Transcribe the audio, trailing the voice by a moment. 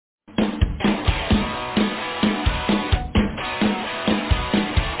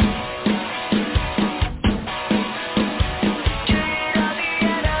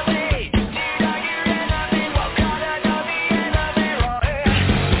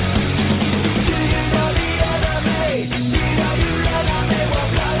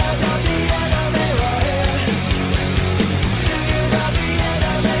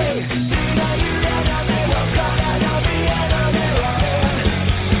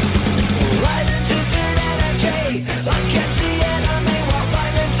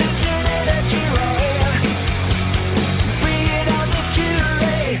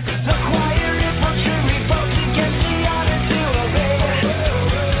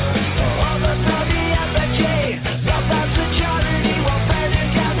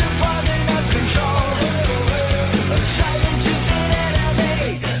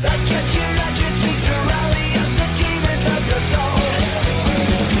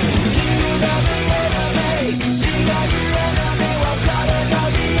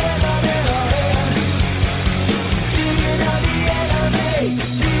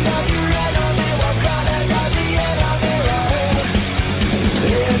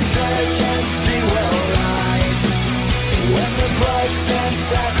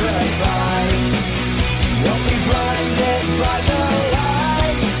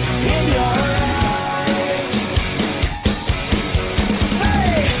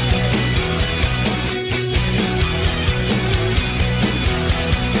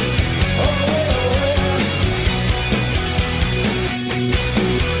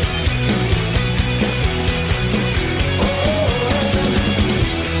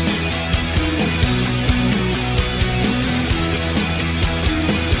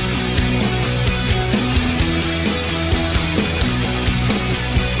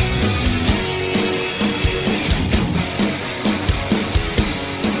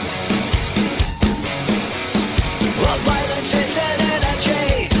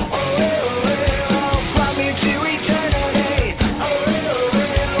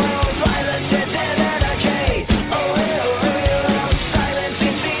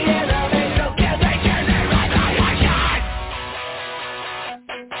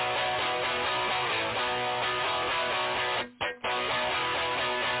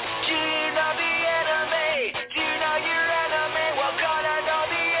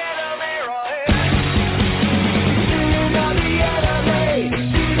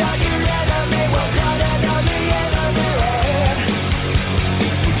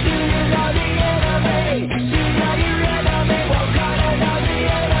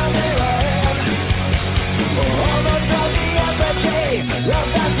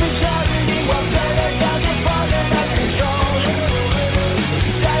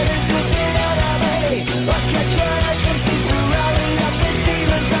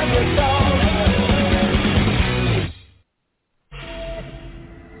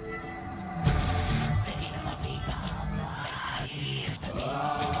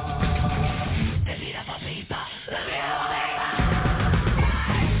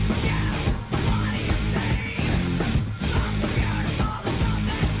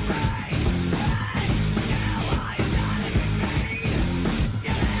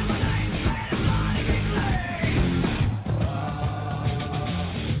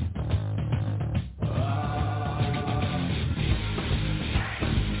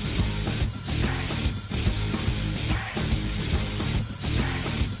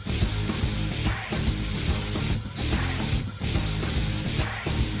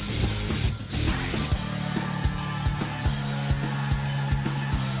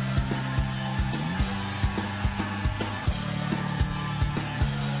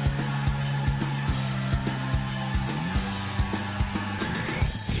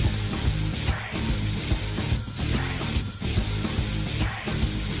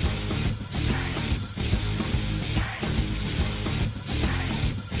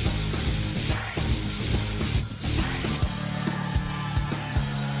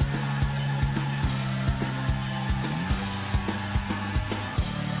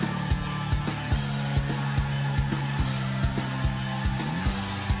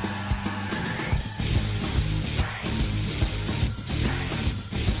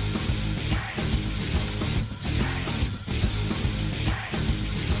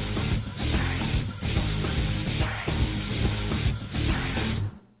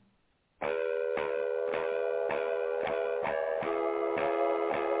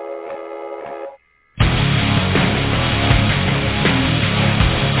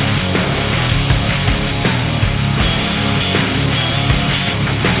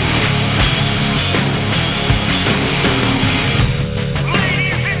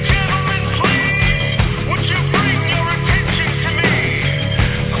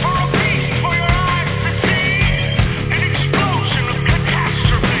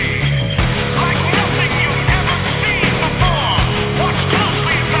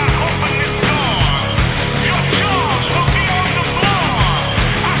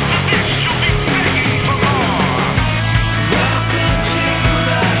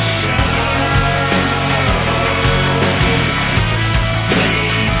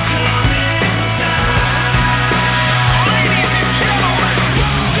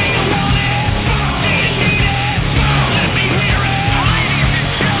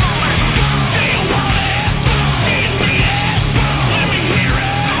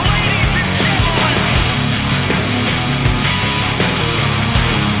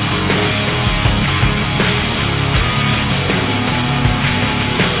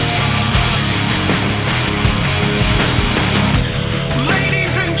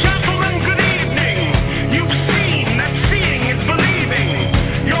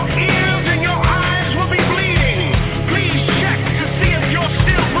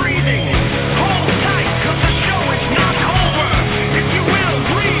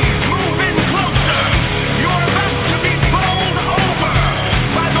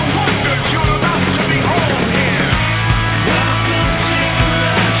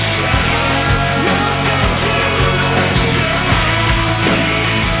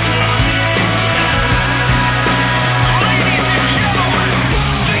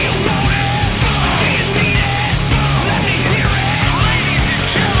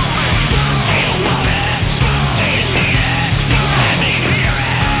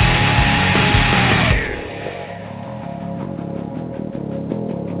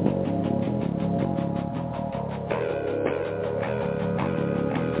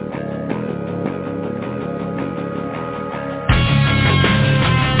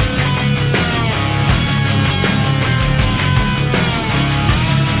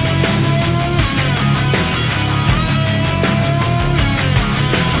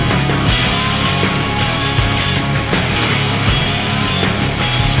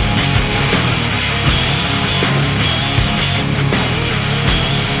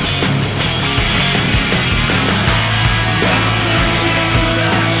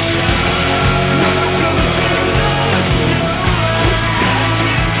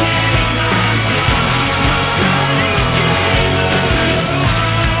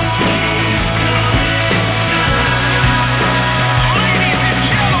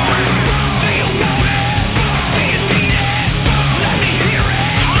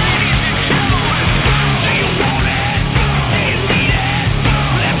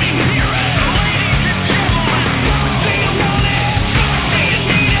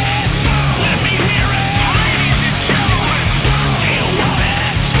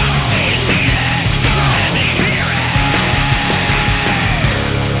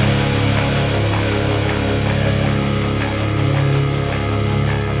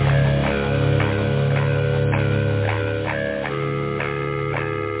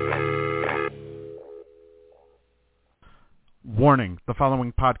Warning, the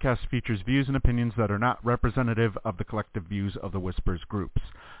following podcast features views and opinions that are not representative of the collective views of the Whispers groups.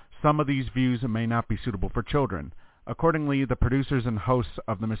 Some of these views may not be suitable for children. Accordingly, the producers and hosts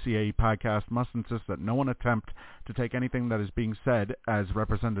of the Missyae Podcast must insist that no one attempt to take anything that is being said as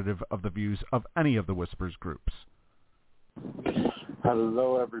representative of the views of any of the Whispers groups.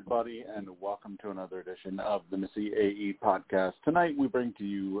 Hello, everybody, and welcome to another edition of the Missyae Podcast. Tonight, we bring to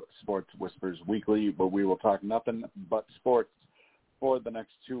you Sports Whispers Weekly, where we will talk nothing but sports for the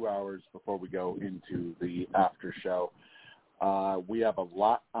next 2 hours before we go into the after show. We have a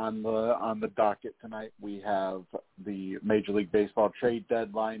lot on the docket tonight. We have the Major League Baseball Trade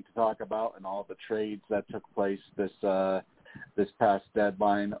Deadline to talk about and all the trades that took place this past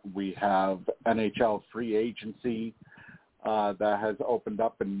deadline. We have NHL Free Agency that has opened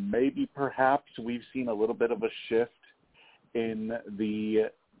up, and maybe perhaps we've seen a little bit of a shift in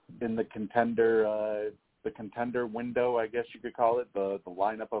the contender window, I guess you could call it, the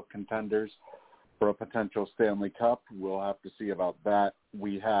lineup of contenders for a potential Stanley Cup. We'll have to see about that.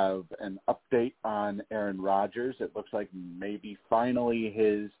 We have an update on Aaron Rodgers. It looks like maybe finally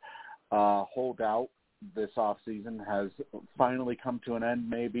his holdout this offseason has finally come to an end,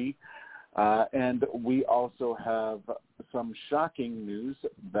 maybe. And we also have some shocking news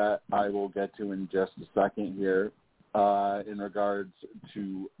that I will get to in just a second here in regards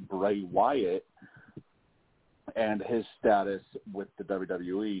to Bray Wyatt and his status with the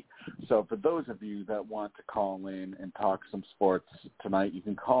WWE. So for those of you that want to call in and talk some sports tonight, you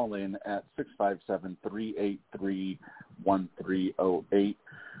can call in at 657-383-1308.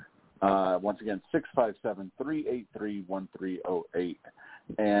 Once again, 657-383-1308.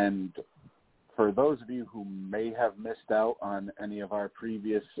 And for those of you who may have missed out on any of our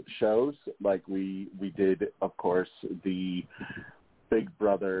previous shows, like we did, of course, the Big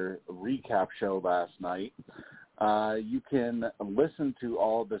Brother recap show last night, you can listen to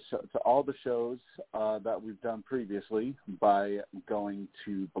all the shows that we've done previously by going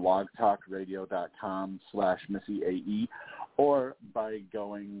to blogtalkradio.com/Missyae or by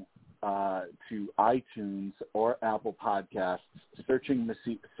going to iTunes or Apple Podcasts, search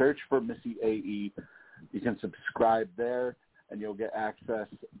for Missyae. You can subscribe there, and you'll get access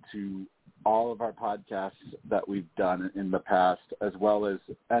to all of our podcasts that we've done in the past, as well as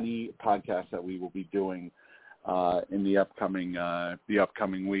any podcasts that we will be doing in the upcoming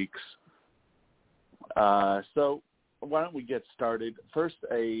weeks. So why don't we get started? First,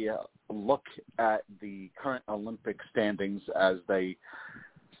 a look at the current Olympic standings as they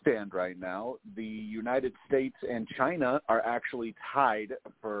stand right now. The United States and China are actually tied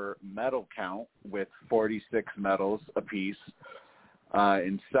for medal count with 46 medals apiece.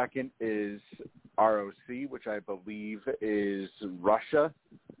 In second is ROC, which I believe is Russia.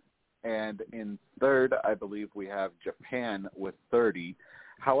 And in third, I believe we have Japan with 30.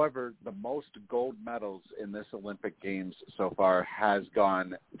 However, the most gold medals in this Olympic Games so far has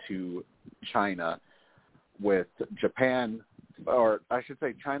gone to China, with Japan, or I should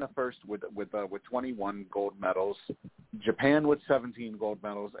say China first with 21 gold medals, Japan with 17 gold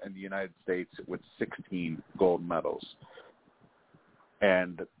medals, and the United States with 16 gold medals.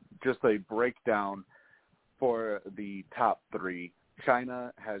 And just a breakdown for the top three.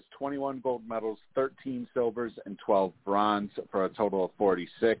 China has 21 gold medals, 13 silvers, and 12 bronze for a total of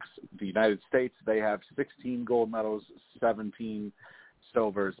 46. The United States, they have 16 gold medals, 17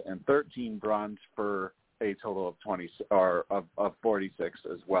 silvers, and 13 bronze for a total of 46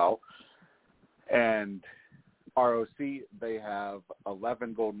 as well. And ROC, they have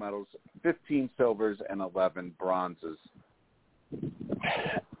 11 gold medals, 15 silvers, and 11 bronzes.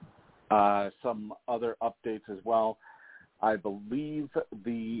 Some other updates as well. I believe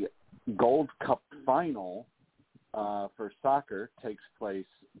the Gold Cup final for soccer takes place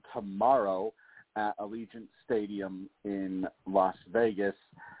tomorrow at Allegiant Stadium in Las Vegas.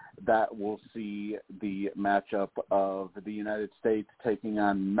 That will see the matchup of the United States taking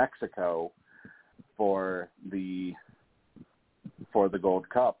on Mexico for the Gold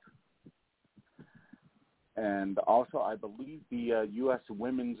Cup. And also, I believe the U.S.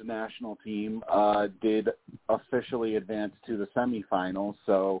 women's national team did officially advance to the semifinals,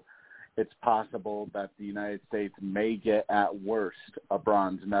 so it's possible that the United States may get, at worst, a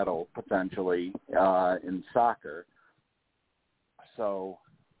bronze medal, potentially, in soccer. So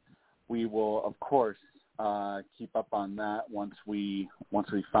we will, of course, keep up on that once we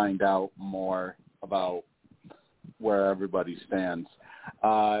find out more about where everybody stands.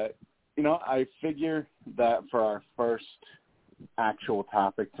 I figure that for our first actual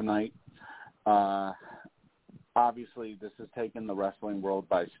topic tonight, obviously this has taken the wrestling world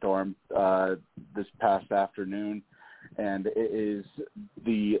by storm this past afternoon, and it is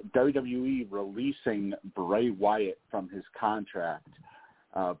the WWE releasing Bray Wyatt from his contract.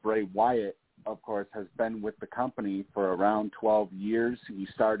 Bray Wyatt, of course, has been with the company for around 12 years. He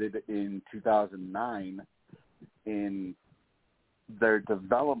started in 2009 in their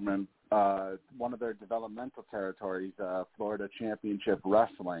development, one of their developmental territories, Florida Championship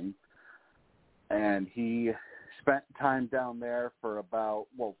Wrestling, and he spent time down there for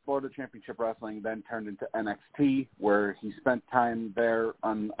Florida Championship Wrestling then turned into NXT, where he spent time there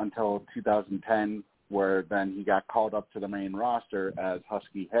until 2010, where then he got called up to the main roster as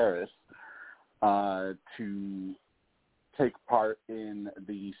Husky Harris to take part in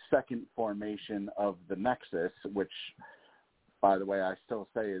the second formation of the Nexus, which, by the way, I still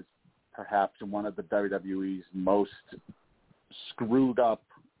say is perhaps one of the WWE's most screwed up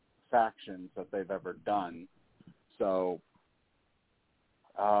factions that they've ever done. So,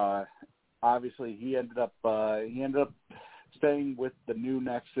 obviously, he ended up staying with the new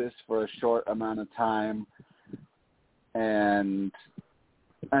Nexus for a short amount of time, and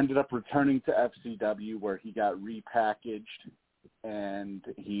ended up returning to FCW, where he got repackaged, and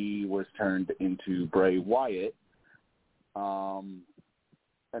he was turned into Bray Wyatt. And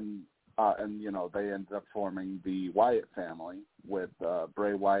they ended up forming the Wyatt family with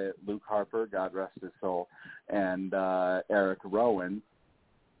Bray Wyatt, Luke Harper, God rest his soul, and Eric Rowan.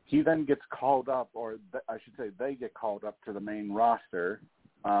 He then gets called up, or I should say they get called up to the main roster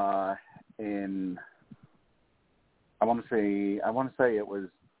in, I want to say it was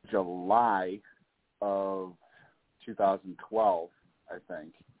July of 2012, I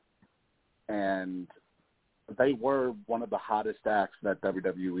think. And they were one of the hottest acts that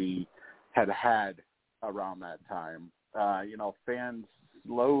WWE had around that time. Fans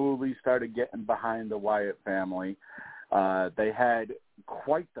slowly started getting behind the Wyatt family. They had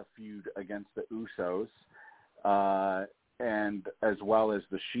quite the feud against the Usos, and as well as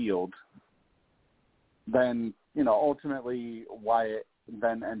the Shield. Then, ultimately Wyatt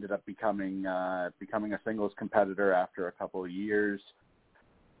then ended up becoming a singles competitor after a couple of years.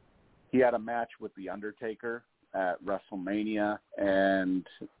 He had a match with The Undertaker at WrestleMania, and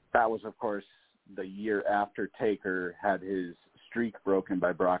that was, of course, the year after Taker had his streak broken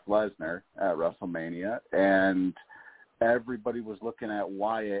by Brock Lesnar at WrestleMania, and everybody was looking at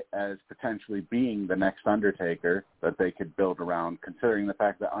Wyatt as potentially being the next Undertaker that they could build around, considering the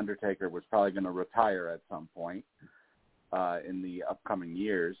fact that Undertaker was probably going to retire at some point in the upcoming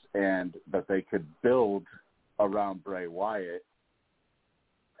years, and that they could build around Bray Wyatt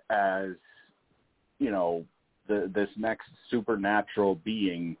as, this next supernatural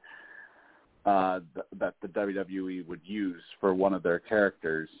being that the WWE would use for one of their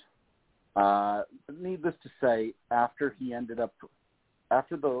characters. Needless to say, after the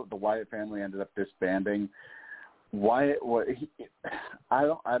Wyatt family ended up disbanding, Wyatt,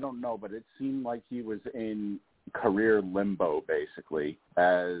 I don't know, but it seemed like he was in career limbo, basically,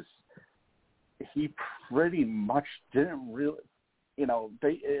 as he pretty much didn't really,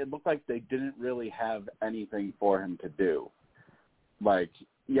 it looked like they didn't really have anything for him to do. Like,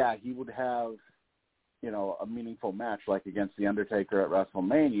 yeah, he would have, a meaningful match, like against The Undertaker at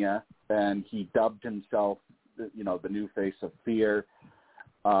WrestleMania, and he dubbed himself, the new face of Fear.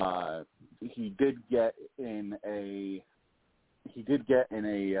 He did get in a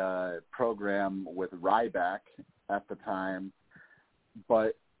program with Ryback at the time,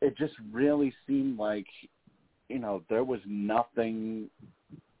 but it just really seemed like, there was nothing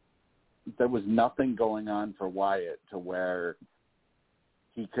going on for Wyatt to where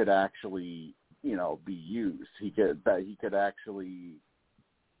he could actually, be used. He could actually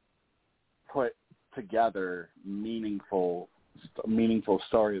put together meaningful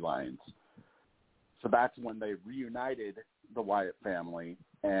storylines. So that's when they reunited the Wyatt family,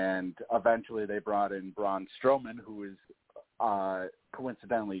 and eventually they brought in Braun Strowman, who is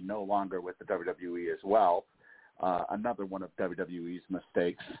coincidentally no longer with the WWE as well. Another one of WWE's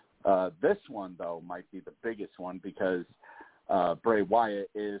mistakes. This one, though, might be the biggest one, because Bray Wyatt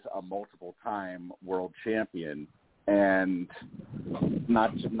is a multiple-time world champion, and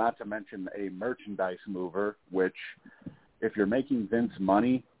not to mention a merchandise mover, which, if you're making Vince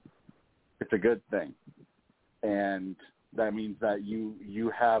money, it's a good thing. And that means that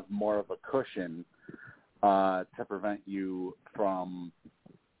you have more of a cushion to prevent you from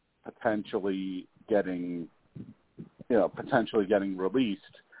potentially getting released.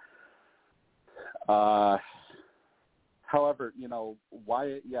 However,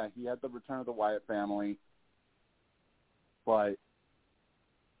 Wyatt, yeah, he had the return of the Wyatt family, but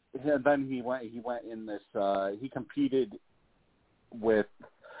then he went in this, he competed with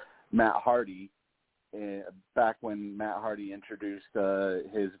Matt Hardy back when Matt Hardy introduced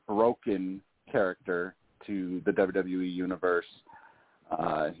his Broken character to the WWE universe.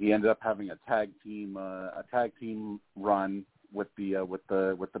 He ended up having a tag team run with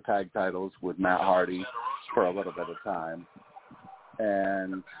the tag titles with Matt Hardy for a little bit of time,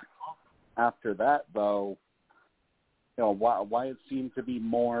 and after that, though, Wyatt seemed to be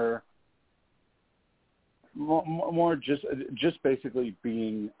more just basically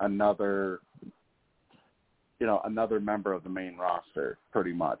being another member of the main roster,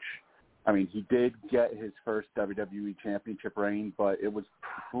 pretty much. I mean, he did get his first WWE Championship reign, but it was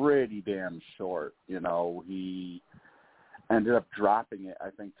pretty damn short. He ended up dropping it, I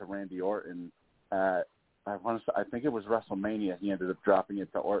think, to Randy Orton at, I think it was WrestleMania. He ended up dropping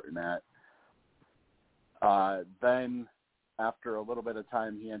it to Orton at. Then, after a little bit of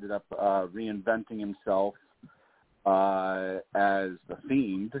time, he ended up reinventing himself as The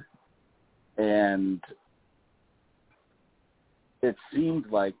Fiend, and it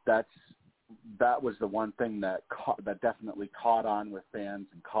seemed like that was the one thing that definitely caught on with fans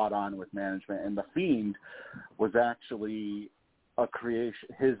and caught on with management. And The Fiend was actually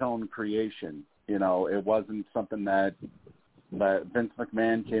his own creation. It wasn't something that Vince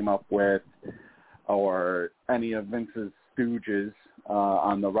McMahon came up with, or any of Vince's stooges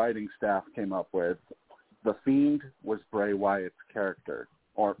on the writing staff came up with. The Fiend was Bray Wyatt's character,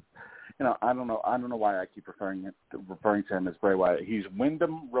 or I don't know why I keep referring to him as Bray Wyatt. He's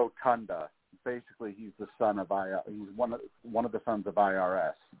Wyndham Rotunda. Basically, he's the son of he's one of the sons of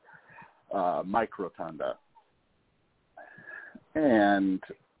IRS, Mike Rotunda, and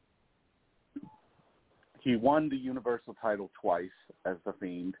he won the Universal title twice as The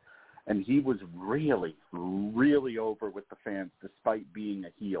Fiend, and he was really, really over with the fans despite being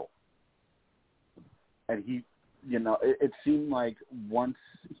a heel. And he, it seemed like once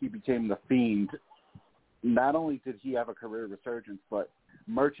he became The Fiend, not only did he have a career resurgence, but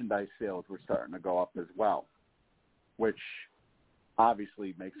merchandise sales were starting to go up as well, which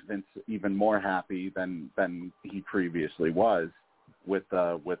obviously makes Vince even more happy than he previously was with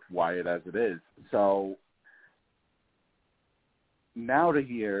Wyatt as it is. So now to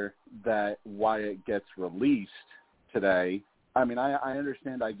hear that Wyatt gets released today, I mean, I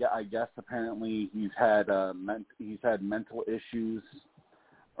understand. I guess apparently he's had mental issues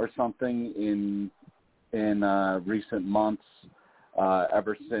or something in recent months.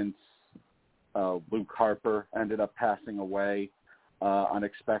 Ever since Luke Harper ended up passing away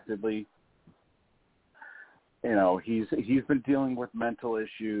unexpectedly, he's been dealing with mental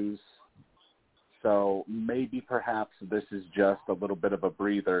issues. So maybe perhaps this is just a little bit of a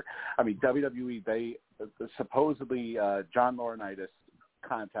breather. I mean, WWE, they supposedly John Laurinaitis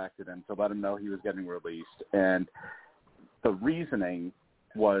contacted him to let him know he was getting released, and the reasoning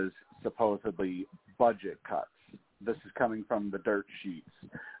was supposedly budget cuts. This is coming from the dirt sheets.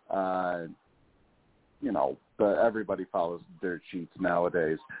 Everybody follows dirt sheets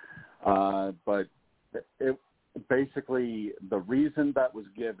nowadays. But it basically, the reason that was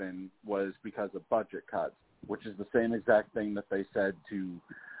given was because of budget cuts, which is the same exact thing that they said to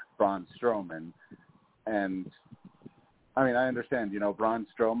Braun Strowman. And I mean, I understand, Braun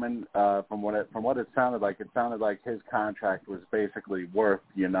Strowman, from what it sounded like his contract was basically worth,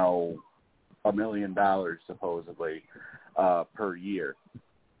 $1 million supposedly per year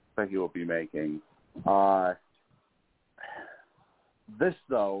that he will be making. This,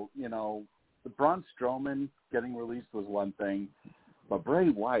 though, Braun Strowman getting released was one thing, but Bray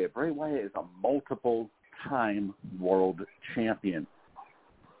Wyatt is a multiple-time world champion.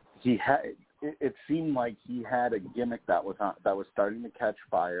 It seemed like he had a gimmick that was starting to catch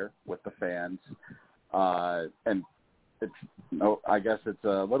fire with the fans, and I guess it's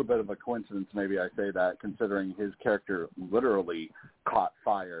a little bit of a coincidence, maybe I say that, considering his character literally caught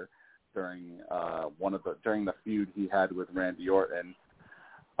fire during the feud he had with Randy Orton.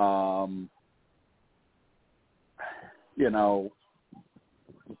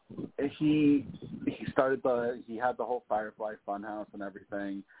 He had the whole Firefly Funhouse and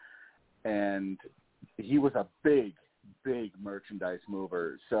everything, and he was a big merchandise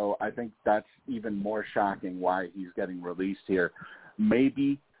mover. So I think that's even more shocking why he's getting released here.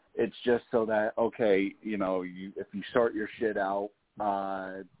 Maybe it's just so that, okay, if you sort your shit out,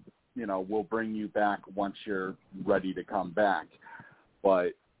 we'll bring you back once you're ready to come back.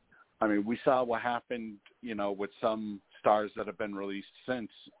 But I mean, we saw what happened, with some stars that have been released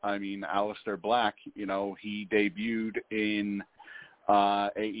since. I mean, Aleister Black, he debuted in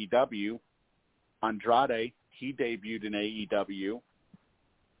AEW. Andrade, he debuted in AEW.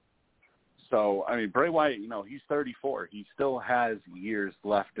 So, I mean, Bray Wyatt, he's 34. He still has years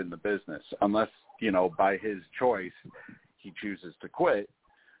left in the business, unless, by his choice, he chooses to quit.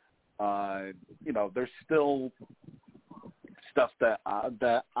 There's still stuff that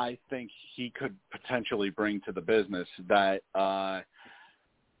I think he could potentially bring to the business that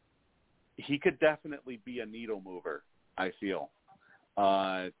he could definitely be a needle mover, I feel.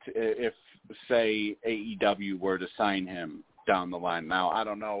 If, say, AEW were to sign him down the line. Now, I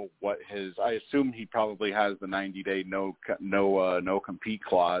don't know what I assume he probably has the 90-day no compete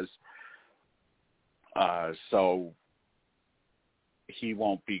clause. So you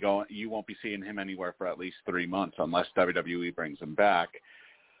won't be seeing him anywhere for at least 3 months unless WWE brings him back.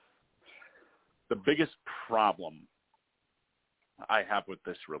 The biggest problem I have with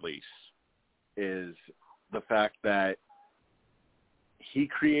this release is the fact that he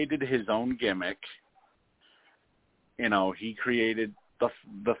created his own gimmick. He created the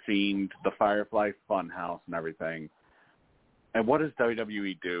Fiend, the Firefly Funhouse, and everything. And what does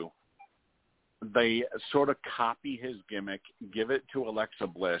WWE do? They sort of copy his gimmick, give it to Alexa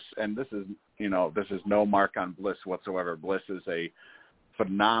Bliss, and this is no mark on Bliss whatsoever. Bliss is a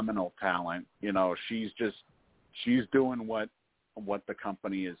phenomenal talent. She's doing what the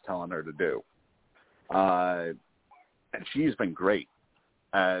company is telling her to do, and she's been great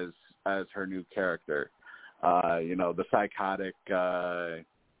as her new character. The psychotic,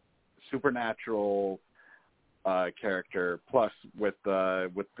 supernatural character, plus with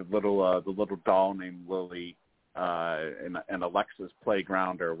the little doll named Lily, and Alexa's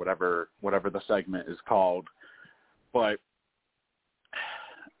Playground, or whatever the segment is called. But,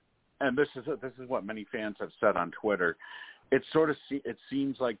 and this is what many fans have said on Twitter. It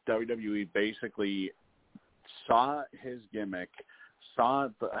seems like WWE basically saw his gimmick, saw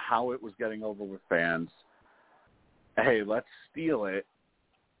how it was getting over with fans. Hey, let's steal it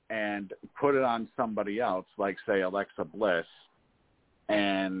and put it on somebody else, like, say, Alexa Bliss,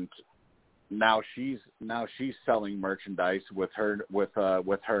 and now she's selling merchandise with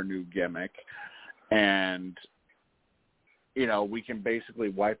her new gimmick, and we can basically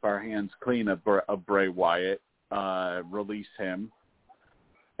wipe our hands clean of Bray Wyatt, release him,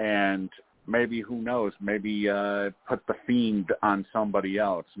 and maybe, who knows, maybe put the Fiend on somebody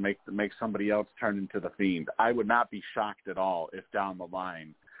else, make somebody else turn into the Fiend. I would not be shocked at all if down the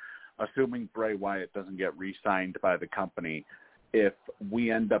line, assuming Bray Wyatt doesn't get re-signed by the company, if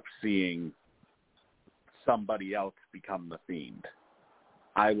we end up seeing somebody else become the Fiend.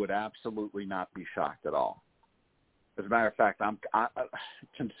 I would absolutely not be shocked at all. As a matter of fact, I'm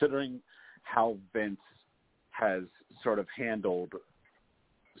considering how Vince has sort of handled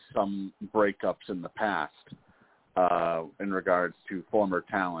some breakups in the past in regards to former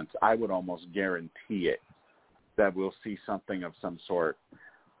talents, I would almost guarantee it that we'll see something of some sort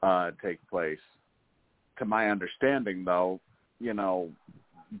take place. To my understanding, though,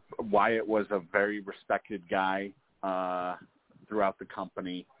 Wyatt was a very respected guy throughout the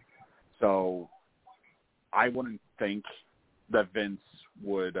company, so I wouldn't think that Vince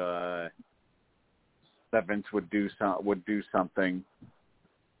would do something.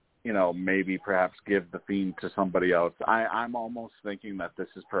 Maybe perhaps give the Fiend to somebody else. I'm almost thinking that this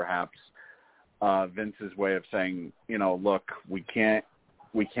is perhaps Vince's way of saying, look, we can't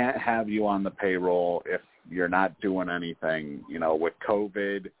have you on the payroll if you're not doing anything. With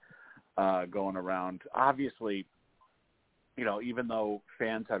COVID going around, obviously, even though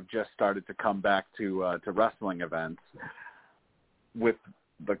fans have just started to come back to wrestling events, with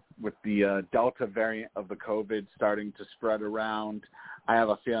the Delta variant of the COVID starting to spread around, I have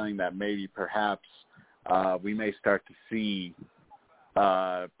a feeling that maybe perhaps we may start to see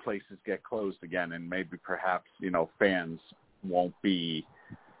places get closed again, and maybe perhaps fans won't be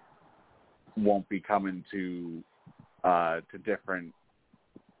coming to different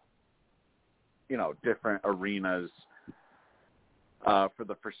different arenas for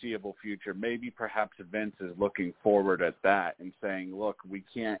the foreseeable future. Maybe perhaps Vince is looking forward at that and saying, look, we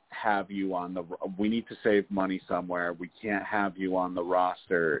can't have you we need to save money somewhere. We can't have you on the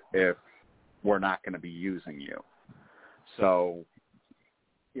roster if we're not going to be using you. So,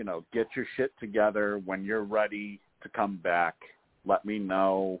 get your shit together. When you're ready to come back, let me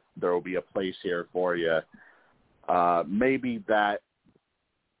know. There will be a place here for you. Maybe that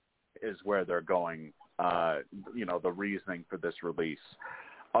is where they're going. The reasoning for this release.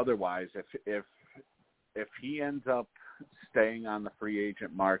 Otherwise, if he ends up staying on the free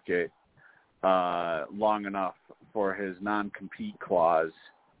agent market long enough for his non-compete clause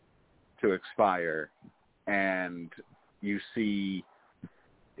to expire, and you see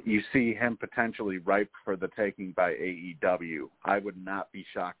you see him potentially ripe for the taking by AEW. I would not be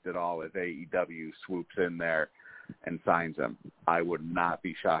shocked at all if AEW swoops in there and signs him. I would not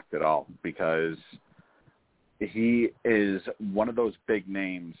be shocked at all, because he is one of those big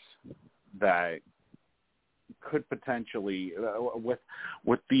names that could potentially,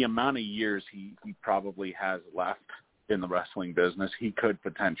 with the amount of years he probably has left in the wrestling business, he could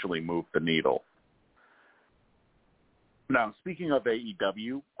potentially move the needle. Now, speaking of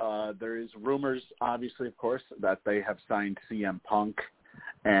AEW, there is rumors, obviously, of course, that they have signed CM Punk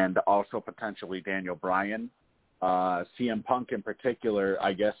and also potentially Daniel Bryan. CM Punk in particular,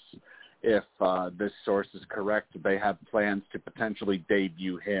 I guess, if this source is correct, they have plans to potentially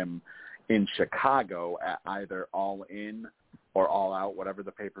debut him in Chicago at either All In or All Out, whatever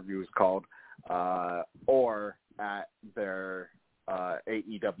the pay-per-view is called, or at their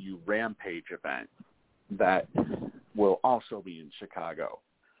AEW Rampage event that will also be in Chicago.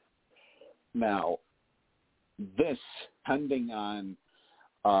 Now, this, depending on,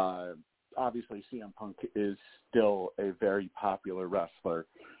 obviously CM Punk is still a very popular wrestler,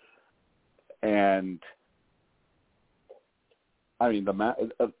 and I mean,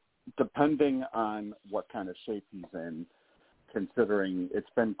 depending on what kind of shape he's in, considering it's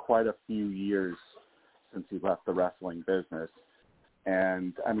been quite a few years since he left the wrestling business,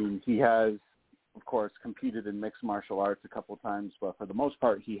 and I mean, he has, of course, competed in mixed martial arts a couple of times, but for the most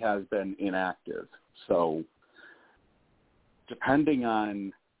part, he has been inactive. So depending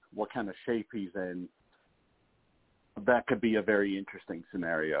on what kind of shape he's in, that could be a very interesting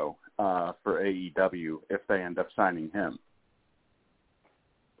scenario for AEW if they end up signing him.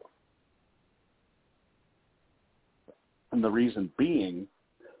 And the reason being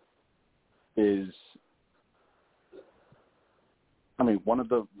is, I mean, one of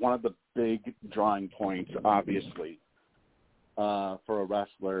the big drawing points, obviously, for a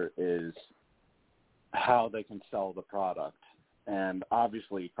wrestler is how they can sell the product. And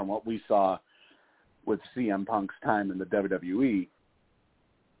obviously, from what we saw with CM Punk's time in the WWE,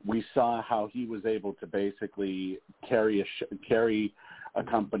 we saw how he was able to basically carry a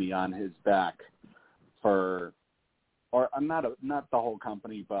company on his back for, or not the whole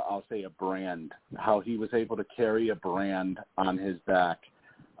company, but I'll say a brand, how he was able to carry a brand on his back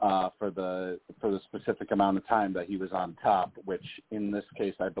for the specific amount of time that he was on top, which in this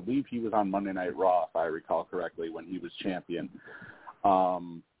case, I believe he was on Monday Night Raw, if I recall correctly, when he was champion.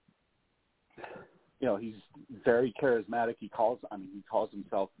 You know, he's very charismatic. He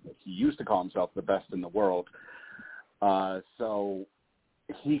used to call himself the best in the world. So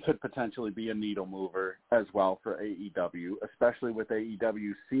he could potentially be a needle mover as well for AEW, especially with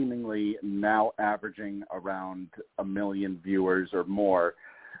AEW seemingly now averaging around 1 million viewers or more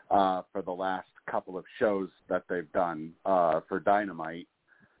for the last couple of shows that they've done for Dynamite.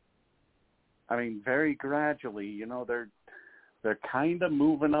 I mean, very gradually, you know, they're kind of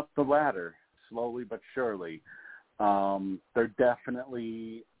moving up the ladder, slowly but surely. They're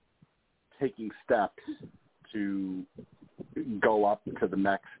definitely taking steps to go up to the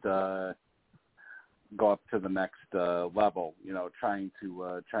next level, you know, trying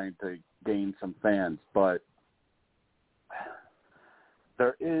to gain some fans. But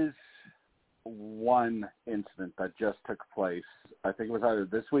there is one incident that just took place. I think it was either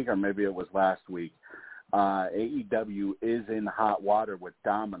this week or maybe it was last week. AEW is in hot water with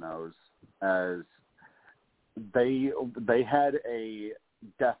Domino's, as they had a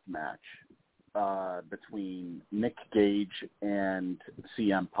death match between Nick Gage and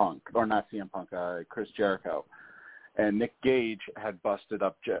CM Punk, or not CM Punk, Chris Jericho. And Nick Gage had busted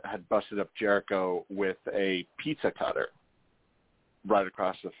up Jericho with a pizza cutter right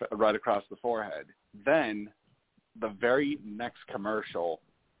across the forehead. Then the very next commercial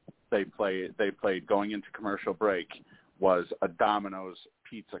they played going into commercial break was a Domino's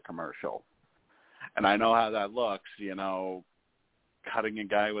pizza commercial. And I know how that looks, you know, cutting a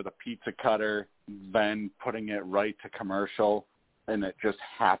guy with a pizza cutter, then putting it right to commercial, and it just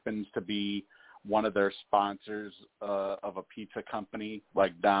happens to be one of their sponsors of a pizza company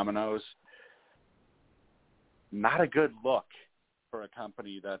like Domino's. Not a good look for a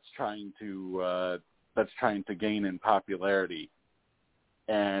company that's trying to gain in popularity.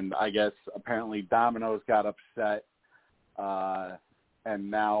 And I guess apparently Domino's got upset,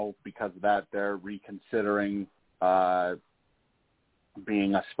 and now because of that, they're reconsidering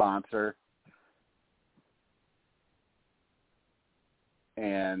being a sponsor.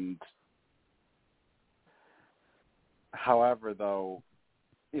 And however, though,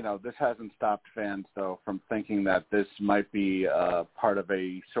 you know, this hasn't stopped fans, though, from thinking that this might be part of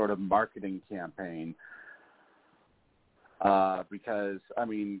a sort of marketing campaign because, I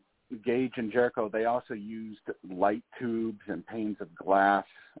mean, Gage and Jericho, they also used light tubes and panes of glass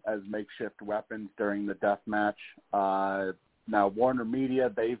as makeshift weapons during the death match. Now, Warner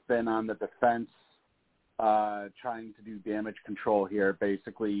Media, they've been on the defense trying to do damage control here,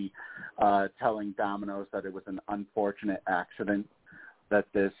 basically telling Domino's that it was an unfortunate accident that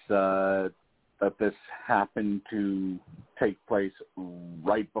this happened to take place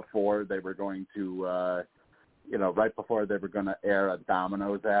right before they were going to right before they were going to air a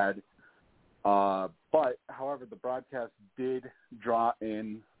Domino's ad. But, however, the broadcast did draw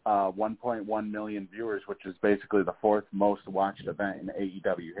in 1.1 million viewers, which is basically the fourth most watched event in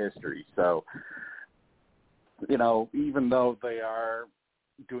AEW history. So, even though they are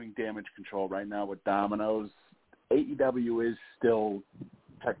doing damage control right now with Domino's, AEW is still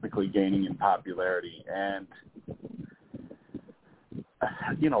technically gaining in popularity. And,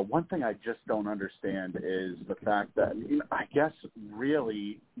 one thing I just don't understand is the fact that, I guess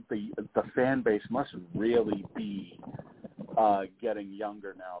really the fan base must really be getting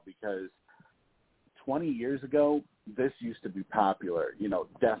younger now, because 20 years ago, this used to be popular.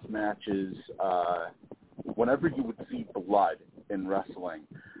 Death matches, whenever you would see blood in wrestling,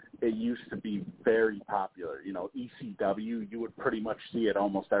 it used to be very popular. ECW, you would pretty much see it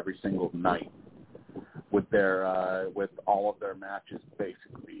almost every single night with their with all of their matches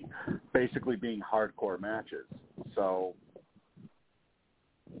basically being hardcore matches. So,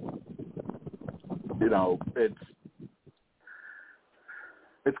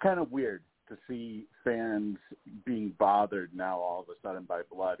 it's kind of weird to see fans being bothered now all of a sudden by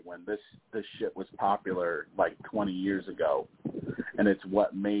blood when this shit was popular like 20 years ago. And it's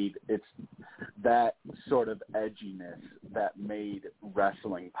that sort of edginess that made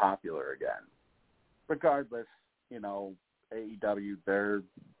wrestling popular again. Regardless, AEW, they're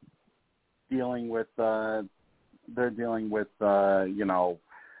dealing with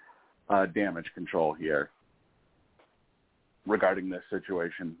damage control here regarding this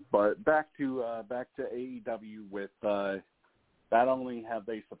situation. But back to AEW with not only have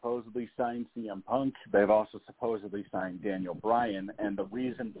they supposedly signed CM Punk, they've also supposedly signed Daniel Bryan, and the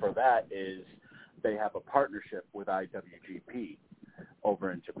reason for that is they have a partnership with IWGP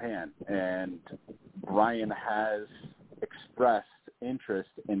over in Japan, and Bryan has expressed interest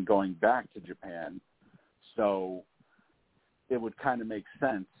in going back to Japan, so it would kind of make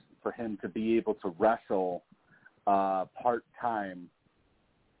sense for him to be able to wrestle part-time,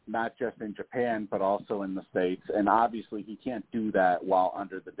 not just in Japan, but also in the States. And obviously he can't do that while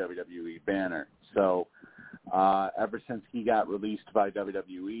under the WWE banner. So ever since he got released by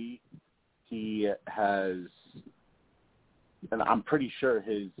WWE, he has, and I'm pretty sure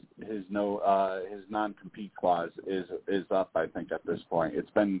his non-compete clause is up, I think, at this point. It's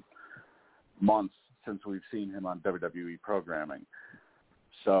been months since we've seen him on WWE programming.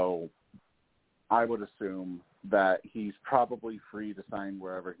 So I would assume that he's probably free to sign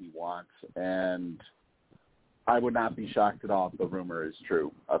wherever he wants, and I would not be shocked at all if the rumor is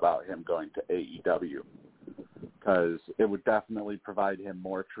true about him going to AEW, because it would definitely provide him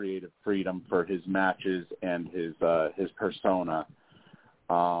more creative freedom for his matches and his persona,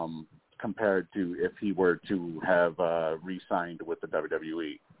 compared to if he were to have re-signed with the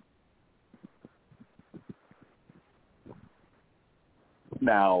WWE.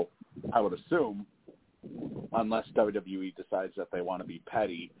 Now, I would assume, unless WWE decides that they want to be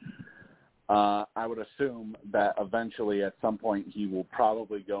petty, I would assume that eventually at some point he will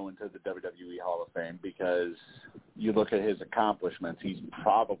probably go into the WWE Hall of Fame, because you look at his accomplishments, he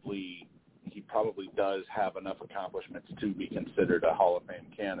probably does have enough accomplishments to be considered a Hall of Fame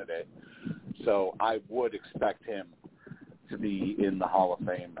candidate. So I would expect him to be in the Hall of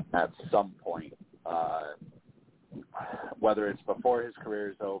Fame at some point, whether it's before his career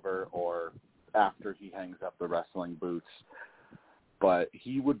is over or after he hangs up the wrestling boots. But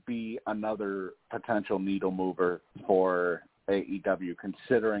he would be another potential needle mover for AEW,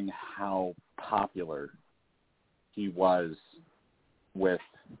 considering how popular he was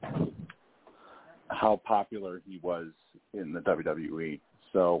in the WWE.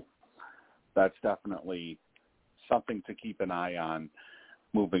 So that's definitely something to keep an eye on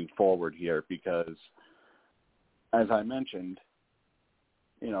moving forward here, because as I mentioned,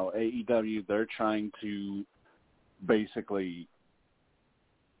 AEW, they're trying to basically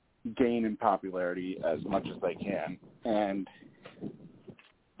gain in popularity as much as they can. And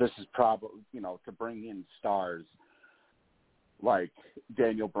this is probably, to bring in stars like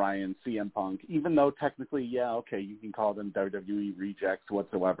Daniel Bryan, CM Punk, even though technically, you can call them WWE rejects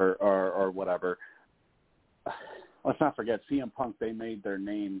whatsoever or whatever. let's not forget CM Punk. They made their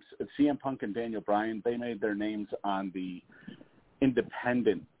names. CM Punk and Daniel Bryan. They made their names on the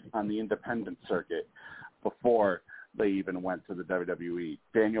independent circuit before they even went to the WWE.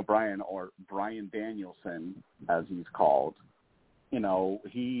 Daniel Bryan, or Bryan Danielson, as he's called,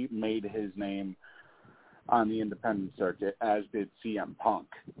 he made his name on the independent circuit, as did CM Punk.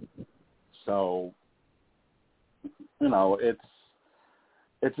 So,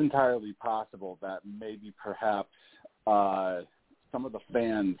 it's entirely possible that maybe perhaps some of the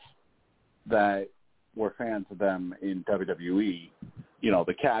fans that were fans of them in WWE,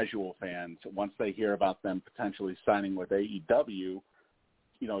 the casual fans, once they hear about them potentially signing with AEW,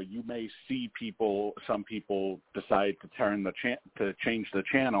 you may see some people decide to change the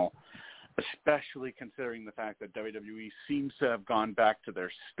channel, especially considering the fact that WWE seems to have gone back to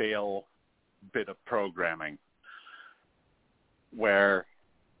their stale bit of programming where,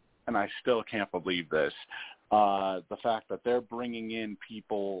 and I still can't believe this, the fact that they're bringing in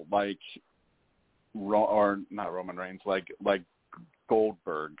people like, or not Roman Reigns, like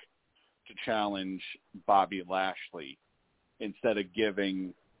Goldberg to challenge Bobby Lashley instead of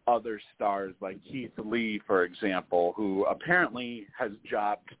giving other stars like Keith Lee, for example, who apparently has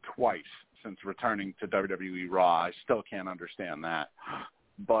jobbed twice since returning to WWE Raw. I still can't understand that.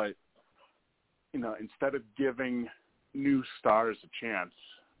 But, instead of giving new stars a chance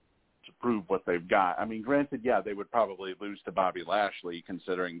to prove what they've got. I mean, granted, yeah, they would probably lose to Bobby Lashley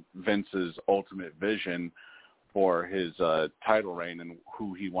considering Vince's ultimate vision for his title reign and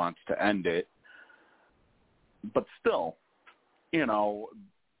who he wants to end it. But still, they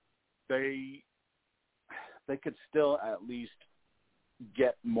could still at least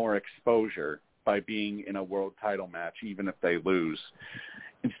get more exposure by being in a world title match, even if they lose.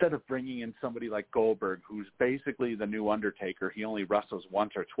 Instead of bringing in somebody like Goldberg, who's basically the new Undertaker, he only wrestles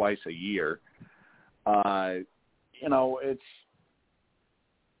once or twice a year.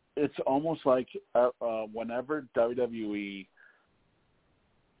 It's almost like whenever WWE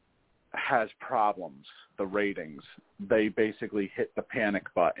has problems, the ratings, they basically hit the panic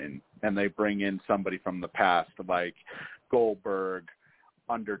button and they bring in somebody from the past like Goldberg,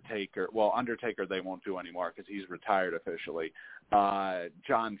 Undertaker. Well, Undertaker they won't do anymore because he's retired officially.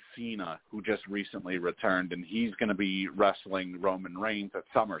 John Cena, who just recently returned, and he's going to be wrestling Roman Reigns at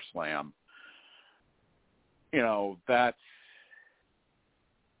SummerSlam. That's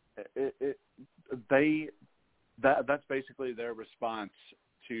that's basically their response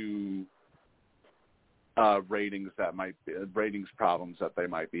to ratings problems that they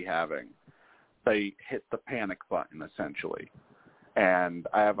might be having. They hit the panic button essentially, and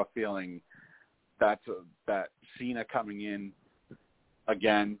I have a feeling that Cena coming in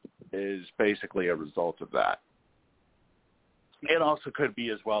again is basically a result of that. It also could be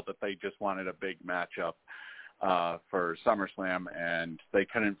as well that they just wanted a big matchup for SummerSlam, and they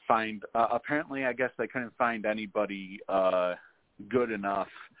couldn't find. Apparently, I guess they couldn't find anybody good enough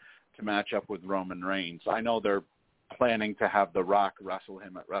to match up with Roman Reigns. I know they're planning to have The Rock wrestle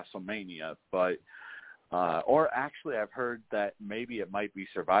him at WrestleMania, but or actually, I've heard that maybe it might be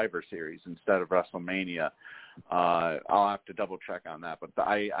Survivor Series instead of WrestleMania. I'll have to double check on that, but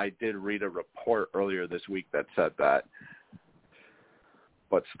I did read a report earlier this week that said that.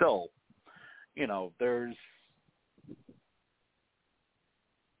 But still, there's.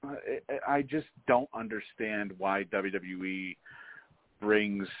 I just don't understand why WWE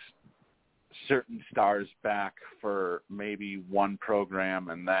brings certain stars back for maybe one program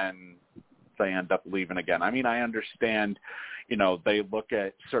and then they end up leaving again. I mean, I understand, they look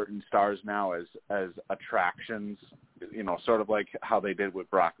at certain stars now as attractions, sort of like how they did with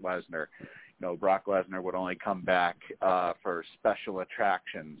Brock Lesnar. Brock Lesnar would only come back for special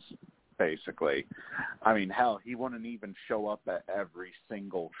attractions, basically. I mean, hell, he wouldn't even show up at every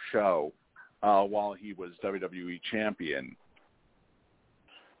single show while he was WWE champion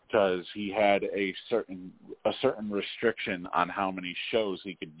because he had a certain restriction on how many shows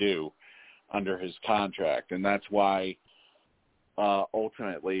he could do under his contract, and that's why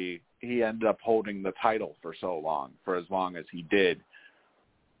ultimately he ended up holding the title for as long as he did.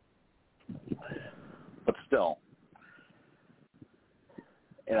 But still,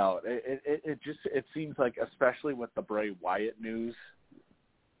 it seems like, especially with the Bray Wyatt news,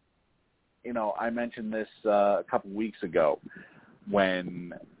 I mentioned this a couple weeks ago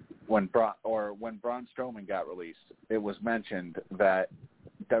when Braun Strowman got released. It was mentioned that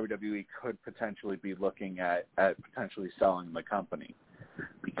WWE could potentially be looking at potentially selling the company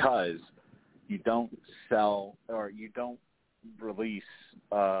because you don't sell or you don't release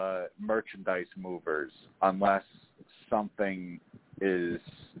merchandise movers unless something is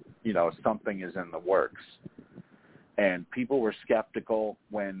in the works. And people were skeptical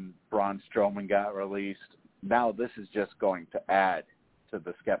when Braun Strowman got released. Now this is just going to add to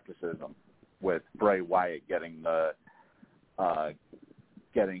the skepticism with Bray Wyatt getting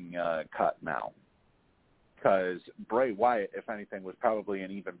cut now. Because Bray Wyatt, if anything, was probably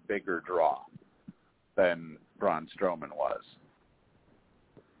an even bigger draw than Braun Strowman was.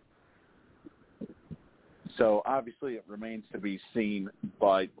 So obviously it remains to be seen,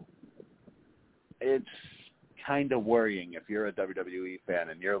 but it's kind of worrying if you're a WWE fan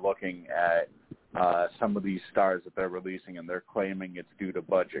and you're looking at some of these stars that they're releasing and they're claiming it's due to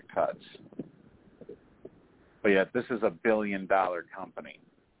budget cuts. But yet this is a billion-dollar company.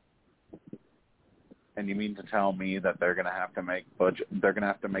 And you mean to tell me that they're going to have to make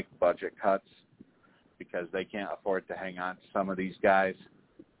budget cuts because they can't afford to hang on to some of these guys?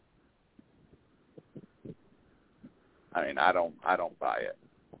 I mean, I don't buy it.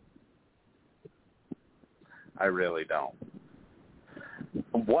 I really don't.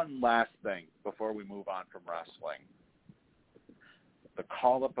 One last thing before we move on from wrestling. The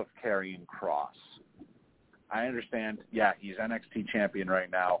call-up of Karrion Kross. I understand, yeah, he's NXT champion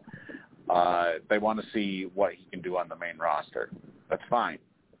right now. They want to see what he can do on the main roster. That's fine.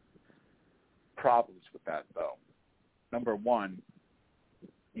 Problems with that, though. Number one,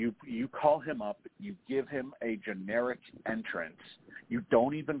 you call him up, you give him a generic entrance. You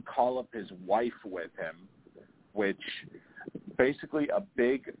don't even call up his wife with him, which basically a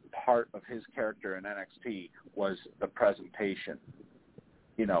big part of his character in NXT was the presentation.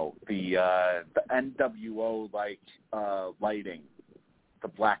 You know, the NWO lighting, the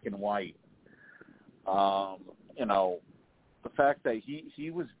black and white. You know, the fact that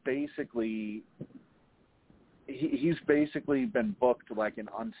he was basically he's basically been booked like an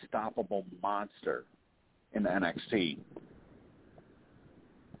unstoppable monster in NXT.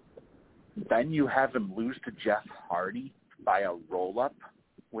 Then you have him lose to Jeff Hardy by a roll-up.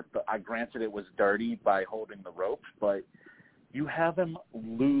 Granted, it was dirty by holding the ropes, but you have him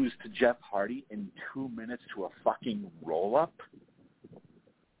lose to Jeff Hardy in 2 minutes to a fucking roll-up?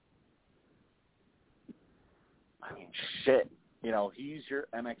 I mean, shit. You know, he's your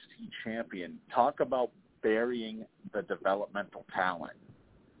NXT champion. Talk about burying the developmental talent.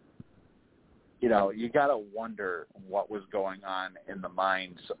 You know, you got to wonder what was going on in the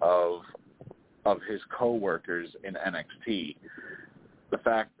minds of his coworkers in NXT. The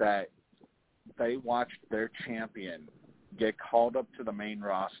fact that they watched their champion get called up to the main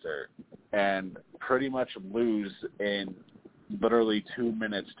roster and pretty much lose in literally 2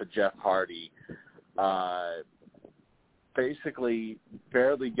 minutes to Jeff Hardy, basically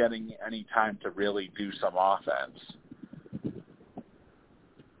barely getting any time to really do some offense.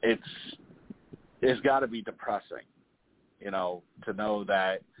 It's got to be depressing, you know, to know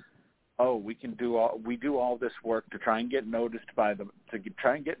that, oh, we do all this work to try and get noticed by Vince,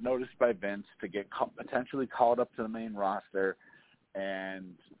 to get potentially called up to the main roster,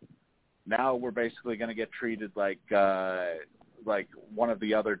 and now we're basically going to get treated like one of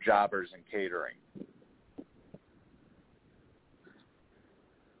the other jobbers in catering.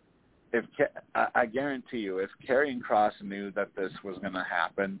 I guarantee you, if Karrion Kross knew that this was going to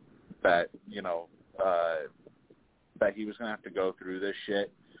happen, that, you know, that he was going to have to go through this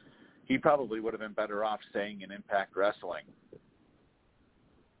shit, he probably would have been better off staying in Impact Wrestling.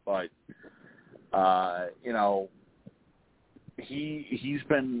 But, you know, he's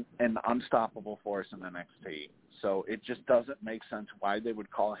been an unstoppable force in NXT. So it just doesn't make sense why they would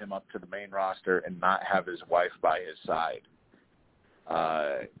call him up to the main roster and not have his wife by his side.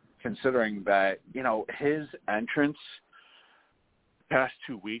 Considering that, you know, his entrance past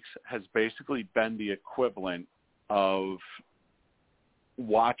 2 weeks has basically been the equivalent of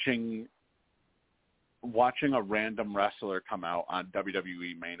watching a random wrestler come out on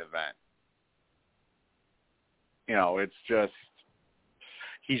WWE main event. You know, it's just,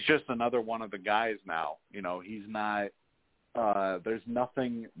 he's just another one of the guys now. You know, he's not, there's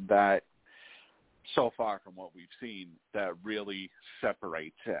nothing that, so far from what we've seen, that really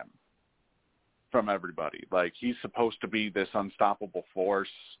separates him from everybody. Like, he's supposed to be this unstoppable force.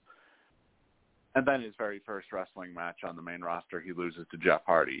 And then his very first wrestling match on the main roster, he loses to Jeff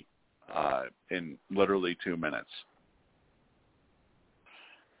Hardy in literally 2 minutes.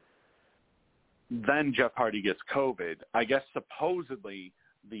 Then Jeff Hardy gets COVID. I guess supposedly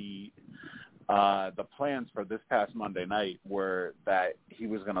the plans for this past Monday night were that he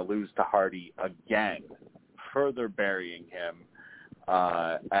was going to lose to Hardy again, further burying him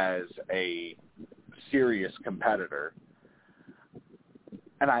as a serious competitor.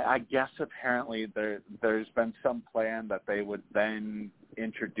 And I guess apparently there's been some plan that they would then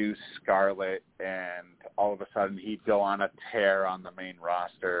introduce Scarlett and all of a sudden he'd go on a tear on the main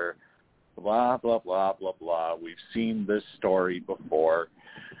roster, blah, blah, blah, blah, blah. We've seen this story before.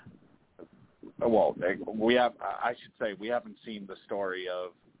 Well, we haven't seen the story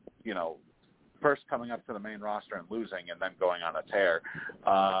of, first coming up to the main roster and losing and then going on a tear.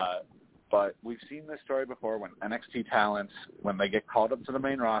 But we've seen this story before when NXT talents, when they get called up to the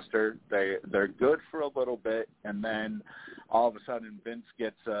main roster, they're good for a little bit, and then all of a sudden Vince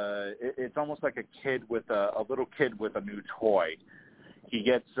gets it's almost like a little kid with a new toy. He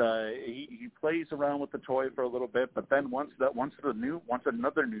gets he plays around with the toy for a little bit, but then once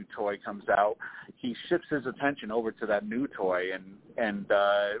another new toy comes out, he shifts his attention over to that new toy and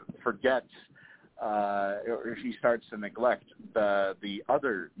forgets, or he starts to neglect the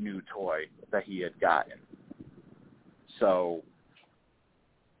other new toy that he had gotten. So,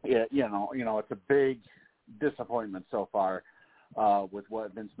 yeah, it's a big disappointment so far with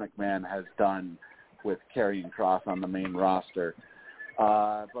what Vince McMahon has done with Karrion Kross on the main roster.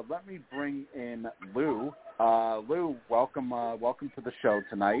 But let me bring in Lou. Lou, welcome to the show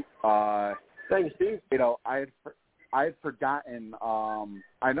tonight. Thanks, Steve. I had forgotten.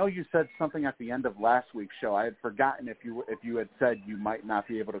 I know you said something at the end of last week's show. I had forgotten if you had said you might not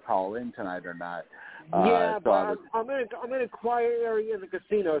be able to call in tonight or not. Yeah, so but I'm in a quiet area in the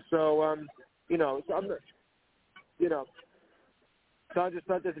casino, so so I just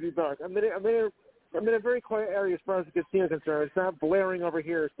thought that to be better. I'm in a very quiet area as far as the casino is concerned. It's not blaring over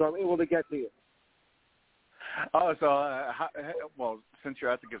here, so I'm able to get to you. Oh, so well, since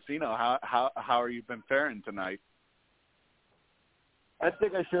you're at the casino, how are you been faring tonight? I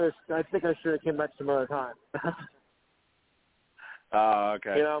think I should have came back some other time. Oh,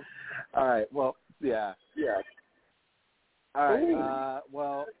 okay. All right. Well, yeah. All right.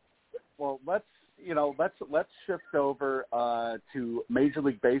 Well, let's shift over to Major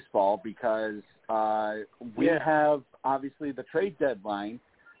League Baseball because we have obviously the trade deadline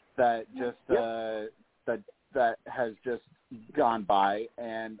that just that has just gone by,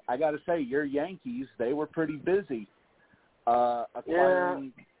 and I got to say, your Yankees, they were pretty busy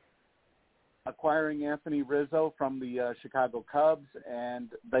acquiring Anthony Rizzo from the Chicago Cubs, and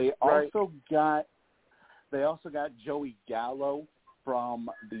they also got Joey Gallo from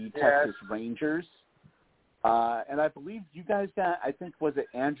the Texas Rangers, and I believe you guys got, I think, was it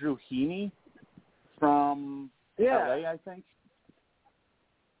Andrew Heaney from LA, I think?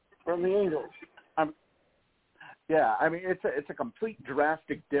 From the Angels. Yeah, I mean, it's a complete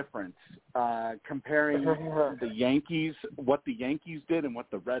drastic difference comparing the Yankees, what the Yankees did and what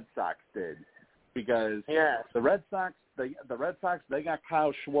the Red Sox did, because the Red Sox they got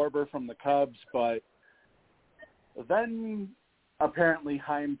Kyle Schwarber from the Cubs, but then apparently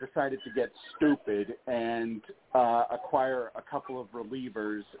Heim decided to get stupid and acquire a couple of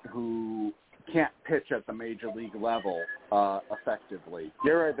relievers who can't pitch at the major league level effectively.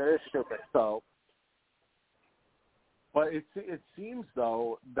 You're right, that is stupid. So. But it seems,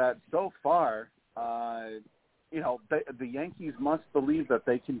 though, that so far, the Yankees must believe that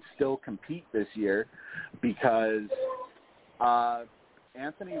they can still compete this year because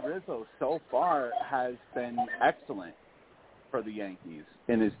Anthony Rizzo so far has been excellent for the Yankees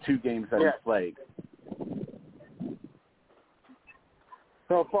in his 2 games that he's played.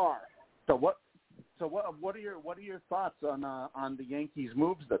 So far. So what are your thoughts on the Yankees'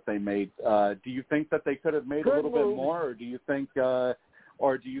 moves that they made? Do you think that they could have made a little bit more, or do you think that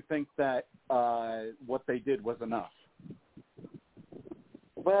what they did was enough?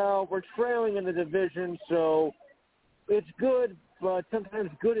 Well, we're trailing in the division, so it's good, but sometimes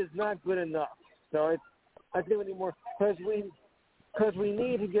good is not good enough. So I think we need more because we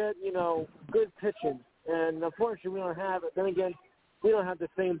need to get good pitching, and unfortunately we don't have it. Then again, we don't have the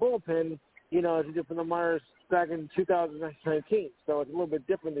same bullpen. As we did from the Myers back in 2019. So it's a little bit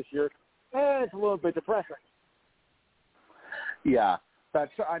different this year, and it's a little bit depressing. Yeah.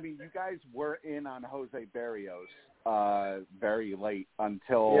 You guys were in on Jose Berrios very late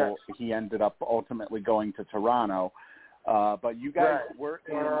until he ended up ultimately going to Toronto. But you guys were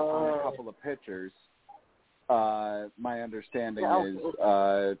in on a couple of pitchers. My understanding is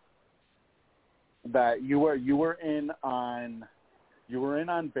that you were in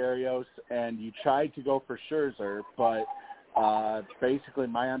on Berrios, and you tried to go for Scherzer, but basically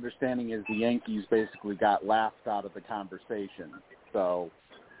my understanding is the Yankees basically got laughed out of the conversation. So,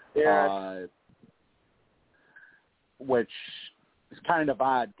 which is kind of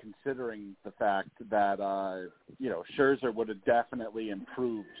odd considering the fact that, Scherzer would have definitely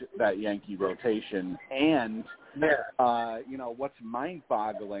improved that Yankee rotation. And, what's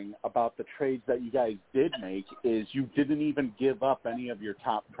mind-boggling about the trades that you guys did make is you didn't even give up any of your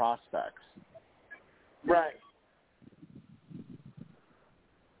top prospects. Right.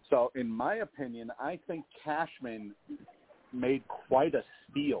 So, in my opinion, I think Cashman made quite a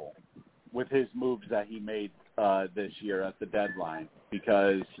steal with his moves that he made this year at the deadline,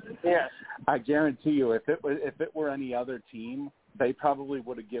 because I guarantee you, if it were any other team, they probably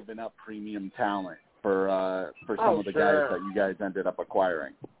would have given up premium talent for some of the guys that you guys ended up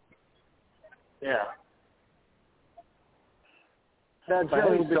acquiring. Yeah. That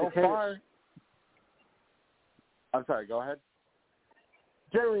generally would be the case. I'm sorry, go ahead.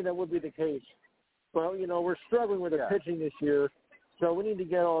 Generally, that would be the case. But, we're struggling with the pitching this year, so we need to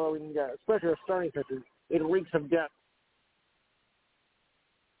get all that we can get, especially our starting pitchers. It reeks of depth.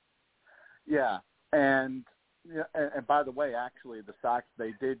 Yeah, and by the way, actually, the Sox,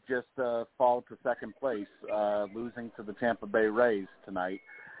 they did just fall to second place, losing to the Tampa Bay Rays tonight,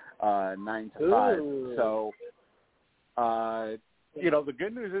 9-5. Ooh. So, the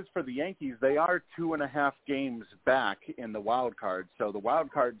good news is for the Yankees, they are 2.5 games back in the wild card. So the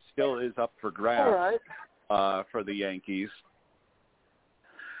wild card still is up for grabs for the Yankees.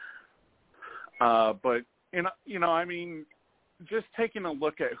 But I mean, just taking a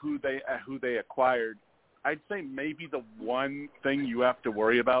look at who they acquired, I'd say maybe the one thing you have to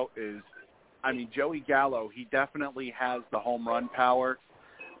worry about is, I mean, Joey Gallo. He definitely has the home run power.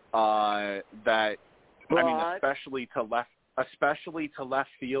 Especially to left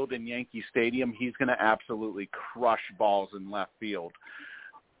field in Yankee Stadium, he's going to absolutely crush balls in left field.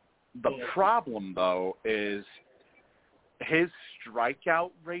 The problem, though, is his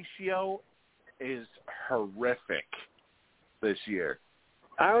strikeout ratio is horrific this year.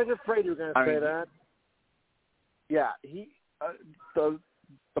 I was afraid you were going to say that. Yeah, the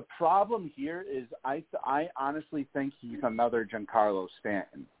problem here is I honestly think he's another Giancarlo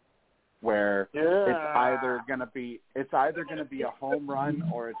Stanton, where it's either going to be a home run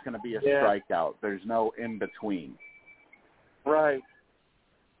or it's going to be a strikeout. There's no in between. Right.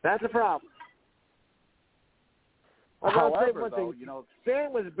 That's a problem. However, though,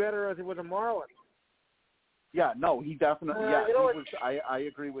 Stan was better as he was a Marlin. Yeah, no, he definitely. I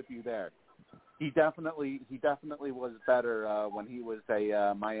agree with you there. He definitely was better when he was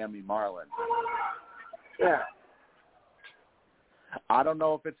a Miami Marlin. Yeah. I don't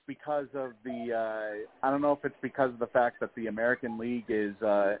know if it's because of the fact that the American League is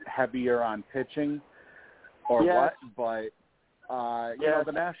heavier on pitching or what, but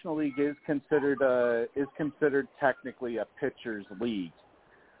the National League is considered technically a pitcher's league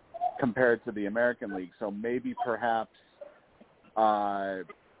compared to the American League. So maybe perhaps the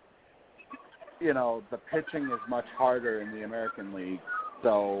pitching is much harder in the American League,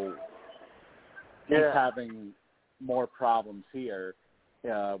 so he's having more problems here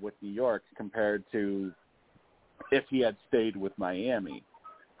with New York compared to if he had stayed with Miami.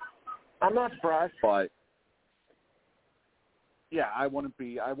 I'm not surprised. But I wouldn't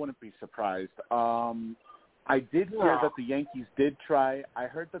be surprised. I did hear that the Yankees did try. I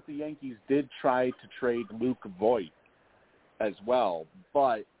heard that the Yankees did try to trade Luke Voit as well,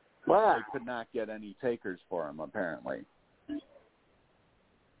 but they could not get any takers for him, apparently.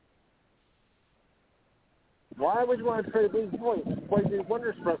 Why would you want to trade Luke Voit? He played the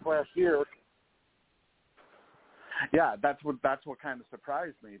Wonderstruck last year. Yeah, that's what kind of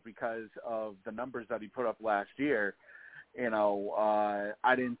surprised me because of the numbers that he put up last year.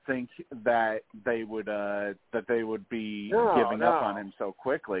 I didn't think that they would be giving up on him so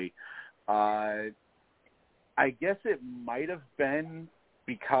quickly. I guess it might have been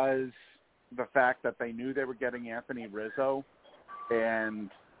because the fact that they knew they were getting Anthony Rizzo, and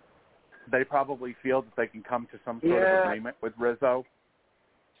they probably feel that they can come to some sort of agreement with Rizzo.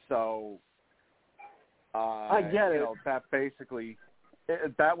 So I get it.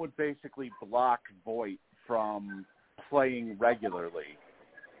 That would basically block Voit from playing regularly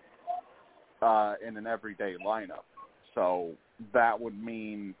in an everyday lineup. So that would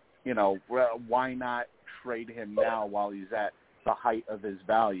mean, why not trade him now while he's at the height of his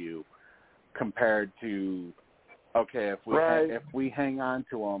value compared to, if we hang on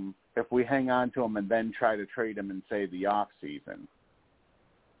to him and then try to trade him in, say, the off season,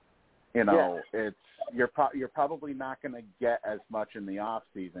 it's you're probably not going to get as much in the off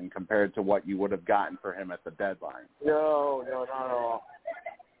season compared to what you would have gotten for him at the deadline. No, not at all.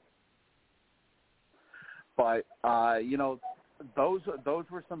 But those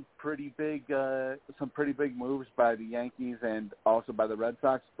were some pretty big moves by the Yankees and also by the Red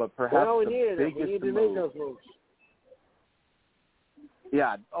Sox. But perhaps we the biggest we need to make those moves.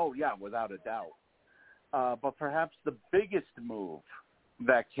 Yeah. Oh, yeah, without a doubt. But perhaps the biggest move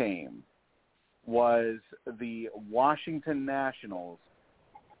that came was the Washington Nationals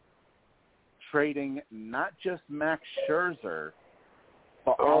trading not just Max Scherzer,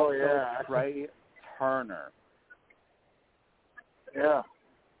 but also Trey Turner. Yeah.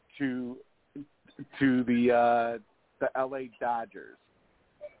 To the LA Dodgers.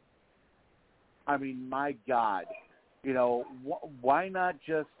 I mean, my God, you know, why not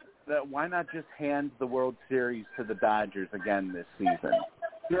just hand the World Series to the Dodgers again this season?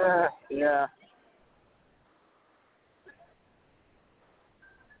 Yeah.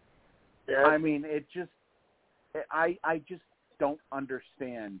 I mean, I just don't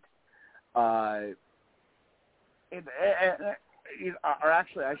understand. Or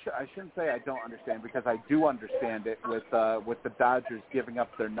actually, I shouldn't say I don't understand, because I do understand it with the Dodgers giving up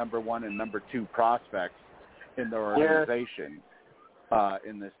their number 1 and number 2 prospects in their organization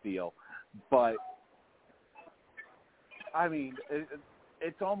in this deal. But I mean,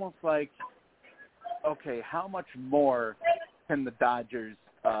 it's almost like, okay, how much more can the Dodgers?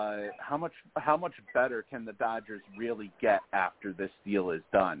 How much better can the Dodgers really get after this deal is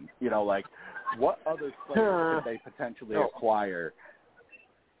done? You know, like, what other players could they potentially acquire?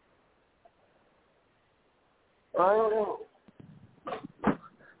 I don't know.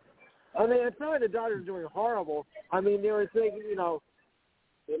 I mean, it's not like the Dodgers are doing horrible. I mean, they were saying, you know,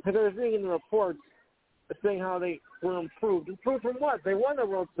 because they were seeing in the reports, saying how they were improved. Improved from what? They won the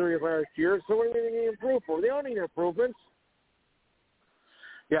World Series last year, so what are they going to improve for? They don't need improvements.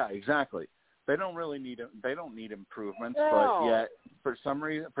 Yeah, exactly. They don't really need improvements, no. But yet for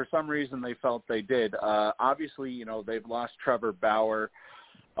some reason they felt they did. Obviously, you know, they've lost Trevor Bauer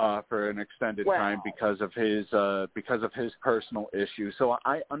for an extended time because of his personal issues. So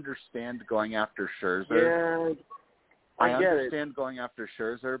I understand going after Scherzer. Yeah, I understand going after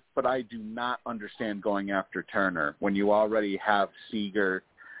Scherzer, but I do not understand going after Turner when you already have Seager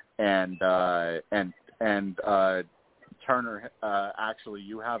and Turner. Actually,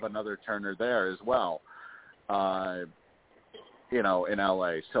 you have another Turner there as well. You know, in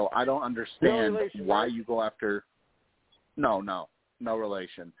LA. So I don't understand why you go after. No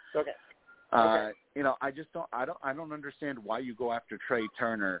relation. Okay. You know, I don't understand why you go after Trey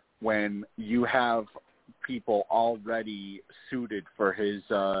Turner when you have people already suited for his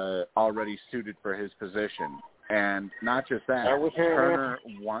position. And not just that, Turner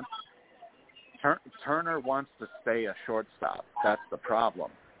wants to stay a shortstop. That's the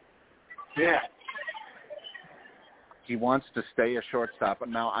problem. Yeah. He wants to stay a shortstop.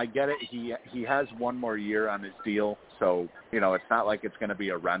 Now, I get it. He has one more year on his deal, so, you know, it's not like it's going to be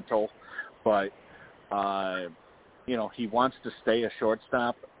a rental. But, you know, he wants to stay a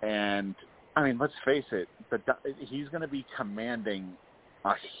shortstop. And, I mean, let's face it, he's going to be commanding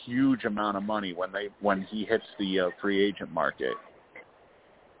a huge amount of money when he hits the free agent market.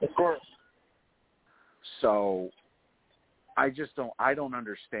 Of course. So I don't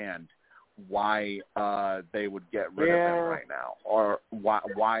understand why they would get rid of him right now, or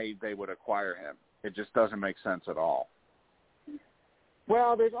why they would acquire him. It just doesn't make sense at all.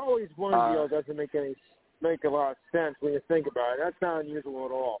 Well, there's always one deal that doesn't make a lot of sense when you think about it. That's not unusual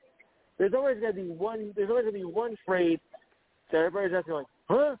at all. There's always going to be one trade that everybody's asking, like,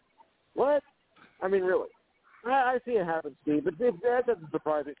 huh? What? I mean, really. I see it happen, Steve, but that doesn't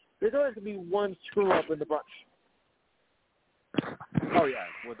surprise me. There's always going to be one screw-up in the bunch. Oh, yeah,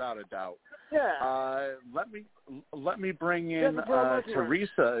 without a doubt. Yeah. Let me bring in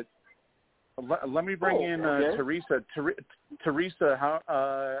Teresa. Let me bring in Teresa. Teresa,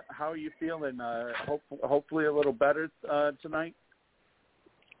 how are you feeling? Hopefully a little better tonight.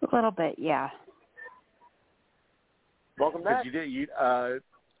 A little bit, yeah. Welcome back.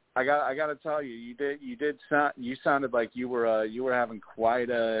 I got to tell you, you sounded like you were having quite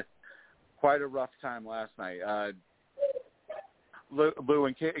a rough time last night. Lou,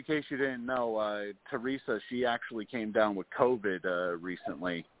 in case you didn't know, Teresa, she actually came down with COVID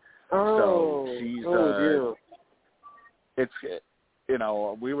recently. Oh, so she's dear. It's, you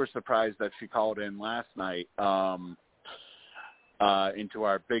know, we were surprised that she called in last night into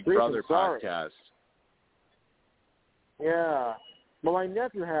our Big Brother podcast. Yeah. Well, my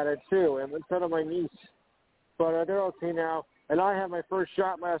nephew had it too, and so did my niece. But they're okay now, and I had my first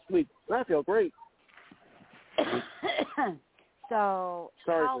shot last week. I feel great. So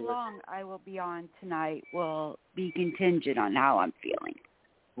how long I will be on tonight will be contingent on how I'm feeling.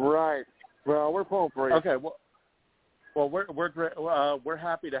 Right. Well, we're pulling for you. Okay. Well, we're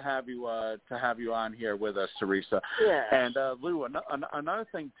happy to have you on here with us, Teresa. Yeah. And Lou, another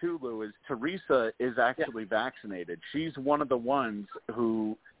thing too, Lou, is Teresa is actually vaccinated. She's one of the ones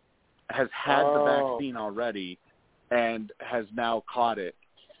who has had the vaccine already and has now caught it.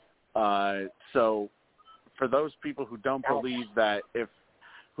 So for those people who don't believe that if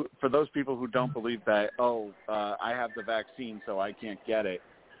for those people who don't believe that, I have the vaccine, so I can't get it.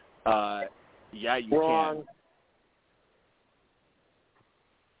 Yeah, you Wrong. can.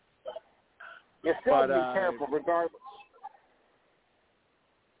 You still have to be careful, regardless.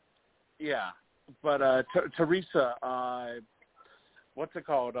 Yeah, but Teresa, what's it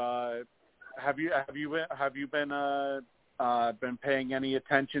called? Have you been paying any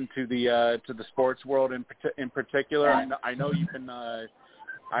attention to the sports world in particular? I know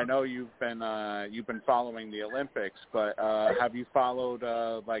you've been following the Olympics, but have you followed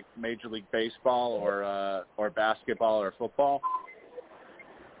like Major League Baseball or basketball or football?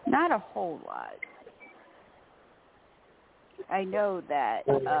 Not a whole lot. I know that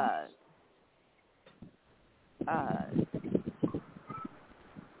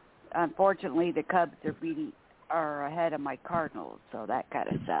unfortunately the Cubs are ahead of my Cardinals, so that kind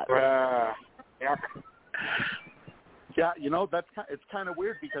of sucks. Yeah. Yeah, it's kind of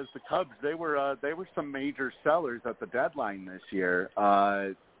weird because the Cubs they were some major sellers at the deadline this year,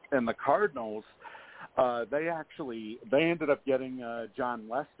 and the Cardinals they ended up getting John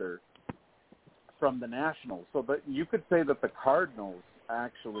Lester from the Nationals, so that you could say that the Cardinals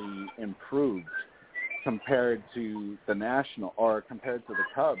actually improved compared to the compared to the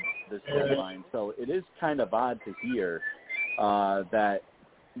Cubs this deadline. So it is kind of odd to hear that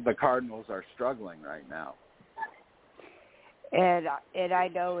the Cardinals are struggling right now. And I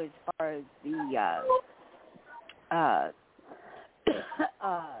know as far as the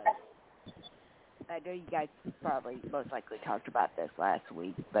I know you guys probably most likely talked about this last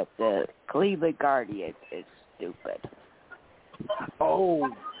week, but the Cleveland Guardians is stupid. Oh,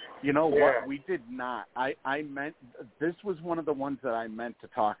 you know what? We did not. I meant this was one of the ones that I meant to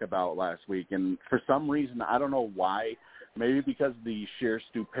talk about last week, and for some reason I don't know why. Maybe because of the sheer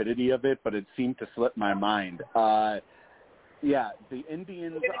stupidity of it, but it seemed to slip my mind. Yeah, the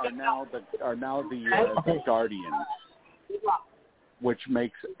Indians are now the Guardians, which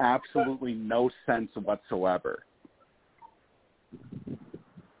makes absolutely no sense whatsoever.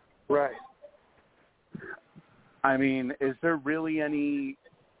 Right. I mean, is there really any?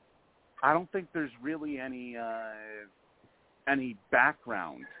 I don't think there's really any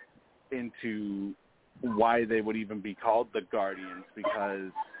background into why they would even be called the Guardians,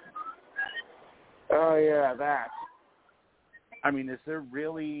 because. Oh yeah, that. I mean, is there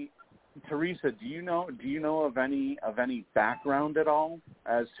really, Teresa? Do you know of any background at all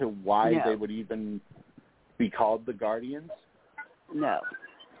as to why they would even be called the Guardians? No.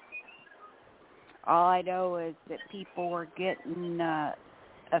 All I know is that people were getting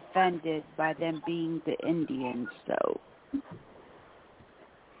offended by them being the Indians. So.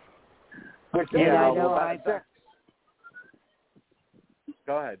 Yeah, I know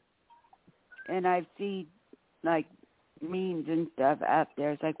Go ahead. And I've seen like memes and stuff out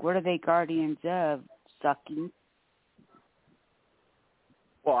there. It's like, what are they guardians of? Sucking.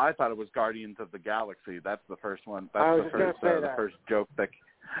 Well, I thought it was Guardians of the Galaxy. That's the first one. That's the first joke that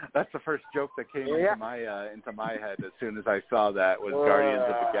came into my head as soon as I saw that was Guardians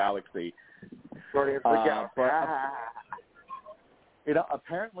of the Galaxy. Guardians of the Galaxy. But,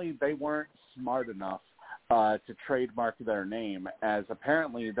 apparently they weren't smart enough to trademark their name, as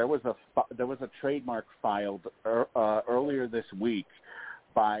apparently there was a trademark filed earlier this week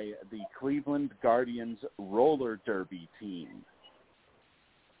by the Cleveland Guardians roller derby team.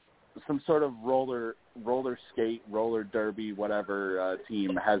 Some sort of roller skate, roller derby, whatever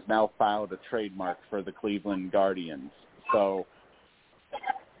team has now filed a trademark for the Cleveland Guardians. So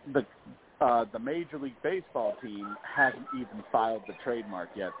the Major League Baseball team hasn't even filed the trademark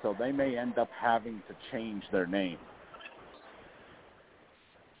yet, so they may end up having to change their name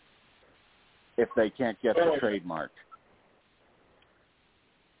if they can't get the trademark.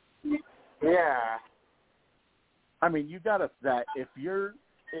 Yeah. I mean, you got to that if you're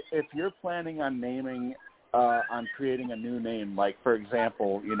planning on naming on creating a new name, like for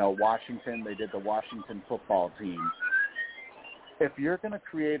example, Washington, they did the Washington football team. If you're going to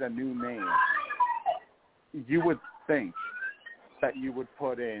create a new name, you would think that you would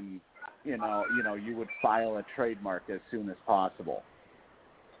put in, you would file a trademark as soon as possible,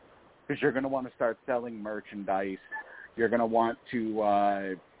 because you're going to want to start selling merchandise. You're going to want to,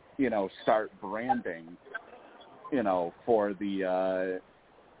 start branding, for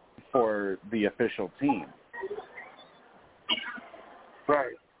the official team.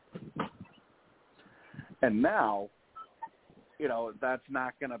 Right. And now, that's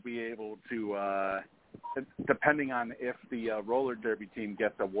not going to be able to, depending on if the roller derby team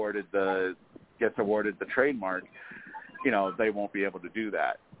gets awarded the trademark, they won't be able to do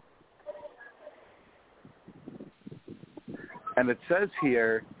that. And it says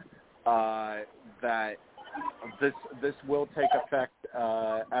here that this will take effect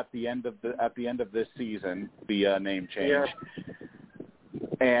at the end of this season, the name change. Yeah.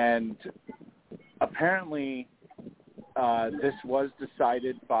 And apparently this was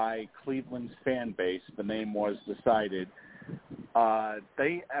decided by Cleveland's fan base. The name was decided.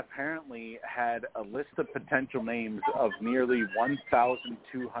 They apparently had a list of potential names of nearly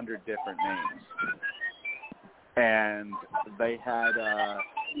 1,200 different names. And they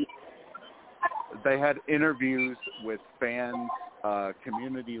had interviews with fans,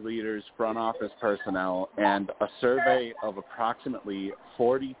 community leaders, front office personnel, and a survey of approximately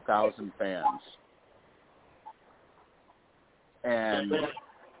 40,000 fans. And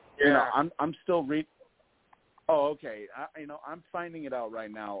you know, I'm still reading. Oh, okay. I'm finding it out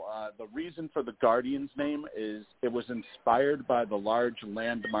right now. The reason for the Guardians name is it was inspired by the large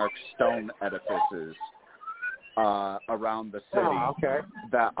landmark stone edifices around the city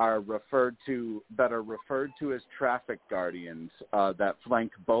that are referred to as traffic guardians that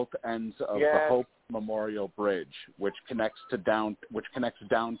flank both ends of the Hope Memorial Bridge, which connects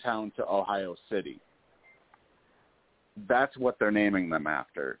downtown to Ohio City. That's what they're naming them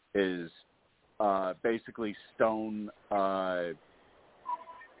after, is basically stone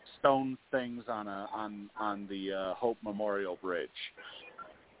things on the Hope Memorial Bridge.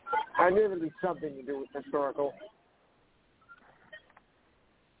 I knew there'd be something to do with historical.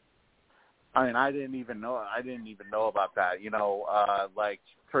 I mean, I didn't even know about that. You know, like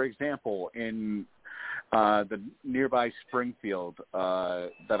for example, in the nearby Springfield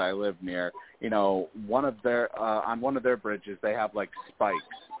that I live near, you know, on one of their bridges they have like spikes.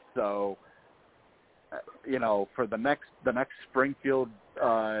 So, you know, for the next Springfield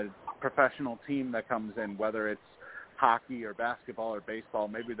professional team that comes in, whether it's hockey or basketball or baseball,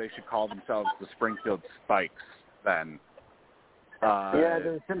 maybe they should call themselves the Springfield Spikes then.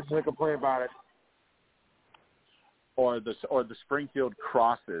 The Simpsons will complain about it. Or the Springfield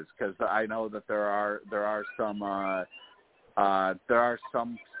Crosses, because I know that there are some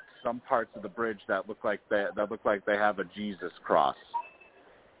parts of the bridge that look like they have a Jesus cross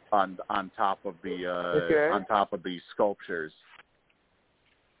on top of the sculptures.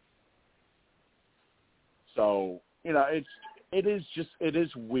 So, you know, it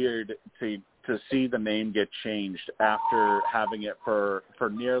is weird to see the name get changed after having it for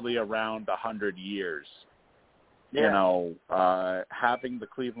nearly around 100 years. Yeah. You know, having the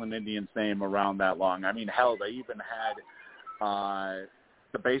Cleveland Indians name around that long. I mean, hell, they even had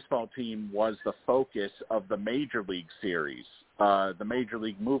the baseball team was the focus of the Major League series, the Major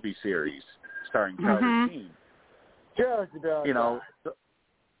League movie series starring Charlie Sheen. You know,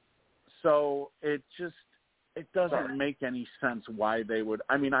 so it doesn't make any sense why they would.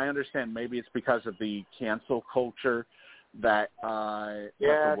 I mean, I understand maybe it's because of the cancel culture that the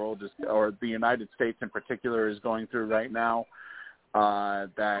world is, or the United States in particular, is going through right now.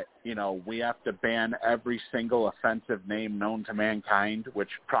 That, you know, we have to ban every single offensive name known to mankind, which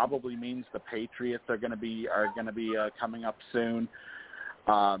probably means the Patriots are going to be coming up soon.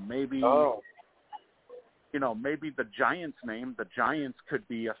 Maybe. You know, maybe the Giants name, the Giants could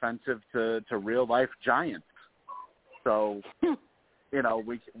be offensive to real life Giants. So, you know,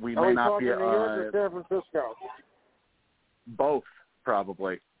 we may not be. New York or San Francisco? Both,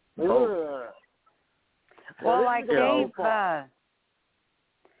 probably. Both. Well, like Dave,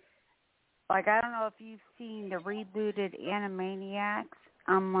 like I don't know if you've seen the rebooted Animaniacs.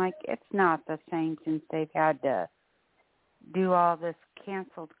 I'm like, it's not the same since they've had to do all this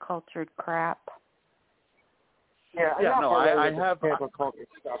canceled cultured crap. I have.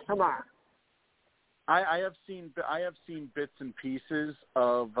 Stuff. Come on. I have seen bits and pieces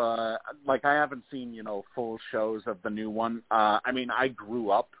of like I haven't seen, you know, full shows of the new one. I mean, I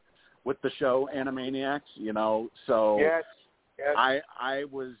grew up with the show Animaniacs, you know, so yes. I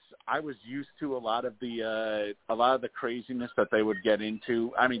was used to a lot of the craziness that they would get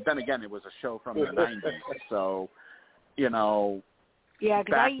into. I mean, then again, it was a show from the 90s, so you know. Yeah,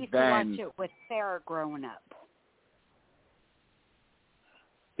 because I used to watch it with Sarah growing up.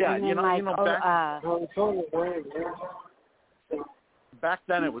 Yeah, and you know, back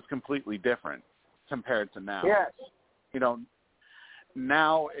then it was completely different compared to now. Yes. You know,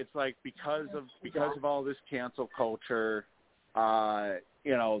 now it's like because of all this cancel culture,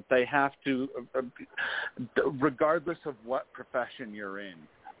 you know, they have to, regardless of what profession you're in,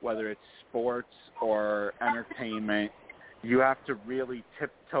 whether it's sports or entertainment, you have to really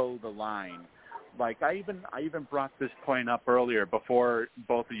tiptoe the line. Like I even brought this point up earlier before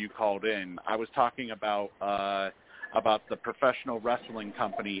both of you called in. I was talking about the professional wrestling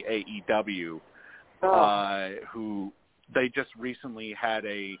company AEW, who they just recently had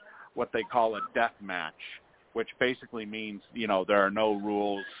what they call a death match, which basically means, there are no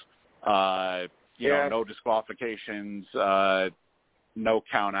rules, no disqualifications, no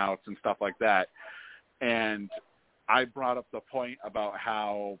count-outs and stuff like that. And I brought up the point about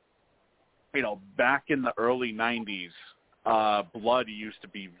how, back in the early 90s, blood used to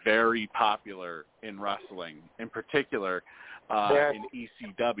be very popular in wrestling, in particular in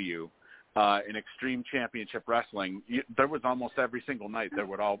ECW. In Extreme Championship Wrestling, there was almost every single night there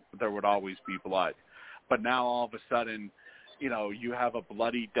would always be blood. But now all of a sudden, you have a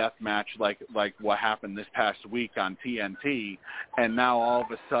bloody death match like what happened this past week on TNT, and now all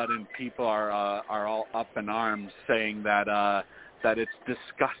of a sudden people are all up in arms saying that it's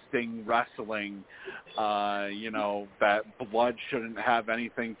disgusting wrestling, that blood shouldn't have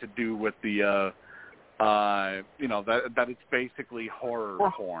anything to do with the that it's basically horror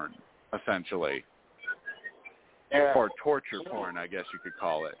porn, essentially, or torture porn, I guess you could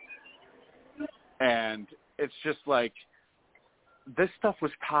call it. And it's just like, this stuff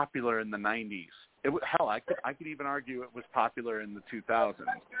was popular in the 90s. Hell, I could even argue it was popular in the 2000s.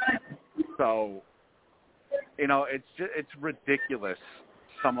 So, it's ridiculous.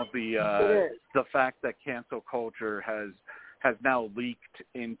 Some of the fact that cancel culture has now leaked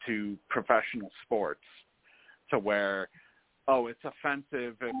into professional sports, to where, it's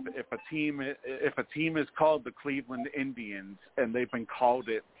offensive if a team is called the Cleveland Indians and they've been called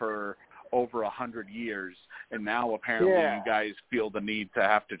it for over 100 years, and now apparently you guys feel the need to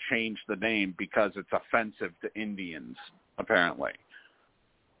have to change the name because it's offensive to Indians, apparently.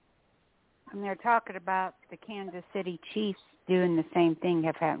 And they're talking about the Kansas City Chiefs doing the same thing,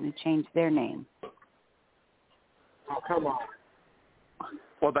 have happened to change their name. Oh, come on.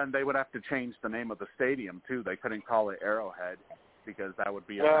 Well, then they would have to change the name of the stadium, too. They couldn't call it Arrowhead because that would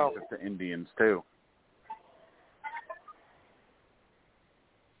be offensive to Indians, too.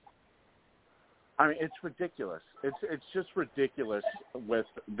 I mean, it's ridiculous. It's just ridiculous with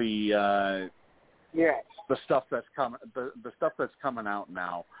the stuff that's the stuff that's coming out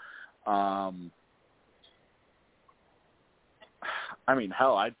now. I mean,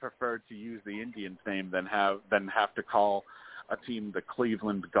 hell, I'd prefer to use the Indians name than have to call a team the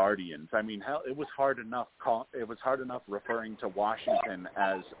Cleveland Guardians. I mean, hell, it was hard enough referring to Washington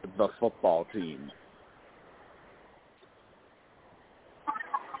as the football team.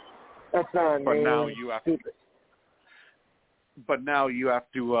 That's not But me. now you have to. But now you have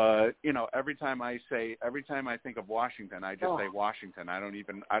to. Every time I think of Washington, I just say Washington. I don't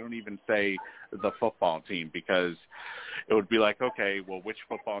even say the football team, because it would be like, okay, well, which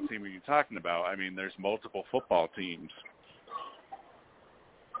football team are you talking about? I mean, there's multiple football teams.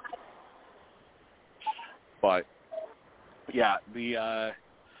 But yeah,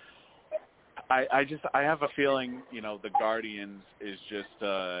 I have a feeling, the Guardians is just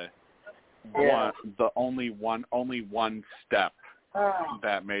only one step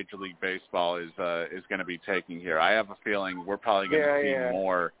that Major League Baseball is going to be taking here. I have a feeling we're probably going to see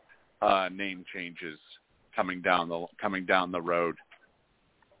more name changes coming down the road.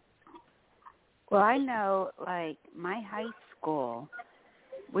 Well, I know, like, my high school,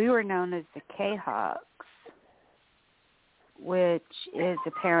 we were known as the K-Hawks, which is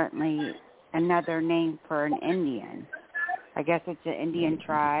apparently another name for an Indian. I guess it's an Indian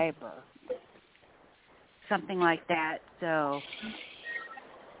tribe or something like that. So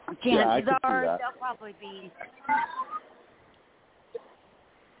chances are they'll probably be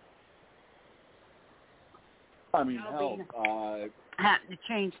have to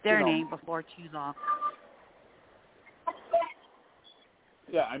change their name before too long.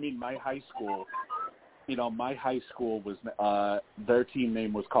 Yeah, I mean, my high school was their team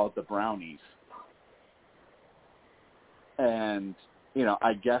name was called the Brownies. And,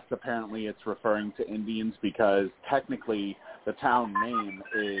 I guess apparently it's referring to Indians because technically the town name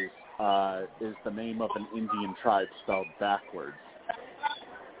is the name of an Indian tribe spelled backwards.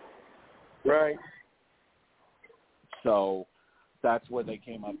 Right. So that's where they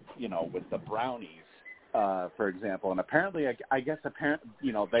came up, with the Brownies, for example. And apparently, I guess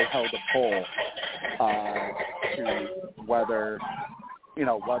they held a poll to whether or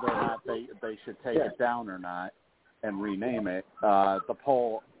not they should take it down or not and rename it. The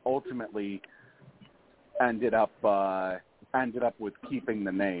poll ultimately ended up with keeping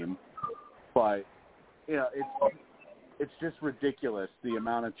the name, but it's just ridiculous the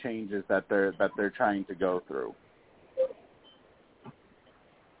amount of changes that they're trying to go through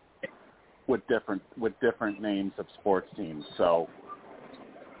with different names of sports teams. So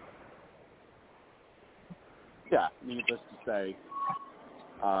yeah, needless to say,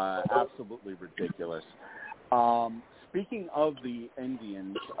 absolutely ridiculous. speaking of the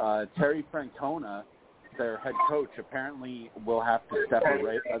Indians, Terry Francona, their head coach, apparently will have to step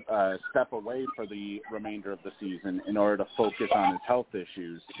away for the remainder of the season in order to focus on his health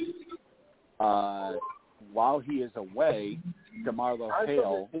issues. While he is away, DeMarlo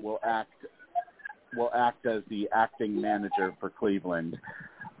Hale will act as the acting manager for Cleveland.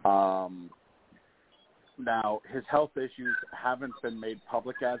 Now, his health issues haven't been made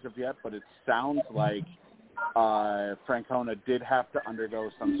public as of yet, but it sounds like Francona did have to undergo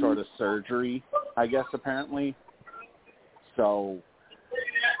some sort of surgery, I guess, apparently. So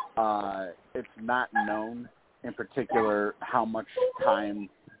it's not known in particular how much time.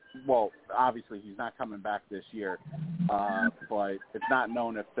 Well, obviously he's not coming back this year, but it's not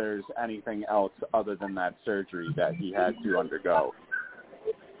known if there's anything else other than that surgery that he had to undergo.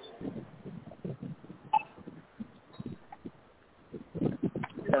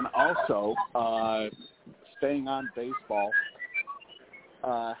 And also, staying on baseball,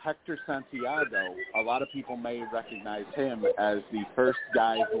 Hector Santiago, a lot of people may recognize him as the first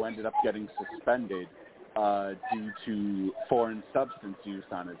guy who ended up getting suspended due to foreign substance use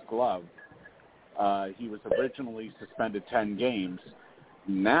on his glove. He was originally suspended 10 games.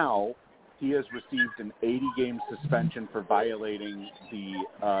 Now he has received an 80-game suspension for violating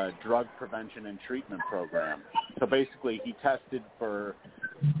the drug prevention and treatment program. So basically he tested for,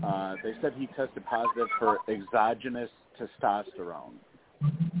 they said he tested positive for exogenous testosterone,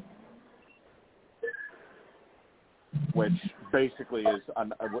 which basically is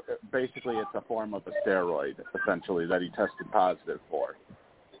basically it's a form of a steroid, essentially, that he tested positive for.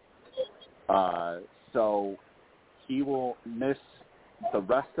 So he will miss the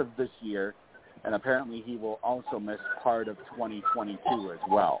rest of this year, and apparently he will also miss part of 2022 as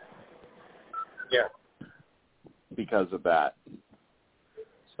well. Yeah. Because of that.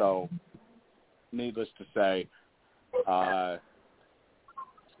 So, needless to say,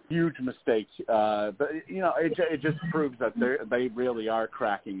 huge mistake. But it just proves that they really are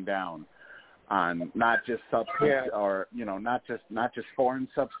cracking down on not just substance or not just foreign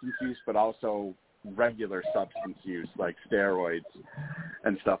substance use, but also regular substance use like steroids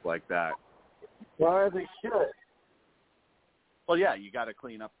and stuff like that. Well, they should. Well, yeah, you got to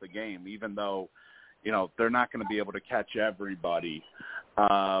clean up the game, even though they're not going to be able to catch everybody,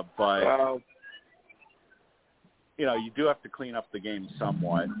 but. You do have to clean up the game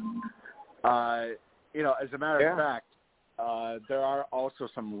somewhat. As a matter of fact, there are also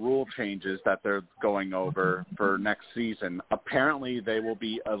some rule changes that they're going over for next season. Apparently, they will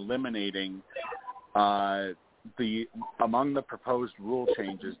be eliminating among the proposed rule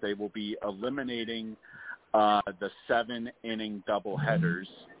changes, they will be eliminating the 7-inning doubleheaders.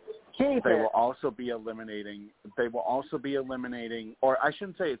 They will also be eliminating, or I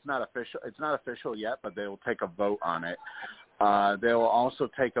shouldn't say it's not official yet, but they will take a vote on it. They will also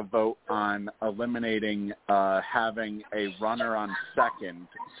take a vote on eliminating having a runner on second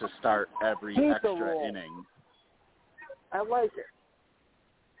to start every extra inning. I like it.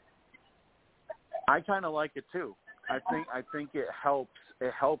 I kind of like it too. I think it helps.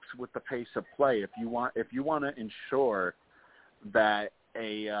 It helps with the pace of play. If you want to ensure that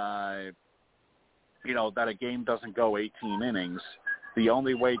that a game doesn't go 18 innings, the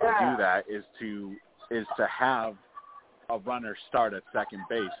only way to do that is to have a runner start at second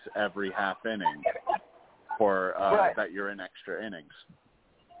base every half inning for that you're in extra innings.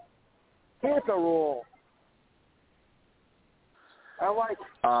 Here's a rule. I like it.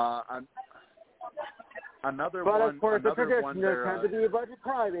 Another but one. Of course, the tradition there tends to be a bunch of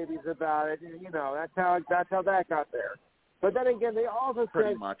crybabies about it. That's how that got there. But then again, they also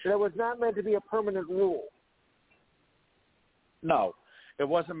said that it was not meant to be a permanent rule. No, it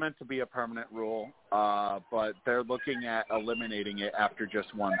wasn't meant to be a permanent rule, but they're looking at eliminating it after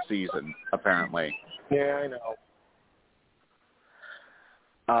just one season, apparently. Yeah, I know.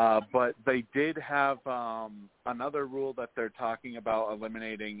 But they did have another rule that they're talking about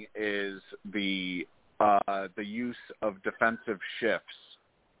eliminating is the use of defensive shifts.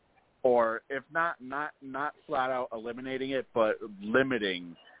 Or if not flat out eliminating it, but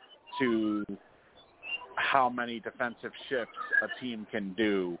limiting to how many defensive shifts a team can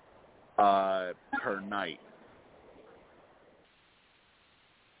do per night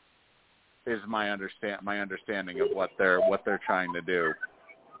is my understanding of what they're trying to do.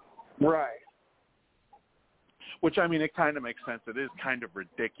 Right. Which, I mean, it kind of makes sense. It is kind of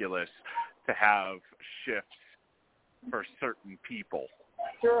ridiculous to have shifts for certain people.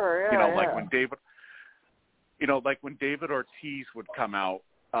 Sure, yeah. Like when David Ortiz would come out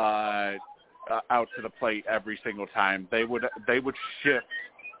to the plate every single time, they would shift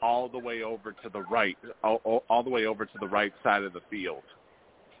all the way over to the right, all the way over to the right side of the field.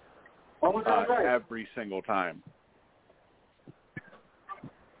 Every single time.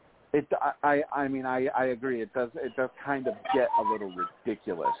 I mean, I agree. It does kind of get a little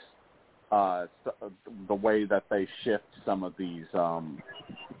ridiculous. The way that they shift some of these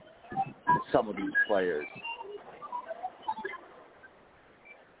players.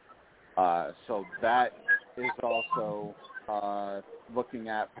 So that is also looking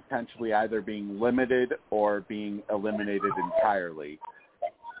at potentially either being limited or being eliminated entirely.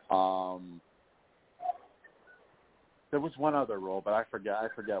 There was one other rule, but I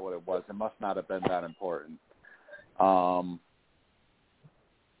forget what it was. It must not have been that important.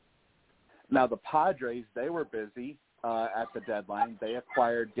 Now, the Padres, they were busy at the deadline. They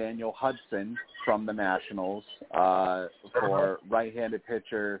acquired Daniel Hudson from the Nationals for right-handed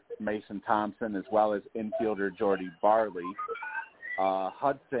pitcher Mason Thompson, as well as infielder Jordy Barley.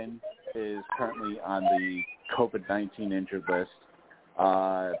 Hudson is currently on the COVID-19 injured list,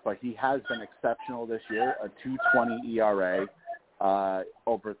 but he has been exceptional this year, a 2.20 ERA,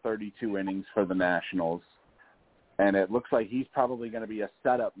 over 32 innings for the Nationals. And it looks like he's probably going to be a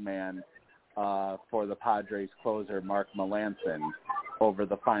setup man for the Padres closer Mark Melancon over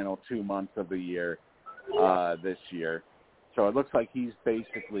the final 2 months of the year this year. So it looks like he's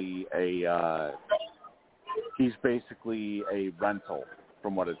basically a rental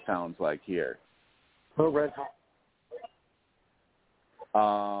from what it sounds like here. A rental.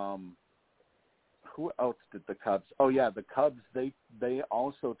 Who else did the Cubs? Oh yeah, the Cubs. They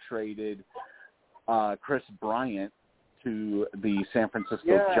also traded Chris Bryant to the San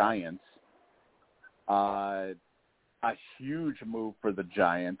Francisco Giants. A huge move for the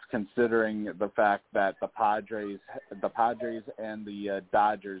Giants, considering the fact that the Padres and the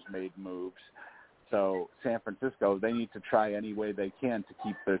Dodgers made moves. So San Francisco, they need to try any way they can to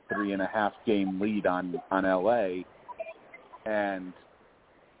keep their 3.5 game lead on LA. And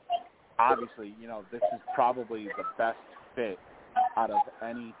obviously, this is probably the best fit out of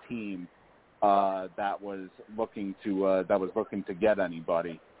any team that was looking to get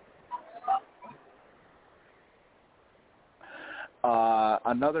anybody.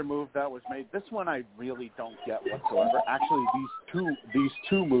 Another move that was made. This one I really don't get whatsoever. Actually, these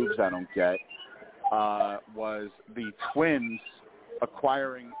two moves I don't get was the Twins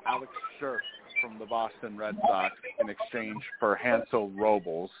acquiring Alex Scherff from the Boston Red Sox in exchange for Hansel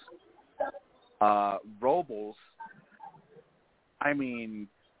Robles. Robles, I mean,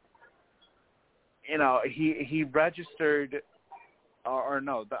 he registered.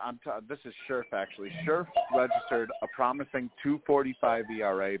 This is Scherff, actually. Scherff registered a promising 2.45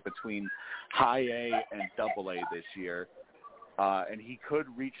 ERA between high A and double A this year, and he could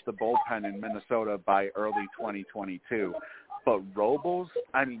reach the bullpen in Minnesota by early 2022. But Robles,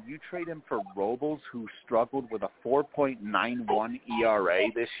 I mean, you trade him for Robles, who struggled with a 4.91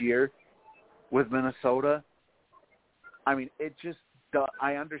 ERA this year with Minnesota. I mean, it just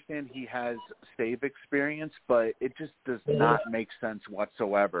I understand he has save experience, but it just does not make sense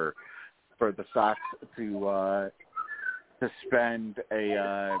whatsoever for the Sox to spend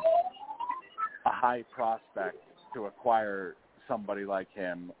a high prospect to acquire somebody like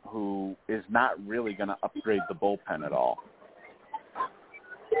him who is not really going to upgrade the bullpen at all.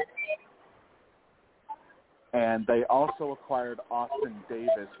 And they also acquired Austin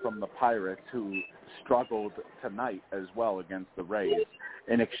Davis from the Pirates, who struggled tonight as well against the Rays,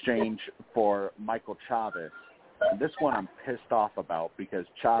 in exchange for Michael Chavis. And this one I'm pissed off about because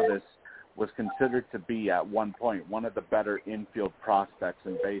Chavis was considered to be, at one point, one of the better infield prospects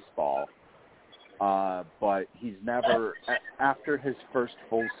in baseball. But he's never, after his first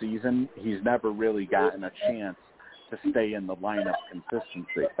full season, he's never really gotten a chance to stay in the lineup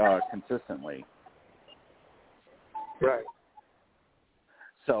consistently. Right.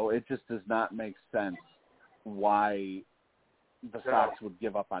 So it just does not make sense why the Sox would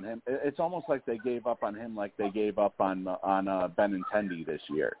give up on him. It's almost like they gave up on him like they gave up on Benintendi this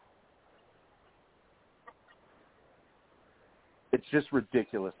year. It's just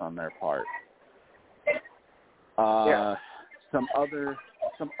ridiculous on their part. Some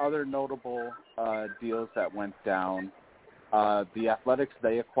other notable deals that went down. The Athletics,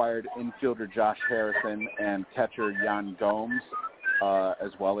 they acquired infielder Josh Harrison and catcher Yan Gomes,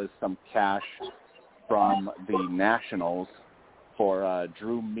 as well as some cash from the Nationals for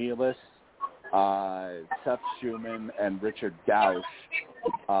Drew Mielis, Seth Schumann, and Richard Gauch.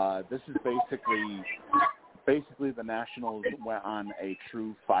 This is basically the Nationals went on a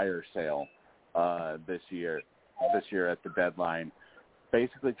true fire sale this year at the deadline,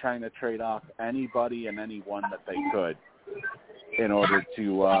 basically trying to trade off anybody and anyone that they could. in order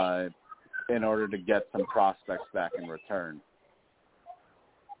to get some prospects back in return.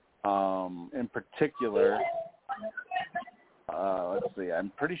 In particular, let's see. I'm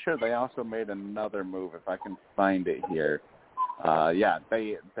pretty sure they also made another move, if I can find it here.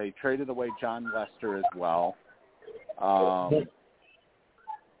 They traded away John Lester as well. I'll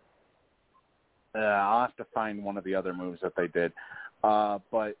have to find one of the other moves that they did.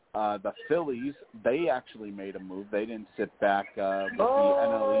 But the Phillies, they actually made a move. They didn't sit back with the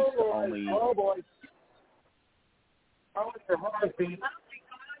NL East only. Oh, boy. How was your heartbeat?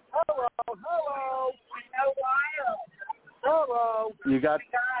 Hello. You got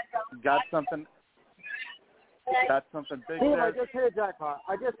something? Got something big there? I just hit a jackpot.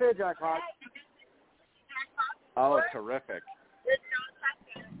 Oh, terrific.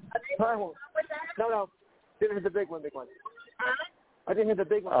 No. Didn't hit the big one. I didn't hit the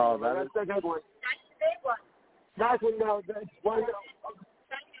big one. Oh, that's the big one. That's one. No, that's one.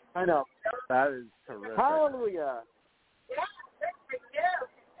 I know. That is terrific. Hallelujah.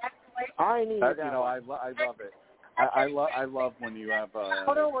 I need that. You know, I love it. I love when you have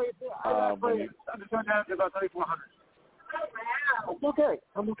don't worry. I'm just going down to about 3,400.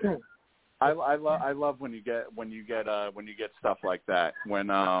 I'm okay. I love when you get stuff like that. When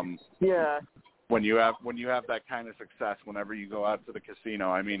you have that kind of success whenever you go out to the casino.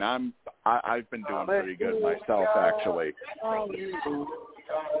 I mean, I've been doing pretty good myself, actually.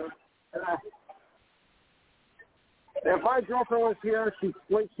 If my girlfriend was here, she'd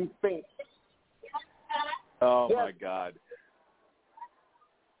faint. Oh my God!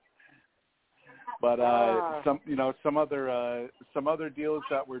 But some other deals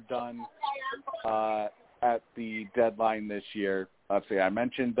that were done at the deadline this year. Let's see, I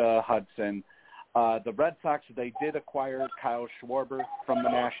mentioned Hudson. The Red Sox, they did acquire Kyle Schwarber from the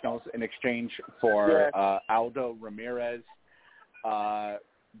Nationals in exchange for Aldo Ramirez.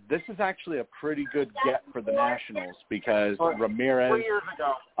 This is actually a pretty good get for the Nationals because Ramirez. 3 years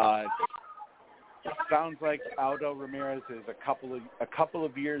ago. It sounds like Aldo Ramirez is a couple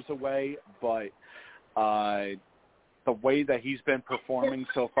of years away, but the way that he's been performing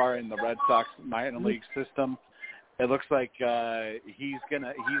so far in the Red Sox minor league system, it looks like he's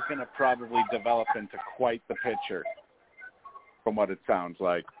gonna probably develop into quite the pitcher, from what it sounds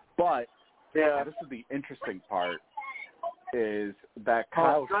like. But this is the interesting part: is that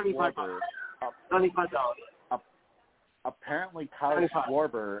Kyle Schwarber, $95. Apparently Kyle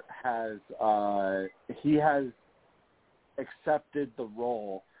Schwarber has accepted the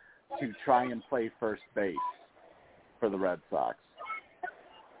role to try and play first base for the Red Sox.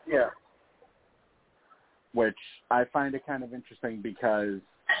 Yeah. Which I find it kind of interesting because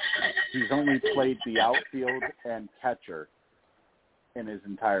he's only played the outfield and catcher in his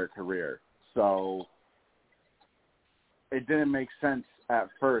entire career. So it didn't make sense at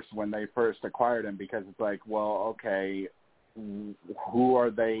first when they first acquired him because it's like, well, okay, who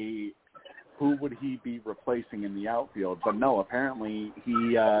would he be replacing in the outfield? But no, apparently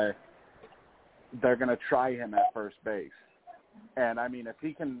they're going to try him at first base. And I mean, if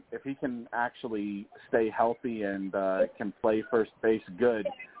he can actually stay healthy and can play first base good,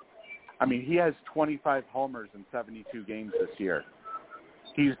 I mean, he has 25 homers in 72 games this year.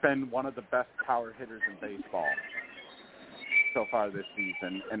 He's been one of the best power hitters in baseball so far this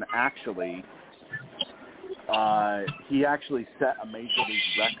season, and actually, he actually set a major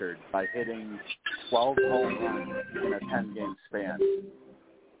league record by hitting 12 home runs in a 10-game span.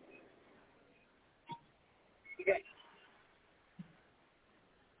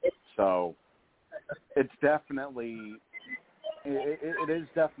 So it's definitely it is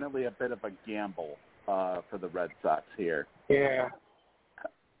definitely a bit of a gamble for the Red Sox here. Yeah.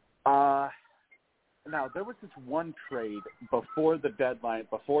 Now, there was this one trade before deadline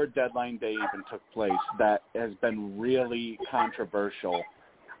day even took place that has been really controversial,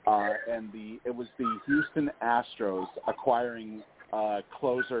 and it was the Houston Astros acquiring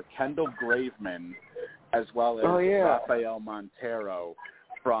closer Kendall Graveman as well as Rafael Montero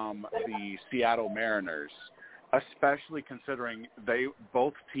from the Seattle Mariners, especially considering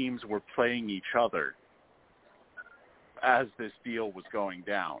both teams were playing each other as this deal was going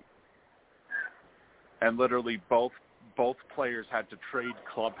down. And literally both players had to trade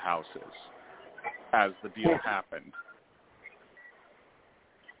clubhouses as the deal happened.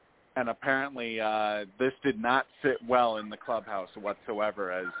 And apparently this did not sit well in the clubhouse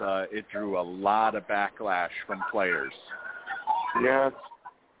whatsoever, as it drew a lot of backlash from players. Yes.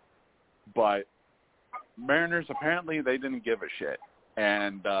 But Mariners, apparently they didn't give a shit.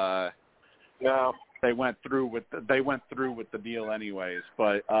 And no. they went through with the deal anyways.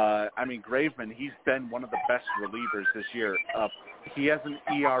 But I mean, Graveman, he's been one of the best relievers this year. He has an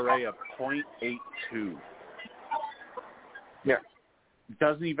ERA of .82. Yeah.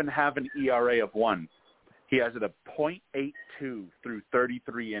 Doesn't even have an ERA of 1. He has it at .82 through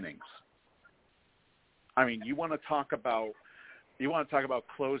 33 innings. I mean, you want to talk about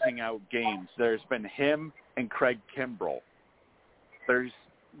closing out games. There's been him and Craig Kimbrell. There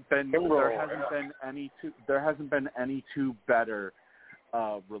hasn't been any two better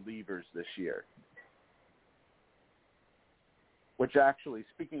relievers this year. Which actually,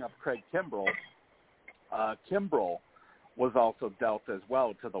 speaking of Craig Kimbrell, Kimbrell was also dealt as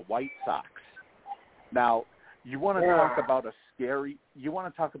well to the White Sox. Now, you want to talk about a scary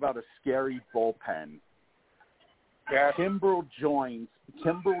bullpen. Yeah. Kimbrell joins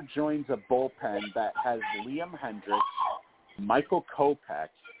a bullpen that has Liam Hendricks, Michael Kopech,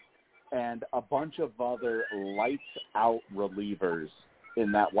 and a bunch of other lights-out relievers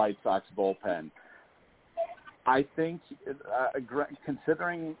in that White Sox bullpen. I think,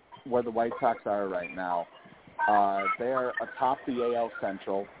 considering where the White Sox are right now, they are atop the AL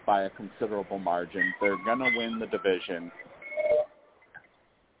Central by a considerable margin. They're going to win the division.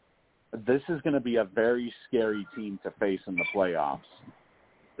 This is going to be a very scary team to face in the playoffs.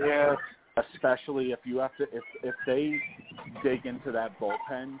 Yeah. Especially if they dig into that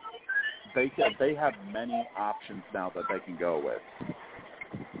bullpen, they have many options now that they can go with.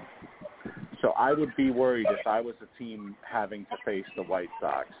 So I would be worried if I was a team having to face the White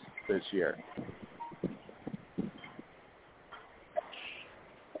Sox this year.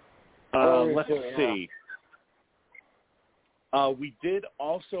 Let's see. We did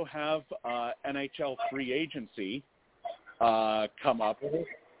also have NHL Free Agency come up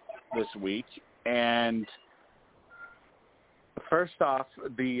this week, and first off,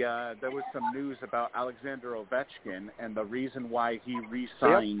 there was some news about Alexander Ovechkin and the reason why he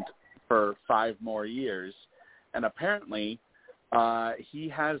re-signed for 5 more years, and apparently he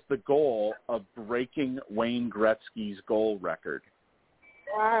has the goal of breaking Wayne Gretzky's goal record.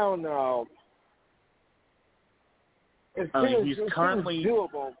 I don't know. He's currently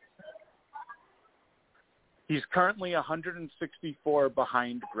doable. He's currently 164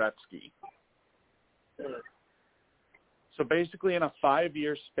 behind Gretzky. So basically, in a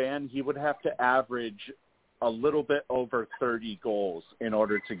 5-year span, he would have to average a little bit over 30 goals in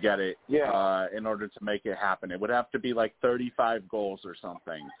order to get it. In order to make it happen, it would have to be like 35 goals or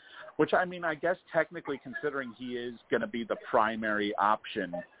something. Which, I mean, I guess technically, considering he is going to be the primary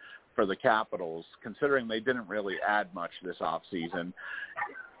option for the Capitals, considering they didn't really add much this offseason,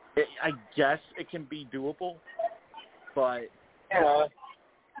 I guess it can be doable, but I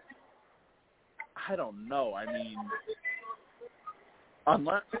don't know. I mean,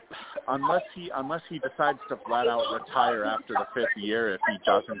 unless he decides to flat out retire after the 5th year if he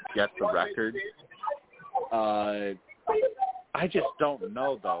doesn't get the record, I just don't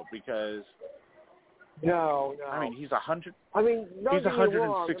know though, because no. I mean, he's 100. I mean, he's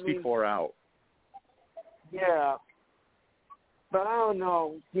 164 wrong. out. Yeah, but I don't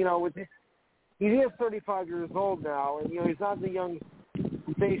know. You know, he is 35 years old now, and he's not the young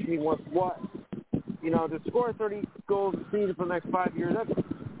sensation he once was. To score 30 goals a season for the next 5 years,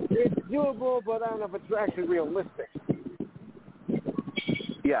 it's doable, but I don't know if it's actually realistic.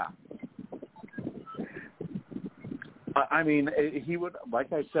 Yeah. I mean, he would,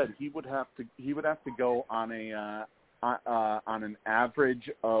 like I said, he would have to go on an average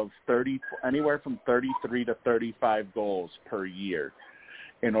of anywhere from 33 to 35 goals per year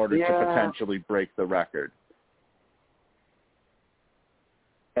in order to potentially break the record.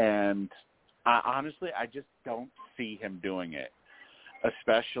 And honestly, I just don't see him doing it,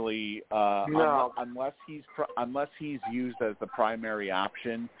 especially unless he's used as the primary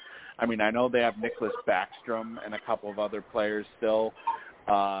option. I mean, I know they have Nicholas Backstrom and a couple of other players still,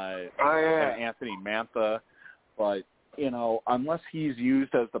 and Anthony Mantha, but unless he's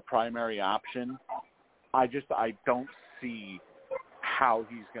used as the primary option, I don't see how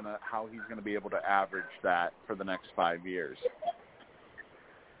he's gonna be able to average that for the next 5 years.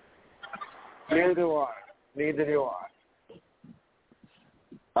 Neither do I.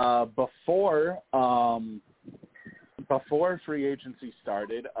 Before free agency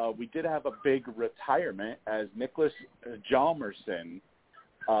started, we did have a big retirement as Nicholas Hjalmarsson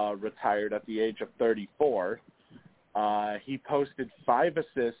retired at the age of 34. He posted 5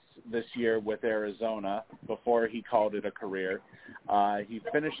 assists this year with Arizona before he called it a career. He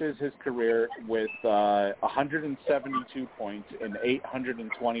finishes his career with 172 points in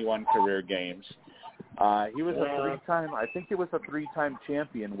 821 career games. He was I think he was a three-time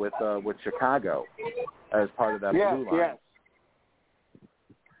champion with Chicago as part of that blue line. Yes.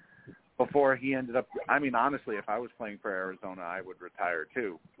 Before he ended up, I mean, honestly, if I was playing for Arizona, I would retire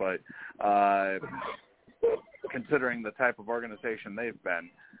too. But considering the type of organization they've been.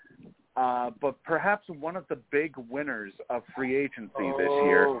 But perhaps one of the big winners of free agency this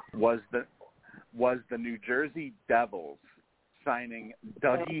year was the New Jersey Devils signing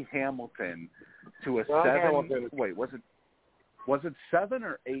Dougie Hamilton to a Wait, was it 7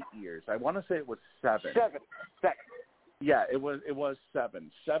 or 8 years? I want to say it was 7. Seven. Yeah, it was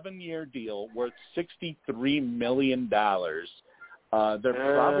 7. 7-year deal worth $63 million. They're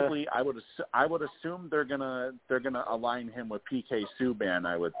probably I would assume they're gonna align him with PK Subban,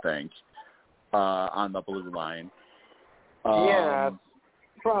 I would think, on the blue line. Yeah,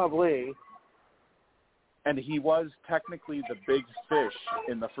 probably. And he was technically the big fish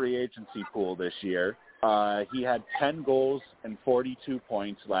in the free agency pool this year. He had 10 goals and 42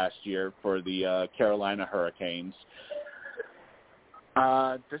 points last year for the Carolina Hurricanes.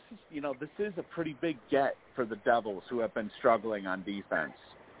 This is a pretty big get for the Devils, who have been struggling on defense.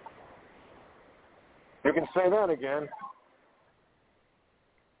 You can say that again.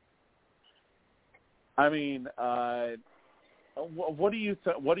 I mean, what do you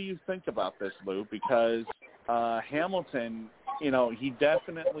think about this, Lou? Because Hamilton, he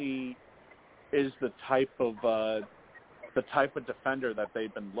definitely is the type of defender that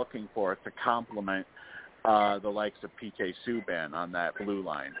they've been looking for to complement the likes of PK Subban on that blue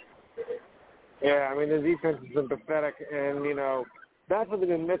line. Yeah, I mean, the defense has been pathetic, and, that's what they've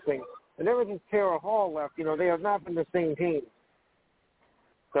been missing. And ever since Taylor Hall left, they have not been the same team.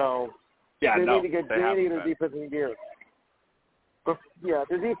 So they need to get their defense in gear. But, yeah,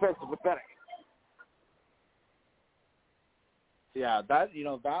 their defense is pathetic. Yeah, that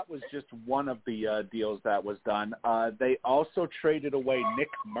was just one of the deals that was done. They also traded away Nick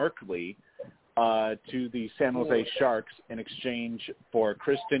Merkley to the San Jose Sharks in exchange for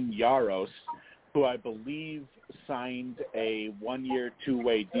Kristen Yaros, who I believe signed a 1-year,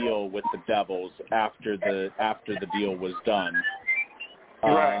 2-way deal with the Devils after the deal was done.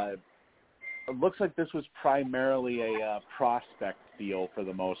 Right. It looks like this was primarily a prospect deal for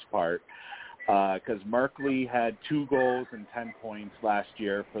the most part, because Merkley had 2 goals and 10 points last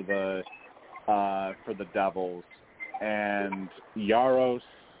year for the Devils, and Yaros,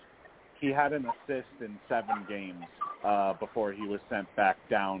 he had an assist in 7 games before he was sent back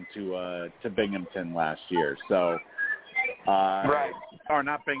down to Binghamton last year. So, right. Or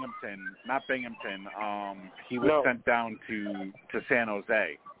not Binghamton. He was sent down to San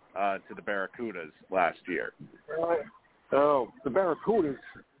Jose, to the Barracudas last year. Oh, the Barracudas.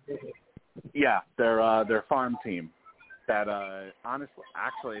 Yeah, their farm team. That honestly,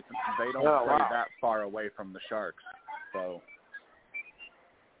 they don't play that far away from the Sharks. So.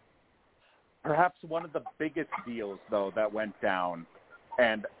 Perhaps one of the biggest deals, though, that went down,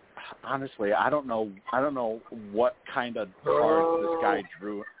 and honestly, I don't know what kind of cards this guy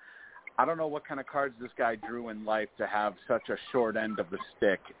drew. I don't know what kind of cards this guy drew in life to have such a short end of the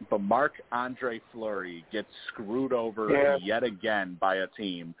stick, but Marc-Andre Fleury gets screwed over yet again by a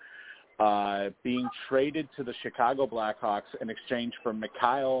team, being traded to the Chicago Blackhawks in exchange for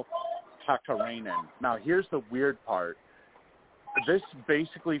Missyae Podcast. Now, here's the weird part. This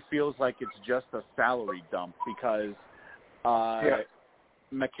basically feels like it's just a salary dump because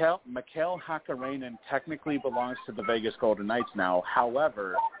Missyae Podcast technically belongs to the Vegas Golden Knights now.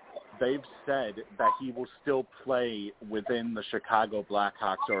 However, they've said that he will still play within the Chicago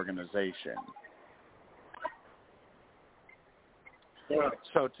Blackhawks organization. Yeah.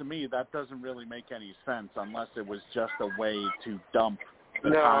 So to me, that doesn't really make any sense unless it was just a way to dump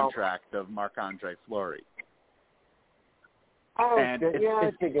the contract of Marc-Andre Fleury. I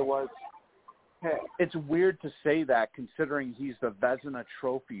think it was. It's weird to say that considering he's the Vezina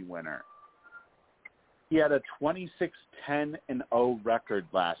Trophy winner. He had a 26-10-0 record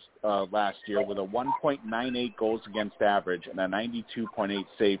last year with a 1.98 goals against average and a 92.8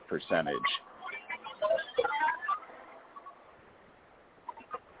 save percentage.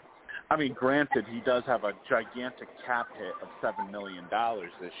 I mean, granted, he does have a gigantic cap hit of $7 million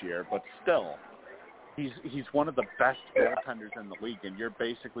this year, but still. He's one of the best goaltenders in the league, and you're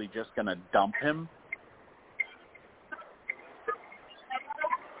basically just going to dump him?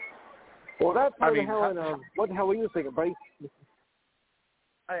 Well, that's what the hell are you thinking, buddy?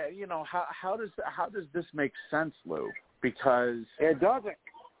 How does this make sense, Lou? Because it doesn't.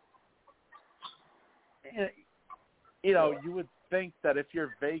 You would think that if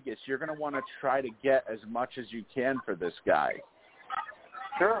you're Vegas, you're going to want to try to get as much as you can for this guy.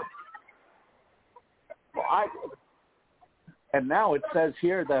 Sure. And now it says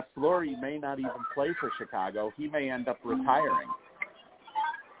here that Fleury may not even play for Chicago. He may end up retiring.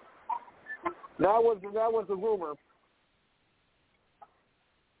 That was the rumor.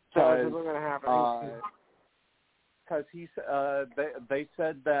 So it's going to happen. Because they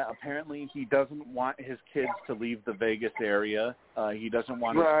said that apparently he doesn't want his kids to leave the Vegas area. He doesn't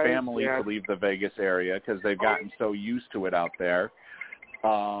want his family to leave the Vegas area because they've gotten so used to it out there.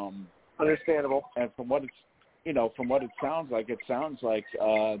 Understandable. And from what it sounds like, that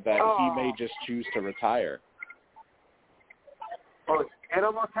he may just choose to retire. Oh, it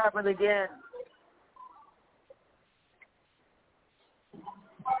almost happened again.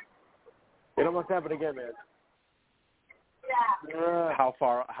 It almost happened again, man. How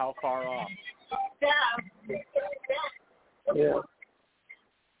far off? Yeah.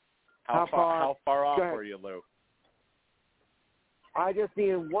 How far off were you, Lou? I just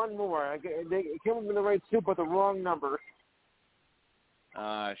needed one more. They came up in the right soup, but the wrong number.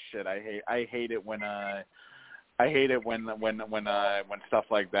 Shit! I hate it when stuff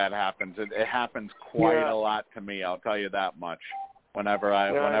like that happens. It happens quite a lot to me. I'll tell you that much. Whenever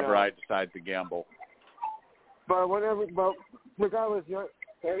I decide to gamble. But regardless,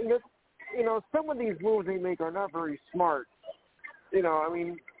 some of these moves they make are not very smart.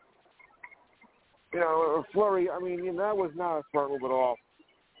 Fleury, that was not a smart move at all.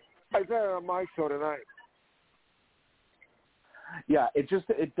 I said it on my show tonight. Yeah, it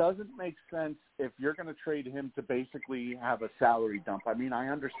doesn't make sense if you're going to trade him to basically have a salary dump. I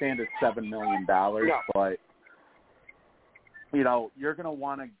understand it's $7 million, but you're going to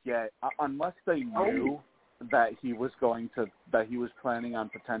want to get, unless they knew that he was planning on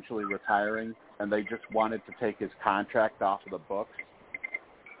potentially retiring and they just wanted to take his contract off of the books.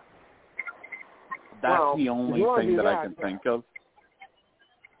 That's the only thing that I can think of.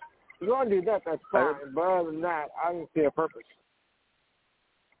 If you want to do that, that's fine. But other than that, I don't see a purpose.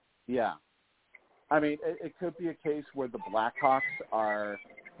 Yeah. It could be a case where the Blackhawks are,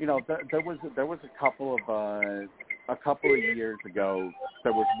 there was a couple of years ago,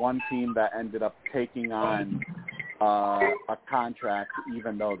 there was one team that ended up taking on a contract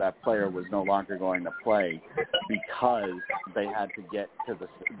even though that player was no longer going to play because they had to get to the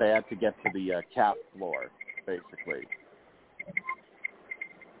cap floor, basically,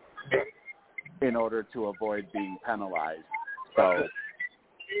 in order to avoid being penalized. So,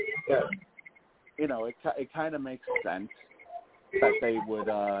 it kind of makes sense that they would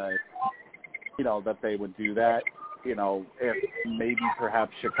do that. If maybe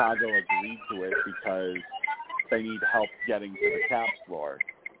perhaps Chicago agreed to it because they need help getting to the cap floor.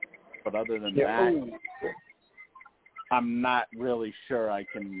 But other than that, I'm not really sure I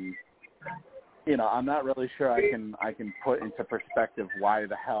can put into perspective why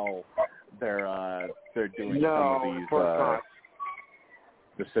the hell they're doing some of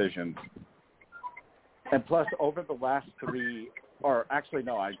these decisions. And plus, over the last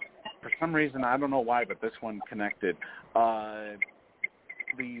for some reason, I don't know why, but this one connected. The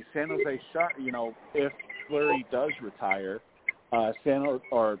San Jose Sharks, if Fleury does retire,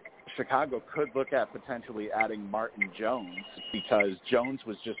 Chicago could look at potentially adding Martin Jones because Jones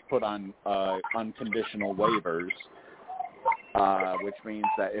was just put on unconditional waivers, which means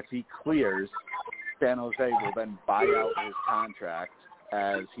that if he clears, San Jose will then buy out his contract,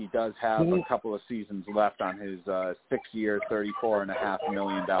 as he does have a couple of seasons left on his 6-year, $34.5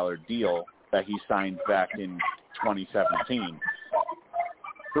 million deal that he signed back in 2017.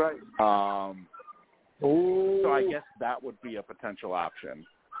 Right. So I guess that would be a potential option.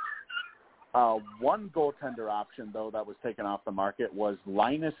 One goaltender option, though, that was taken off the market was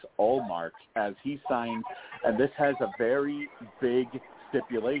Linus Ullmark, as he signed, and this has a very big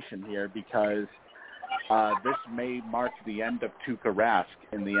stipulation here because this may mark the end of Tuukka Rask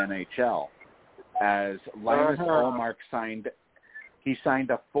in the NHL, as Linus Ullmark signed a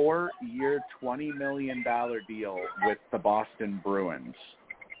 4-year, $20 million deal with the Boston Bruins.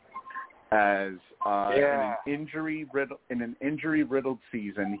 As in an injury-riddled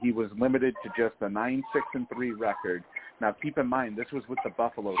season, he was limited to just a 9-6-3 record. Now, keep in mind, this was with the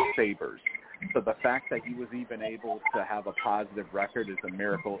Buffalo Sabres. So the fact that he was even able to have a positive record is a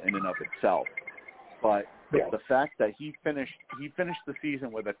miracle in and of itself. But the fact that he finished the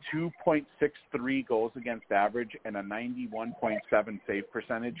season with a 2.63 goals against average and a 91.7 save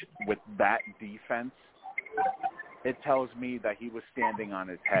percentage with that defense, it tells me that he was standing on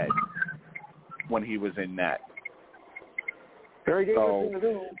his head when he was in net. Very good thing to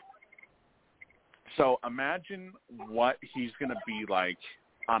do. So imagine what he's going to be like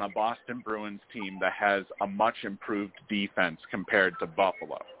on a Boston Bruins team that has a much improved defense compared to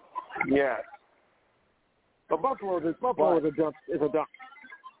Buffalo. Yes. But Buffalo is a dump.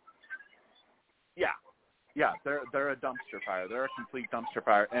 Yeah, they're a dumpster fire. They're a complete dumpster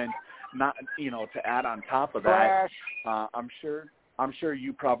fire, and not to add on top of that, I'm sure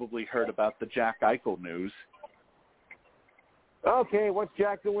you probably heard about the Jack Eichel news. Okay, what's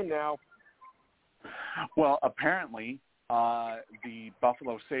Jack doing now? Well, apparently, the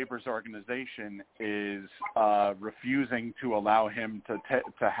Buffalo Sabres organization is refusing to allow him to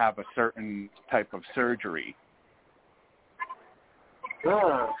have a certain type of surgery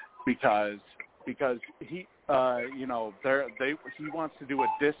because he he wants to do a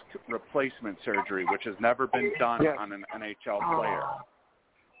disc replacement surgery, which has never been done on an NHL player.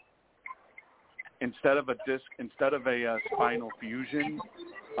 Instead of a spinal fusion,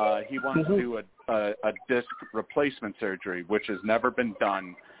 he wants to do a disc replacement surgery, which has never been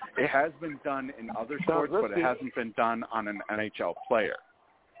done. It has been done in other sports, but it hasn't been done on an NHL player.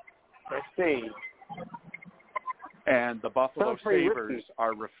 I see. And the Buffalo Sabres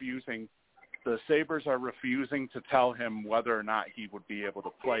are refusing. The Sabres are refusing to tell him whether or not he would be able to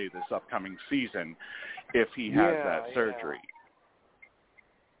play this upcoming season if he has that surgery.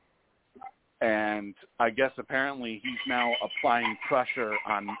 And I guess apparently he's now applying pressure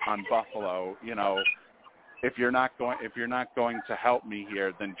on Buffalo. If you're not going to help me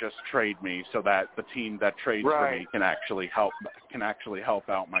here, then just trade me so that the team that trades for me can actually help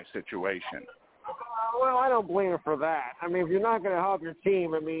out my situation. Well, I don't blame him for that. I mean, if you're not going to help your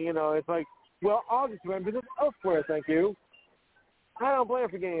team, it's like, well, I'll just do business elsewhere, thank you. I don't blame him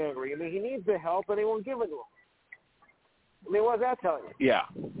for getting angry. I mean, he needs the help, and they won't give it to him. I mean, what's that telling you?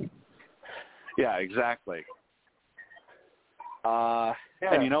 Yeah, exactly. And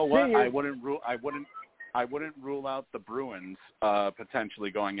you know what? I wouldn't rule out the Bruins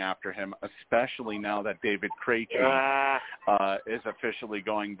potentially going after him, especially now that David Krejci is officially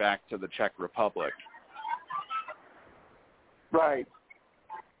going back to the Czech Republic. Right.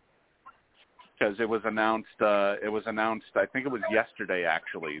 Because it was announced, I think it was yesterday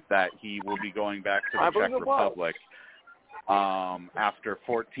actually, that he will be going back to the Czech Republic after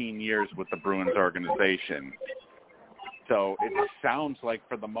 14 years with the Bruins organization. So it sounds like,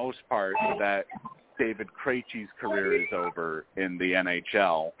 for the most part, that David Krejci's career is over in the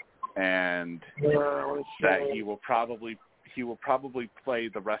NHL, and that he will probably play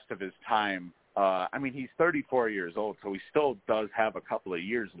the rest of his time. He's 34 years old, so he still does have a couple of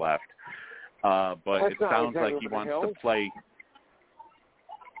years left. But it sounds like he wants to play.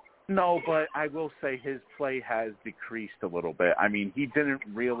 No, but I will say his play has decreased a little bit. I mean, he didn't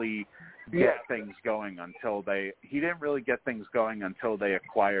really get things going until they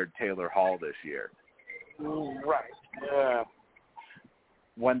acquired Taylor Hall this year. Right. Yeah.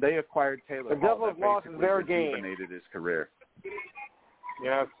 When they acquired Taylor Hall, that basically rejuvenated his career.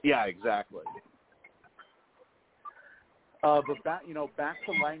 Yeah. Yeah, exactly. But back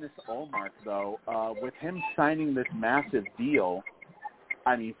to Linus Ullmark though, with him signing this massive deal,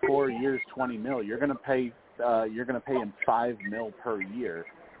 4 years, $20 million. You're gonna pay him $5 million per year.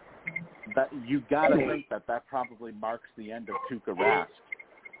 That you gotta think that probably marks the end of Tuukka Rask.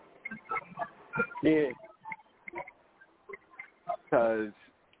 Yeah. Because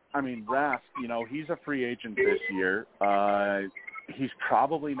Rask, he's a free agent this year. He's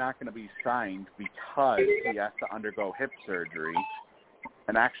probably not going to be signed because he has to undergo hip surgery,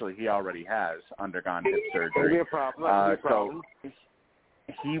 and actually he already has undergone hip surgery. Be a problem. So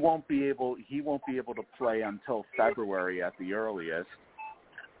he won't be able to play until February at the earliest.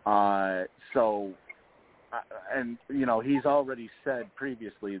 He's already said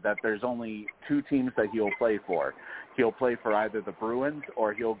previously that there's only two teams that he'll play for. He'll play for either the Bruins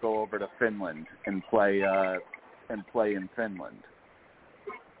or he'll go over to Finland and play in Finland.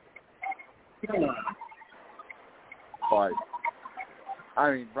 But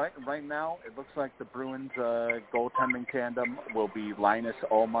right now it looks like the Bruins goaltending tandem will be Linus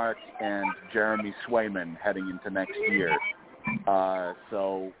Ullmark and Jeremy Swayman heading into next year. And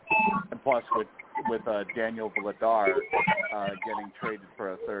plus with Daniel Vladar getting traded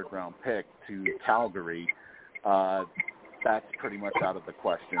for a third-round pick to Calgary, that's pretty much out of the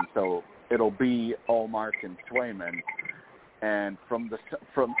question. So it'll be Ullmark and Swayman. And from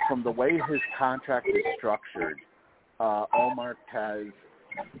the way his contract is structured, Ullmark has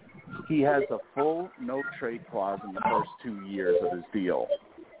a full no-trade clause in the first 2 years of his deal.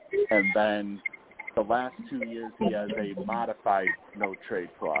 And then the last 2 years he has a modified no-trade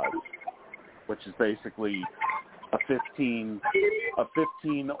clause, which is basically a 15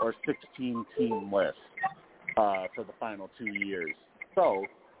 or 16 team list for the final 2 years. So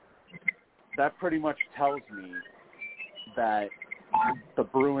that pretty much tells me that the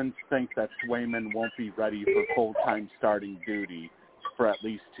Bruins think that Swayman won't be ready for full-time starting duty for at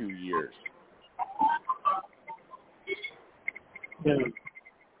least 2 years.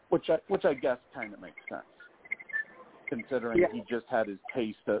 Which I guess kind of makes sense, considering he just had his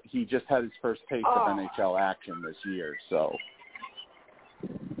first taste of NHL action this year. So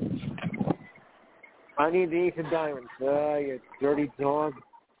I need the ace of diamonds. You dirty dog.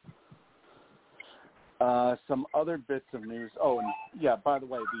 Some other bits of news. Oh, and yeah, by the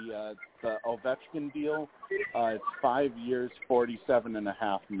way, the Ovechkin deal, it's 5 years,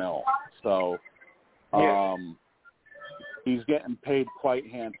 $47.5 million. So, he's getting paid quite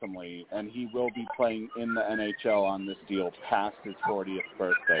handsomely, and he will be playing in the NHL on this deal past his 40th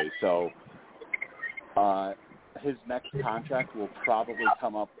birthday. So, his next contract will probably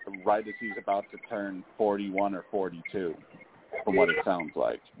come up right as he's about to turn 41 or 42, from what it sounds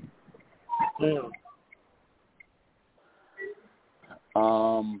like. Yeah.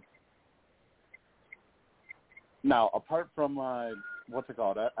 Now, apart from what's it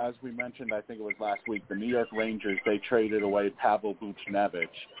called? As we mentioned, I think it was last week, the New York Rangers, they traded away Pavel Buchnevich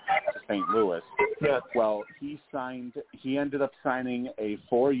to St. Louis. Yes. Well, he ended up signing a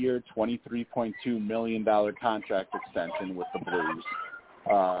 4-year, $23.2 million contract extension with the Blues.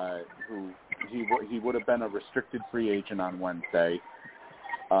 He would have been a restricted free agent on Wednesday,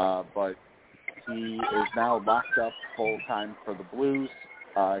 but he is now locked up full-time for the Blues.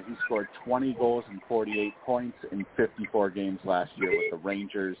 He scored 20 goals and 48 points in 54 games last year with the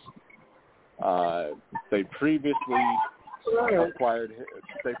Rangers. They previously acquired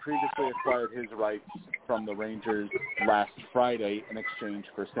his rights from the Rangers last Friday in exchange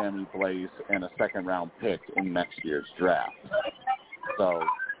for Sammy Blais and a second-round pick in next year's draft. So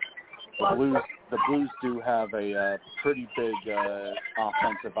the Blues do have a pretty big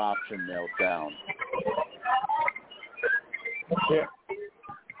offensive option nailed down. Yeah.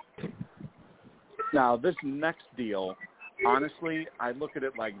 Now, this next deal, honestly, I look at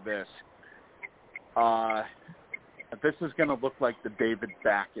it like this. This is going to look like the David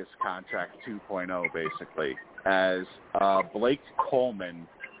Backes contract 2.0, basically, as Blake Coleman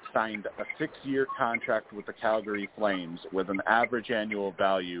signed a 6-year contract with the Calgary Flames with an average annual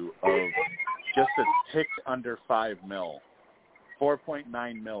value of just a tick under $5 million.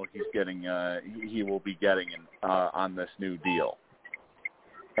 $4.9 million he's getting. He will be getting on this new deal.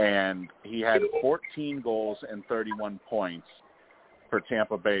 And he had 14 goals and 31 points for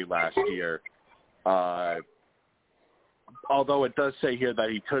Tampa Bay last year. Although it does say here that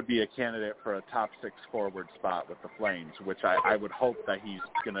he could be a candidate for a top 6 forward spot with the Flames, which I would hope that he's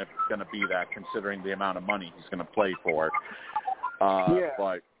gonna be that, considering the amount of money he's gonna play for.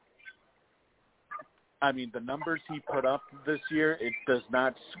 But I mean, the numbers he put up this year, it does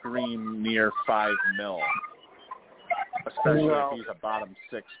not scream near $5 million. Especially if he's a bottom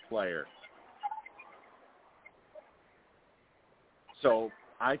 6 player. So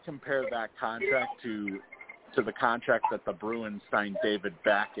I compare that contract to the contract that the Bruins signed David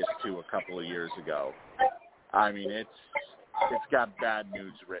Backes to a couple of years ago. I mean, it's got bad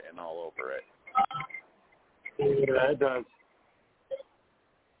news written all over it. Yeah, it does.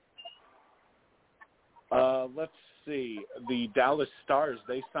 Let's see. The Dallas Stars,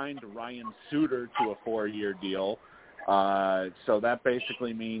 they signed Ryan Suter to a 4-year deal. So that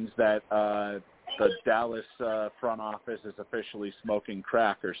basically means that the Dallas front office is officially smoking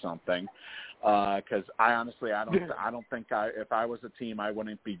crack or something. Because I don't think if I was a team, I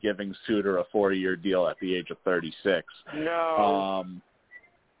wouldn't be giving Suter a 4-year deal at the age of 36. No.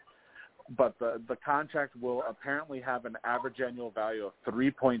 But the contract will apparently have an average annual value of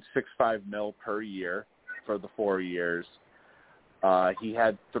 $3.65 million per year for the 4 years. He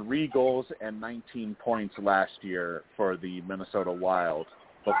had 3 goals and 19 points last year for the Minnesota Wild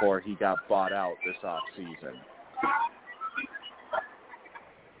before he got bought out this offseason.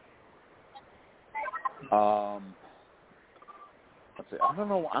 Let's see. I don't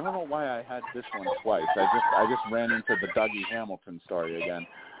know why I had this one twice. I just ran into the Dougie Hamilton story again.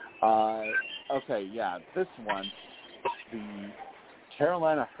 Okay, yeah, this one. The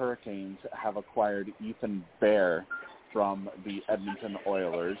Carolina Hurricanes have acquired Ethan Bear from the Edmonton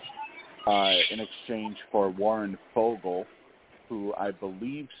Oilers in exchange for Warren Fogle, who I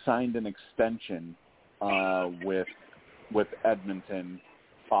believe signed an extension with Edmonton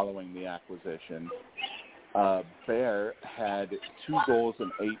following the acquisition. Bear had 2 goals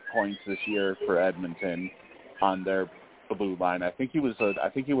and 8 points this year for Edmonton on their blue line. I think he was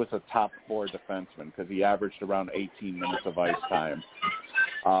a top 4 defenseman because he averaged around 18 minutes of ice time.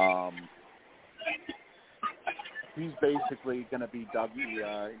 he's basically going to be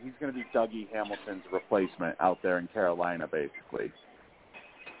Dougie. He's going to be Dougie Hamilton's replacement out there in Carolina, basically,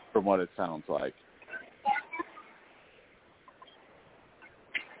 from what it sounds like.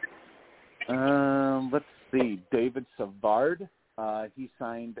 Let's see. David Savard. He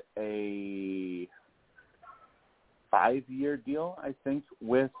signed a 5-year deal, I think,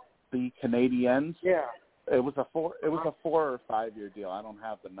 with the Canadiens. Yeah. It was a 4 or 5-year deal. I don't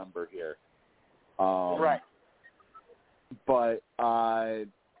have the number here. Right. But I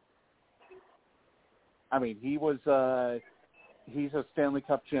mean, he's a Stanley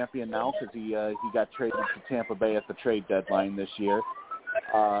Cup champion now because he got traded to Tampa Bay at the trade deadline this year.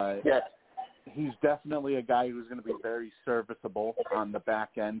 Yes. He's definitely a guy who's going to be very serviceable on the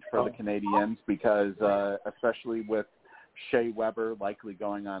back end for the Canadiens because, especially with Shea Weber likely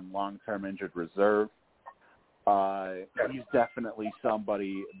going on long-term injured reserve, he's definitely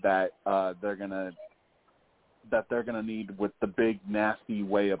somebody that they're gonna need with the big nasty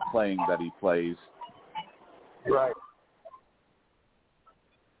way of playing that he plays. Right.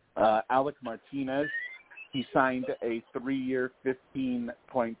 Alec Martinez. He signed a 3-year,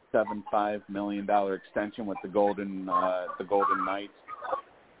 $15.75 million extension with the Golden Knights.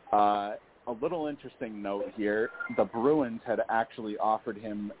 A little interesting note here: the Bruins had actually offered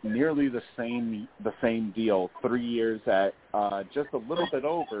him nearly the same deal, 3 years at just a little bit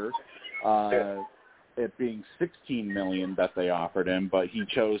over, it being $16 million that they offered him, but he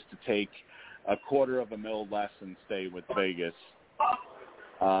chose to take $250,000 less and stay with Vegas.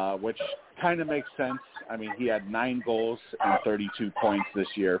 Which kind of makes sense. I mean, he had 9 goals and 32 points this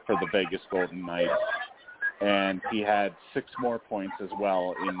year for the Vegas Golden Knights, and he had 6 more points as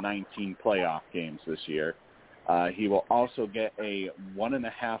well in 19 playoff games this year. He will also get a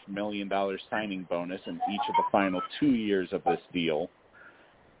 $1.5 million signing bonus in each of the final 2 years of this deal.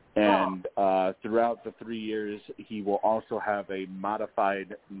 And throughout the 3 years, he will also have a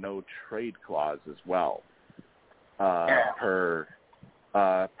modified no-trade clause as well, per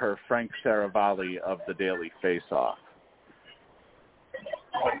Frank Saravalli of the Daily Face-Off.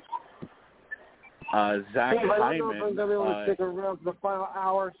 Zach Hyman. I don't know if I'm going to be able to stick around for the final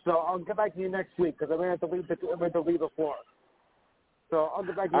hour, so I'll get back to you next week because I'm going to have to leave the floor. So I'll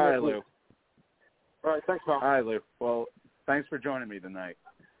get back to you next week. Lou. All right, thanks, Paul. All right, Lou. Well, thanks for joining me tonight.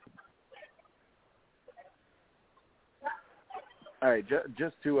 All right,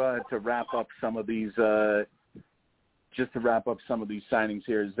 just to wrap up some of these. Signings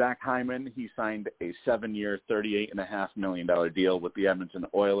here, Zach Hyman, he signed a 7-year, $38.5 million deal with the Edmonton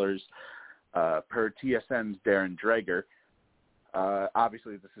Oilers. Per TSN's Darren Dreger,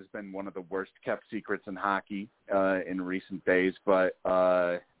 obviously this has been one of the worst kept secrets in hockey in recent days, but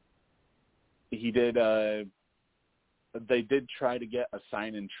they did try to get a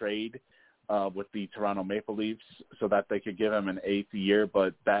sign and trade with the Toronto Maple Leafs so that they could give him an 8th year,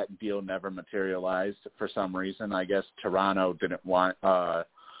 but that deal never materialized for some reason. I guess Toronto didn't want,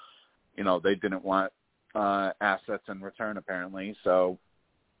 they didn't want assets in return apparently. So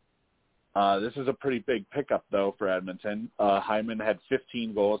this is a pretty big pickup though for Edmonton. Hyman had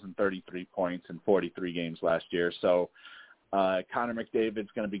 15 goals and 33 points in 43 games last year. So Connor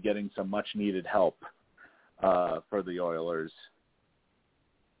McDavid's going to be getting some much needed help for the Oilers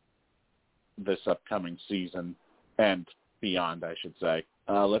this upcoming season and beyond, I should say.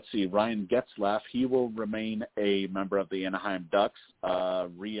 Let's see, Ryan Getzlaf, he will remain a member of the Anaheim Ducks,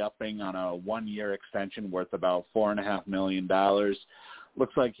 re-upping on a 1-year extension worth about $4.5 million.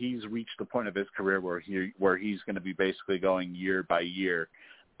 Looks like he's reached the point of his career where he's going to be basically going year by year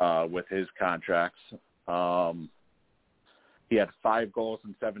with his contracts. He had 5 goals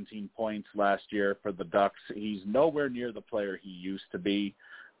and 17 points last year for the Ducks. He's nowhere near the player he used to be.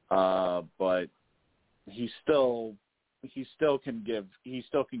 But he still can give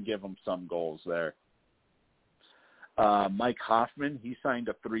him some goals there. Mike Hoffman, he signed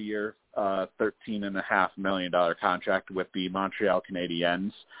a 3-year, $13.5 million contract with the Montreal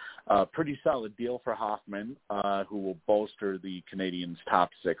Canadiens. Pretty solid deal for Hoffman, who will bolster the Canadiens' top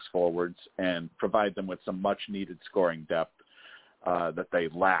 6 forwards and provide them with some much-needed scoring depth that they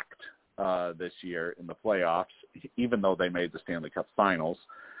lacked this year in the playoffs, even though they made the Stanley Cup Finals.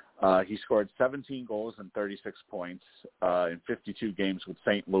 He scored 17 goals and 36 points in 52 games with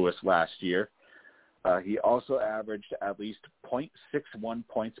St. Louis last year. He also averaged at least .61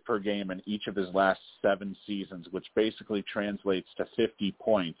 points per game in each of his last 7 seasons, which basically translates to 50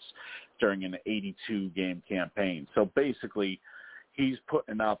 points during an 82-game campaign. So basically, he's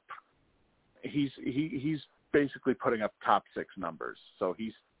basically putting up top 6 numbers. So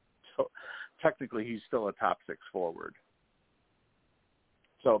technically he's still a top 6 forward.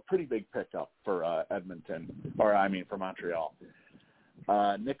 So a pretty big pickup for for Montreal.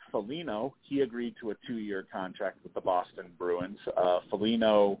 Nick Foligno, he agreed to a 2-year contract with the Boston Bruins.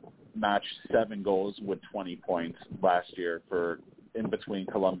 Foligno notched 7 goals with 20 points last year in between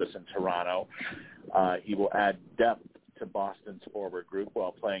Columbus and Toronto. He will add depth to Boston's forward group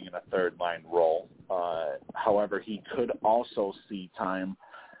while playing in a third-line role. However, he could also see time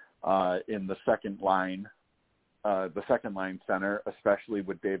in the second line center, especially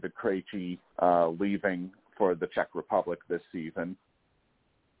with David Krejci leaving for the Czech Republic this season.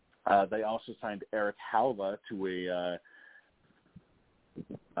 They also signed Erik Haula to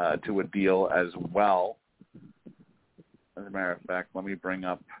a deal as well. As a matter of fact, let me bring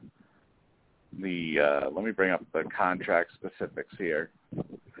up the contract specifics here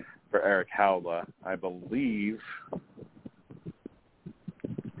for Erik Haula. I believe,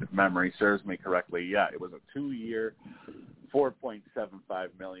 if memory serves me correctly, it was a 2-year, $4.75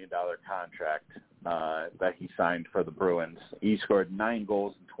 million contract that he signed for the Bruins. He scored 9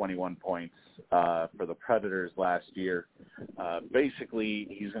 goals and 21 points for the Predators last year. Basically,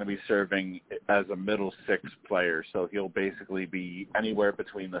 he's going to be serving as a middle 6 player, so he'll basically be anywhere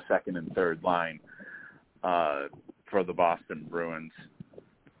between the second and third line for the Boston Bruins.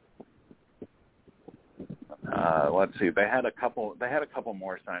 Let's see. They had a couple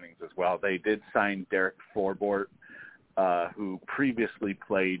more signings as well. They did sign Derek Forbort, who previously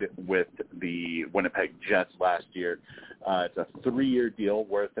played with the Winnipeg Jets last year. It's a 3-year deal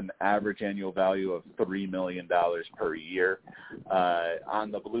worth an average annual value of $3 million per year.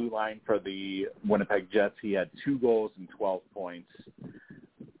 On the blue line for the Winnipeg Jets, he had 2 goals and 12 points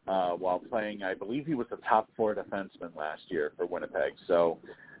while playing. I believe he was the top 4 defenseman last year for Winnipeg. So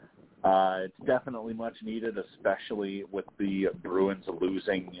it's definitely much needed, especially with the Bruins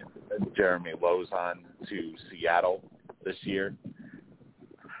losing Jeremy Lauzon to Seattle this year.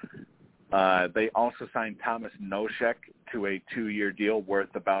 They also signed Thomas Nosek to a 2-year deal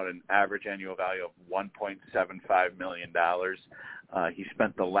worth about an average annual value of $1.75 million. He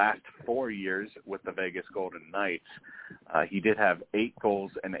spent the last 4 years with the Vegas Golden Knights. He did have 8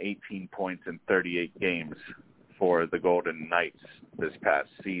 goals and 18 points in 38 games for the Golden Knights this past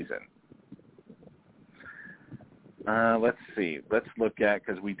season. Let's see. Let's look at,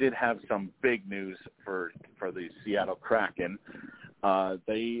 because we did have some big news for the Seattle Kraken.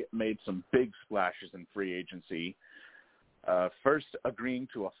 They made some big splashes in free agency. First, agreeing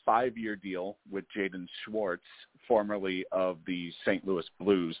to a 5-year deal with Jaden Schwartz, formerly of the St. Louis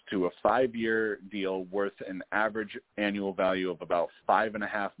Blues, to a 5-year deal worth an average annual value of about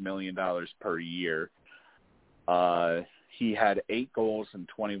 $5.5 million per year. He had 8 goals and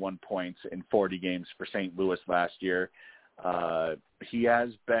 21 points in 40 games for St. Louis last year. He has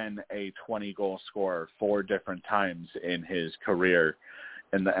been a 20-goal scorer 4 different times in his career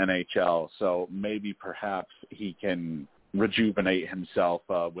in the NHL, so maybe perhaps he can rejuvenate himself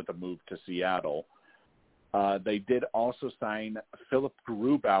with a move to Seattle. They did also sign Philip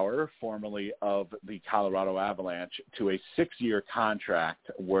Grubauer, formerly of the Colorado Avalanche, to a 6-year contract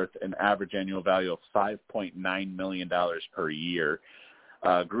worth an average annual value of $5.9 million per year.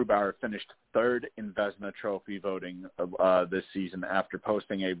 Grubauer finished 3rd in Vezina Trophy voting this season after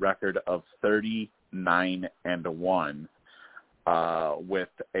posting a record of 39-1 with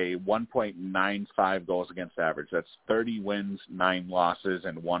a 1.95 goals against average. That's 30 wins, 9 losses,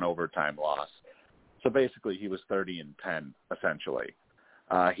 and 1 overtime loss. So basically, he was 30-10, essentially.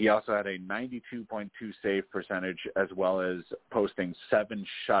 He also had a 92.2 save percentage, as well as posting 7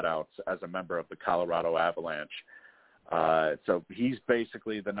 shutouts as a member of the Colorado Avalanche. So he's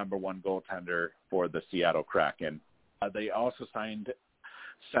basically the number 1 goaltender for the Seattle Kraken. They also signed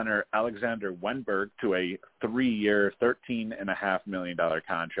center Alexander Wenberg to a 3-year, $13.5 million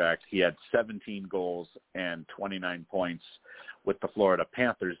contract. He had 17 goals and 29 points with the Florida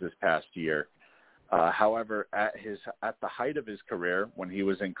Panthers this past year. However, at the height of his career, when he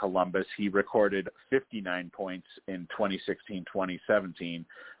was in Columbus, he recorded 59 points in 2016-2017,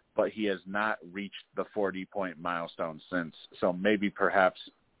 but he has not reached the 40-point milestone since. So maybe perhaps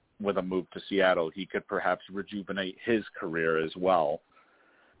with a move to Seattle, he could perhaps rejuvenate his career as well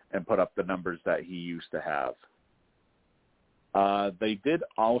and put up the numbers that he used to have. They did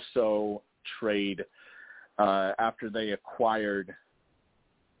also trade, after they acquired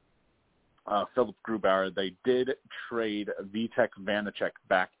Philip Grubauer, they did trade Vitek Vanacek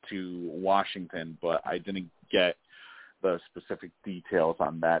back to Washington, but I didn't get the specific details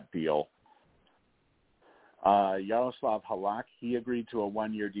on that deal. Yaroslav Halak, he agreed to a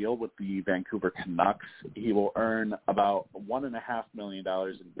one-year deal with the Vancouver Canucks. He will earn about $1.5 million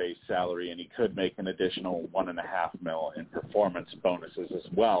in base salary, and he could make an additional $1.5 million in performance bonuses as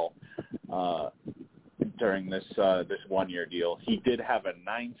well during this one-year deal. He did have a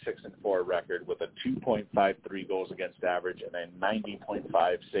 9-6-4 record with a 2.53 goals against average and a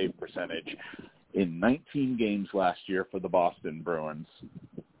 90.5 save percentage in 19 games last year for the Boston Bruins.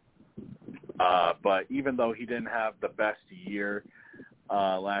 But even though he didn't have the best year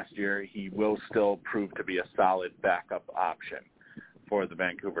last year, he will still prove to be a solid backup option for the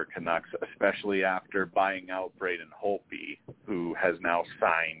Vancouver Canucks, especially after buying out Braden Holtby, who has now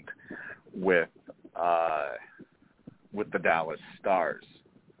signed with the Dallas Stars.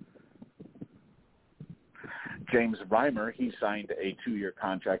 James Reimer, he signed a 2-year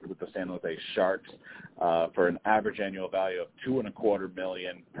contract with the San Jose Sharks for an average annual value of $2.25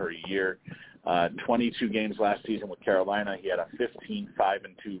 million per year. 22 games last season with Carolina. He had a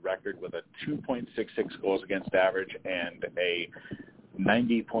 15-5-2 record with a 2.66 goals against average and a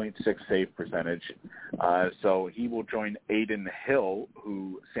 90.6 save percentage. So he will join Aiden Hill,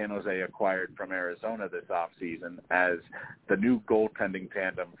 who San Jose acquired from Arizona this offseason, as the new goaltending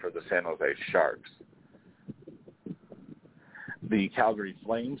tandem for the San Jose Sharks. The Calgary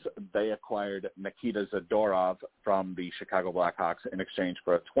Flames, they acquired Nikita Zadorov from the Chicago Blackhawks in exchange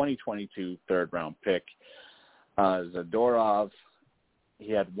for a 2022 third-round pick. Zadorov,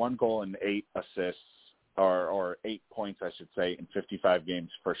 he had 1 goal and 8 assists, or 8 points, I should say, in 55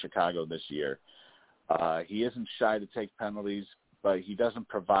 games for Chicago this year. He isn't shy to take penalties, but he doesn't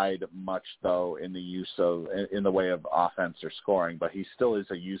provide much, though, in the way of offense or scoring, but he still is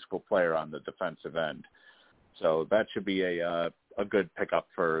a useful player on the defensive end. So that should be a good pickup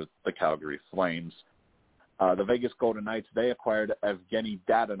for the Calgary Flames. The Vegas Golden Knights, they acquired Evgeny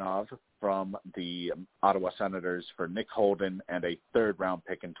Dadonov from the Ottawa Senators for Nick Holden and a third-round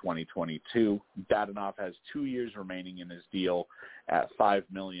pick in 2022. Dadonov has 2 years remaining in his deal at $5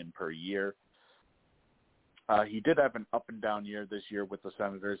 million per year. He did have an up-and-down year this year with the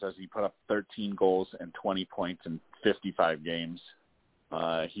Senators as he put up 13 goals and 20 points in 55 games.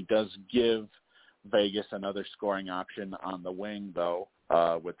 He does give Vegas another scoring option on the wing, though,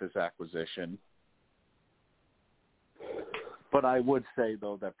 with this acquisition. But I would say,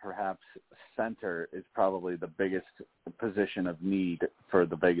 though, that perhaps center is probably the biggest position of need for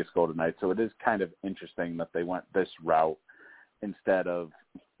the Vegas Golden Knights. So it is kind of interesting that they went this route instead of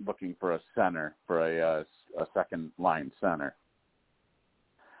looking for a center, for a second-line center.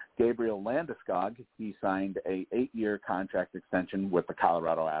 Gabriel Landeskog, he signed a 8-year contract extension with the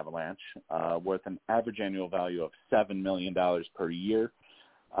Colorado Avalanche worth an average annual value of $7 million per year.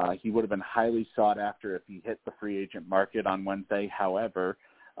 He would have been highly sought after if he hit the free agent market on Wednesday. However,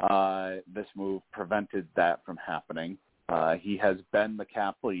 this move prevented that from happening. He has been the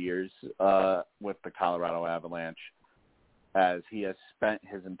cap for years with the Colorado Avalanche, as he has spent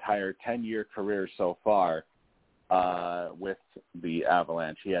his entire 10-year career so far with the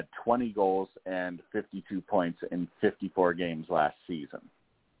Avalanche. He had 20 goals and 52 points in 54 games last season.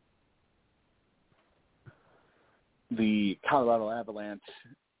 The Colorado Avalanche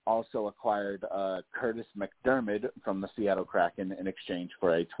also acquired Curtis McDermott from the Seattle Kraken in exchange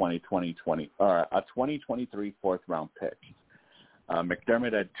for a 2023 fourth-round pick.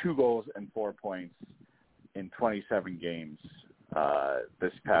 McDermott had 2 goals and 4 points in 27 games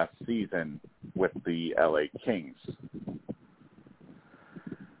this past season with the LA Kings.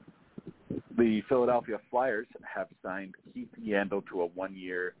 The Philadelphia Flyers have signed Keith Yandle to a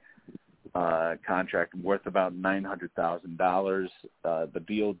 1-year contract worth about $900,000. The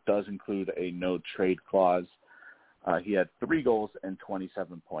deal does include a no-trade clause. He had 3 goals and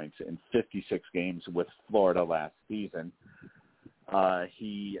 27 points in 56 games with Florida last season.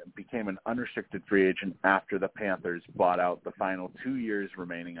 He became an unrestricted free agent after the Panthers bought out the final 2 years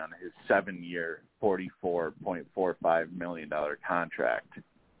remaining on his 7-year, $44.45 million contract.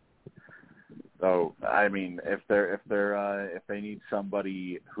 So, I mean, if they need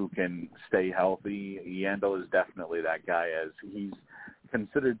somebody who can stay healthy, Yandle is definitely that guy, as he's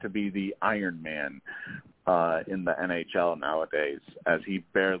considered to be the Iron Man in the NHL nowadays, as he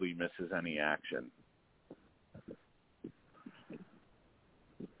barely misses any action.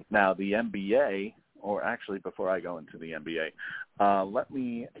 Now, the NBA, or actually before I go into the NBA, let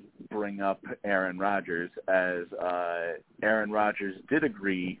me bring up Aaron Rodgers, as Aaron Rodgers did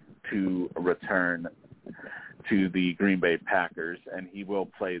agree to return to the Green Bay Packers, and he will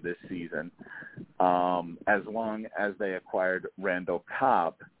play this season, as long as they acquired Randall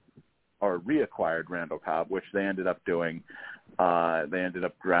Cobb, or reacquired Randall Cobb, which they ended up doing. They ended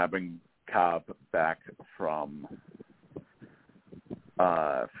up grabbing Cobb back from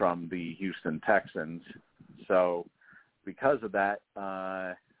the Houston Texans. So because of that,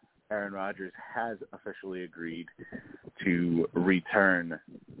 Aaron Rodgers has officially agreed to return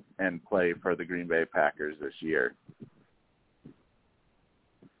and play for the Green Bay Packers this year.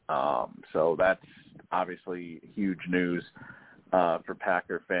 So that's obviously huge news for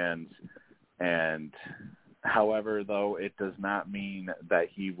Packer fans. And however, though, it does not mean that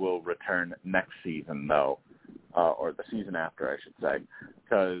he will return next season, though, or the season after, I should say,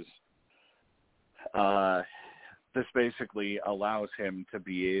 because this basically allows him to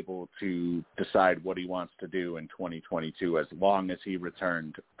be able to decide what he wants to do in 2022 as long as he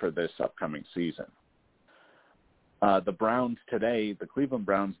returned for this upcoming season. The Browns today, the Cleveland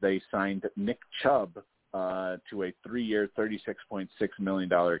Browns, they signed Nick Chubb to a 3-year, $36.6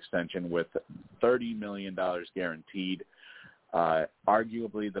 million extension with $30 million guaranteed.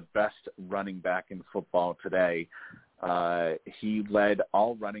 Arguably the best running back in football today. He led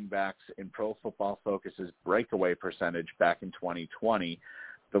all running backs in Pro Football Focus's breakaway percentage back in 2020,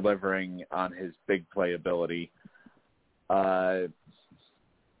 delivering on his big play ability.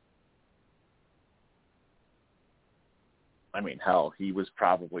 Hell, he was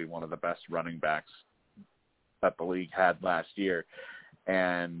probably one of the best running backs that the league had last year.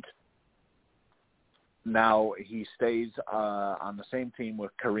 And now he stays on the same team with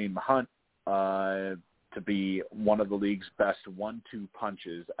Kareem Hunt to be one of the league's best 1-2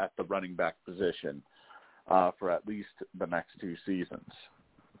 punches at the running back position for at least the next 2 seasons.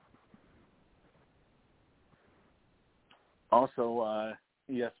 Also,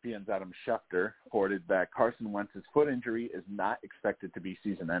 ESPN's Adam Schefter reported that Carson Wentz's foot injury is not expected to be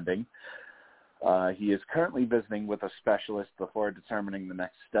season-ending. He is currently visiting with a specialist before determining the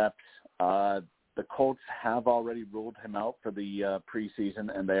next steps. The Colts have already ruled him out for the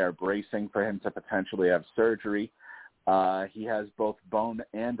preseason, and they are bracing for him to potentially have surgery. He has both bone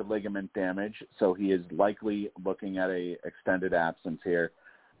and ligament damage, so he is likely looking at a extended absence here.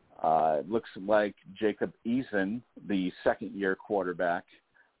 It looks like Jacob Eason, the second-year quarterback,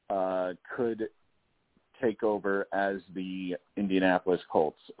 could take over as the Indianapolis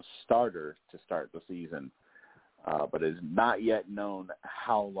Colts starter to start the season, but it is not yet known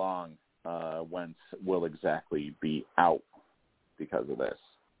how long Wentz will exactly be out because of this.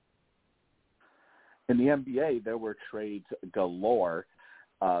 In the NBA, there were trades galore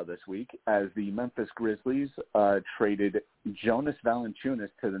this week as the Memphis Grizzlies traded Jonas Valanciunas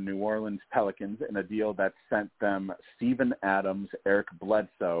to the New Orleans Pelicans in a deal that sent them Steven Adams, Eric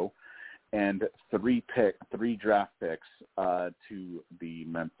Bledsoe, and 3 draft picks to the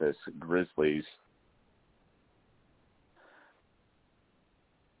Memphis Grizzlies.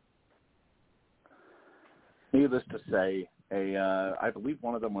 Needless to say, I believe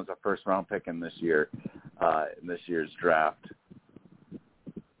one of them was a first-round pick in this year's draft.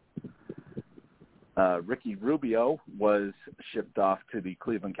 Ricky Rubio was shipped off to the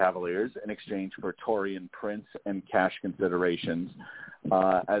Cleveland Cavaliers in exchange for Taurean Prince and cash considerations,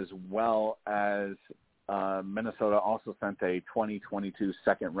 as well as Minnesota also sent a 2022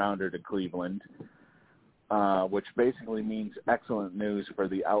 second-rounder to Cleveland, which basically means excellent news for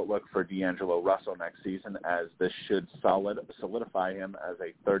the outlook for D'Angelo Russell next season, as this should solidify him as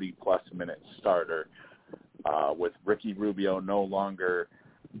a 30-plus minute starter, with Ricky Rubio no longer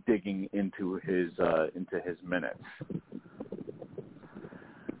digging into his minutes.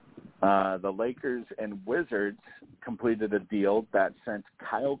 The Lakers and Wizards completed a deal that sent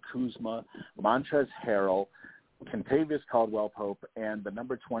Kyle Kuzma, Montrezl Harrell, Kentavious Caldwell-Pope, and the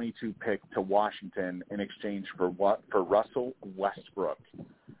number 22 pick to Washington in exchange for Russell Westbrook.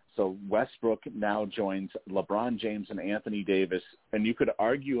 So Westbrook now joins LeBron James and Anthony Davis, and you could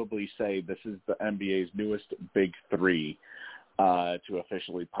arguably say this is the NBA's newest big three to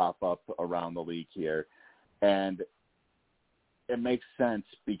officially pop up around the league here. And it makes sense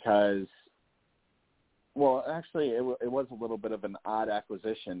because, well, actually, it was a little bit of an odd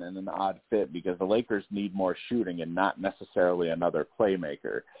acquisition and an odd fit because the Lakers need more shooting and not necessarily another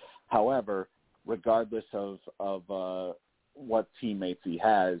playmaker. However, regardless of what teammates he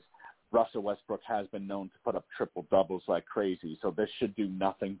has, Russell Westbrook has been known to put up triple-doubles like crazy, so this should do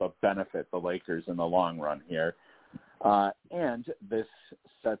nothing but benefit the Lakers in the long run here. And this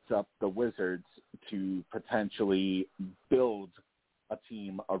sets up the Wizards to potentially build a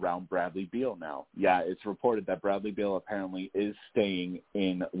team around Bradley Beal now. Yeah, it's reported that Bradley Beal apparently is staying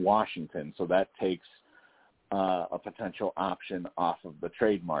in Washington, so that takes a potential option off of the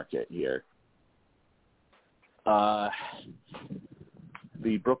trade market here.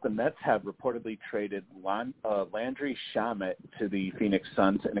 The Brooklyn Nets have reportedly traded Landry Shamet to the Phoenix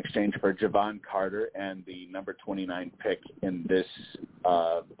Suns in exchange for Javon Carter and the number 29 pick in this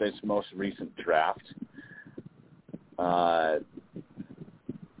most recent draft.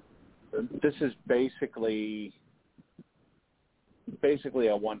 This is basically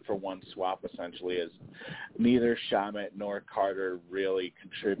a one-for-one swap, essentially, as neither Shamet nor Carter really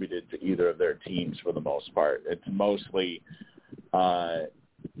contributed to either of their teams for the most part. It's mostly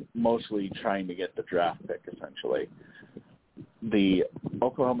trying to get the draft pick, essentially. The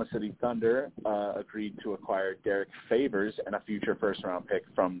Oklahoma City Thunder agreed to acquire Derek Favors and a future first-round pick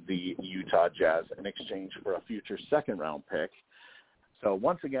from the Utah Jazz in exchange for a future second-round pick. So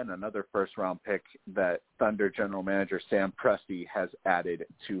once again, another first-round pick that Thunder general manager Sam Presti has added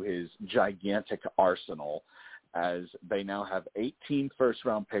to his gigantic arsenal, as they now have 18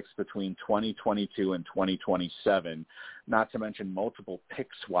 first-round picks between 2022 and 2027, not to mention multiple pick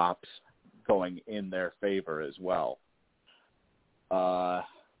swaps going in their favor as well.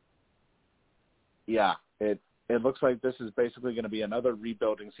 It looks like this is basically going to be another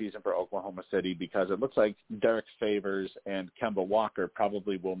rebuilding season for Oklahoma City, because it looks like Derek Favors and Kemba Walker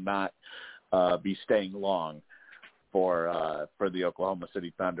probably will not be staying long for the Oklahoma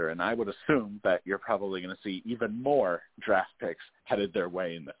City Thunder. And I would assume that you're probably going to see even more draft picks headed their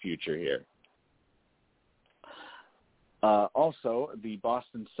way in the future here. Also, the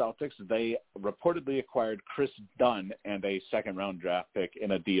Boston Celtics, they reportedly acquired Chris Dunn and a second-round draft pick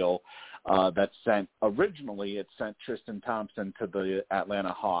in a deal that sent Tristan Thompson to the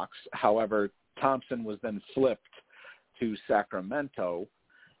Atlanta Hawks. However, Thompson was then flipped to Sacramento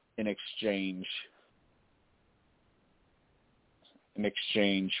in exchange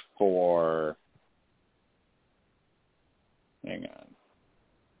for, hang on,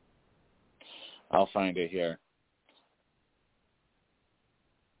 I'll find it here.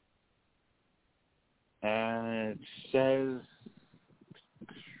 And it says,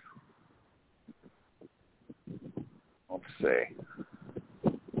 let's see,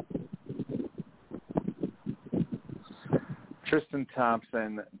 Tristan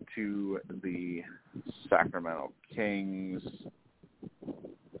Thompson to the Sacramento Kings.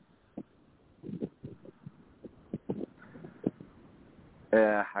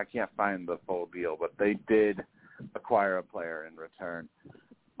 I can't find the full deal, but they did acquire a player in return.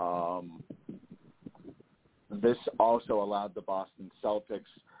 This also allowed the Boston Celtics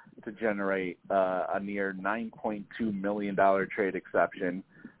to generate a near $9.2 million trade exception,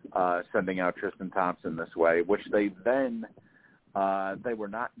 sending out Tristan Thompson this way, which they then they were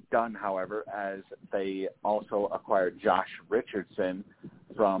not done, however, as they also acquired Josh Richardson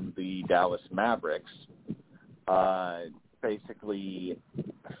from the Dallas Mavericks, basically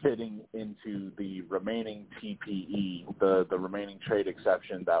fitting into the remaining TPE, the remaining trade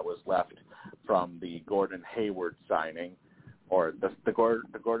exception that was left from the Gordon Hayward signing, or the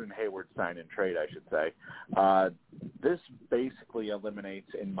Gordon Hayward sign and trade, I should say. This basically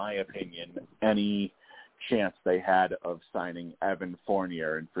eliminates, in my opinion, any chance they had of signing Evan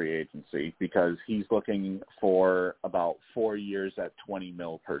Fournier in free agency, because he's looking for about 4 years at $20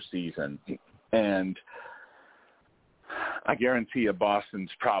 million per season. And I guarantee you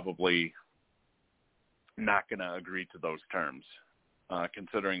Boston's probably not going to agree to those terms,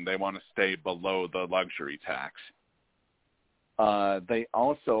 considering they want to stay below the luxury tax.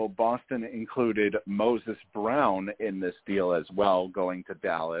 Boston included Moses Brown in this deal as well, going to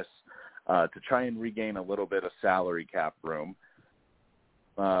Dallas to try and regain a little bit of salary cap room.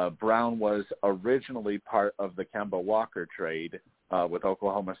 Brown was originally part of the Kemba Walker trade with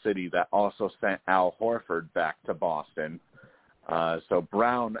Oklahoma City that also sent Al Horford back to Boston. So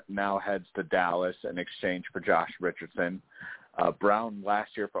Brown now heads to Dallas in exchange for Josh Richardson. Brown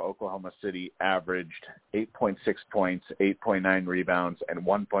last year for Oklahoma City averaged 8.6 points, 8.9 rebounds, and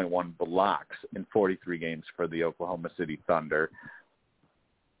 1.1 blocks in 43 games for the Oklahoma City Thunder.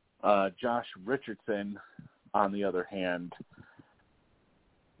 Josh Richardson, on the other hand,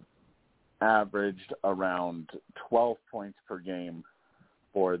 averaged around 12 points per game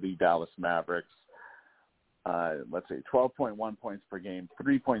for the Dallas Mavericks. 12.1 points per game,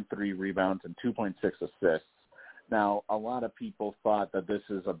 3.3 rebounds, and 2.6 assists. Now, a lot of people thought that this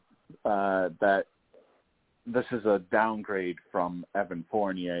is a downgrade from Evan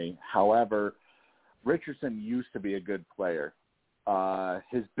Fournier. However, Richardson used to be a good player.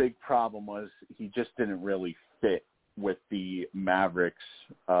 His big problem was he just didn't really fit with the Mavericks'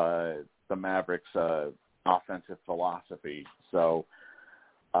 offensive philosophy. So,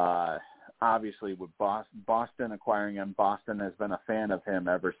 obviously, with Boston acquiring him, Boston has been a fan of him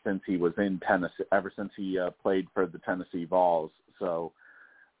ever since he was in Tennessee, ever since he played for the Tennessee Vols. So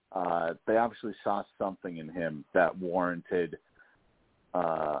they obviously saw something in him that warranted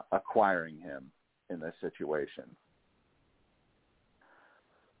acquiring him in this situation.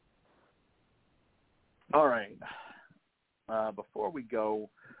 All right. Before we go,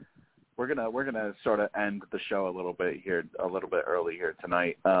 we're gonna sort of end the show a little bit early here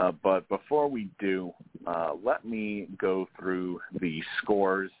tonight. But before we do, let me go through the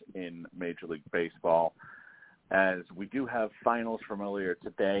scores in Major League Baseball, as we do have finals from earlier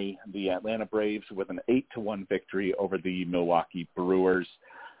today. The Atlanta Braves with an 8-1 victory over the Milwaukee Brewers.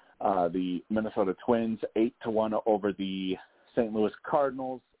 The Minnesota Twins 8-1 over the St. Louis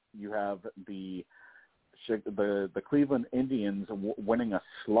Cardinals. You have the Cleveland Indians winning a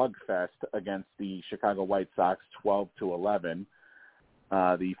slugfest against the Chicago White Sox 12-11.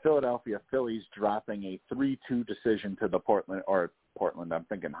 The Philadelphia Phillies dropping a 3-2 decision to the Portland, I'm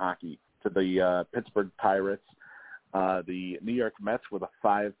thinking hockey, to the Pittsburgh Pirates. The New York Mets with a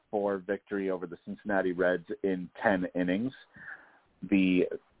 5-4 victory over the Cincinnati Reds in 10 innings. The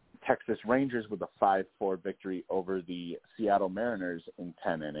Texas Rangers with a 5-4 victory over the Seattle Mariners in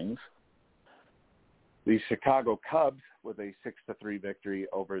 10 innings. The Chicago Cubs with a 6-3 victory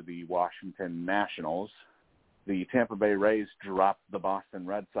over the Washington Nationals. The Tampa Bay Rays dropped the Boston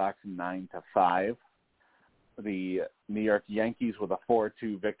Red Sox 9-5. The New York Yankees with a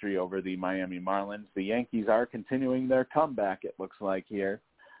 4-2 victory over the Miami Marlins. The Yankees are continuing their comeback, it looks like here.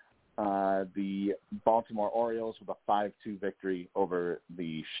 The Baltimore Orioles with a 5-2 victory over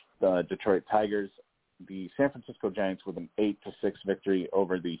the Detroit Tigers. The San Francisco Giants with an 8-6 victory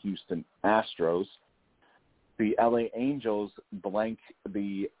over the Houston Astros. The LA Angels blank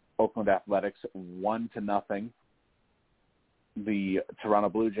the Oakland Athletics 1-0. The Toronto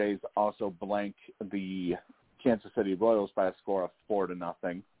Blue Jays also blank the Kansas City Royals by a score of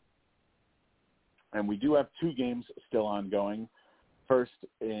 4-0. And we do have two games still ongoing. First,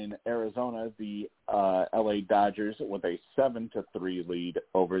 in Arizona, the LA Dodgers with a 7-3 lead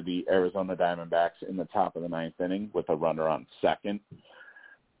over the Arizona Diamondbacks in the top of the ninth inning with a runner on second.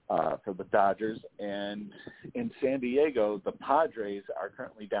 For the Dodgers. And in San Diego, the Padres are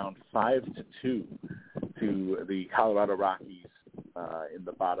currently down 5-2 to the Colorado Rockies in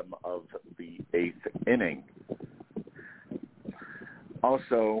the bottom of the eighth inning.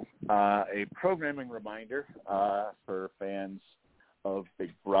 Also, a programming reminder for fans of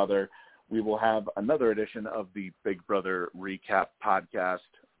Big Brother. We will have another edition of the Big Brother Recap podcast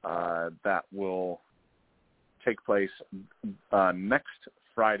that will take place next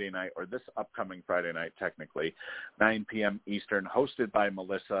Friday night, or this upcoming Friday night, technically, 9 p.m. Eastern, hosted by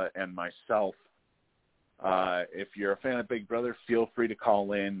Melissa and myself. If you're a fan of Big Brother, feel free to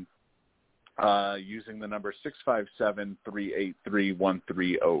call in using the number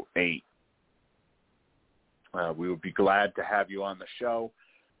 657-383-1308. We would be glad to have you on the show.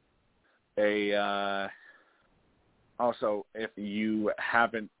 Also, if you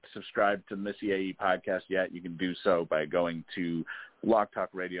haven't subscribed to Missyae Podcast yet, you can do so by going to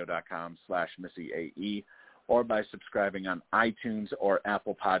blogtalkradio.com/Missyae or by subscribing on iTunes or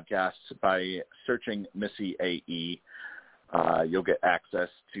Apple Podcasts by searching Missyae. You'll get access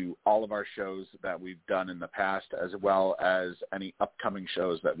to all of our shows that we've done in the past, as well as any upcoming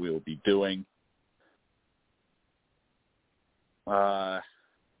shows that we will be doing.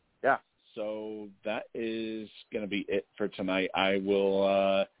 So that is going to be it for tonight. I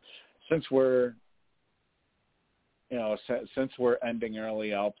will, since we're ending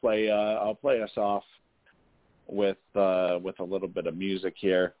early, I'll play us off with a little bit of music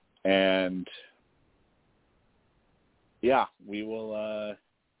here, and we will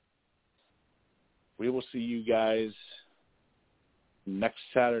see you guys next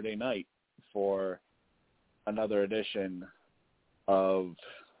Saturday night for another edition of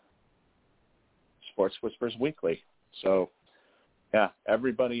Sports Whispers Weekly. So,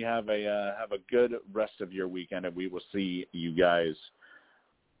 everybody have a good rest of your weekend, and we will see you guys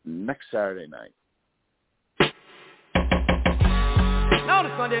next Saturday night. Now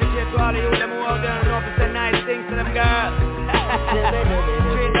this one dedicated to all of you them who out there and know to say nice things to them girls.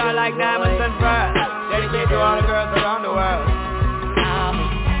 Treat her like diamonds and pearls. Dedicated to all the girls around the world.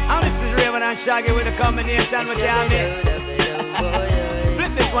 Now this is Raven and Shaggy with a combination with Yami.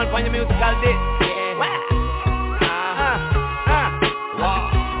 Flip this one for your musical disc.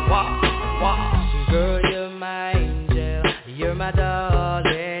 Girl, you're my angel, you're my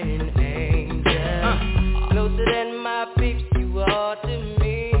darling angel, closer than my peeps you are to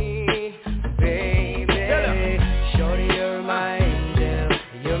me, baby. Shorty, you're my angel,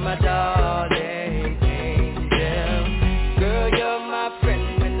 you're my darling angel. Girl, you're my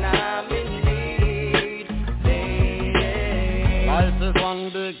friend when I'm in need, baby. Life is one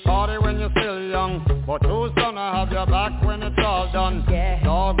big run. But who's gonna have your back when it's all done? It's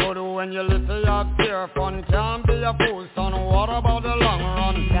all good when you live to have pure fun. Can't be a fool, son, what about the long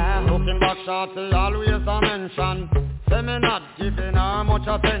run? Looking back, shorty, always a mention. Say me not giving her much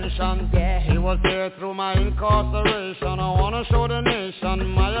attention. She was there through my incarceration. I wanna show the nation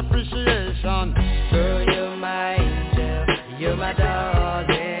my appreciation. Girl, you're my angel, you're my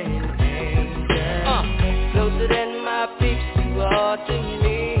darling angel. Closer than my peeps, you are to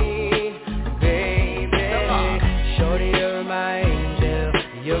me, baby. Shorty, you're my angel,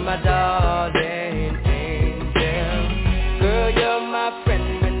 you're my darling angel. Girl, you're my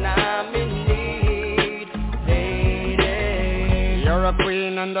friend when I'm in need, lady. You're a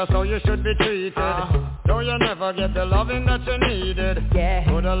queen and that's how you should be treated. Though you never get the loving that you needed.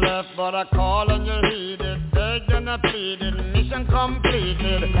 Could have left but I call and you heeded. Begged and I pleaded, mission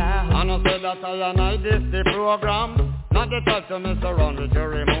completed. And I said that I this the program. Not the type to mess around with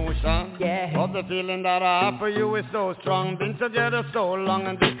your emotion. But the feeling that I have for you is so strong. Been together so long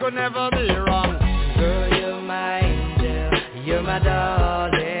and this could never be wrong. Girl, you're my angel, you're my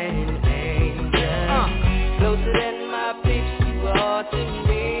darling angel. Closer than my peeps, you are to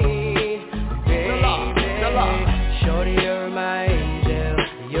me, baby. Shorty, you're my angel,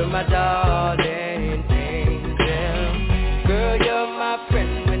 you're my darling angel. Girl, you're my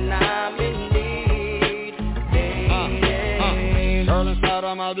friend when I'm in need, baby. Girl, inside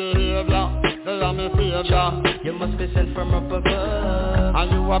of my behavior, say I'm a savior. You must be sent from up above.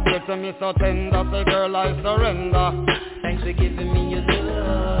 And you appear to me so tender, say girl I surrender. Thanks for giving me your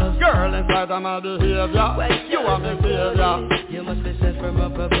love. Girl, inside of my behavior, you are my savior. You must be sent from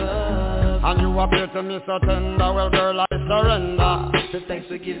up above. And you appear to me so tender, well girl I surrender. So thanks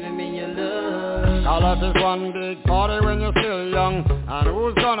for giving me your love. Call life is one big party when you're still young. And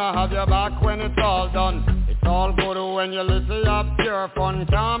who's gonna have your back when it's all done? It's all good when you live to have pure fun.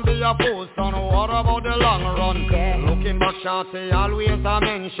 Can't be a fool, son, what about the long run? Looking back, shorty, always a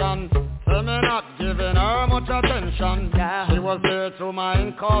mention. Say me not giving her much attention. She was there through my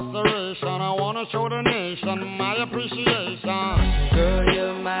incarceration. I wanna show the nation my appreciation. Girl,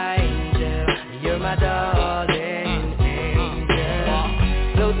 you're my angel, you're my darling angel.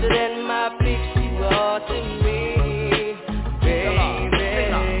 Closer than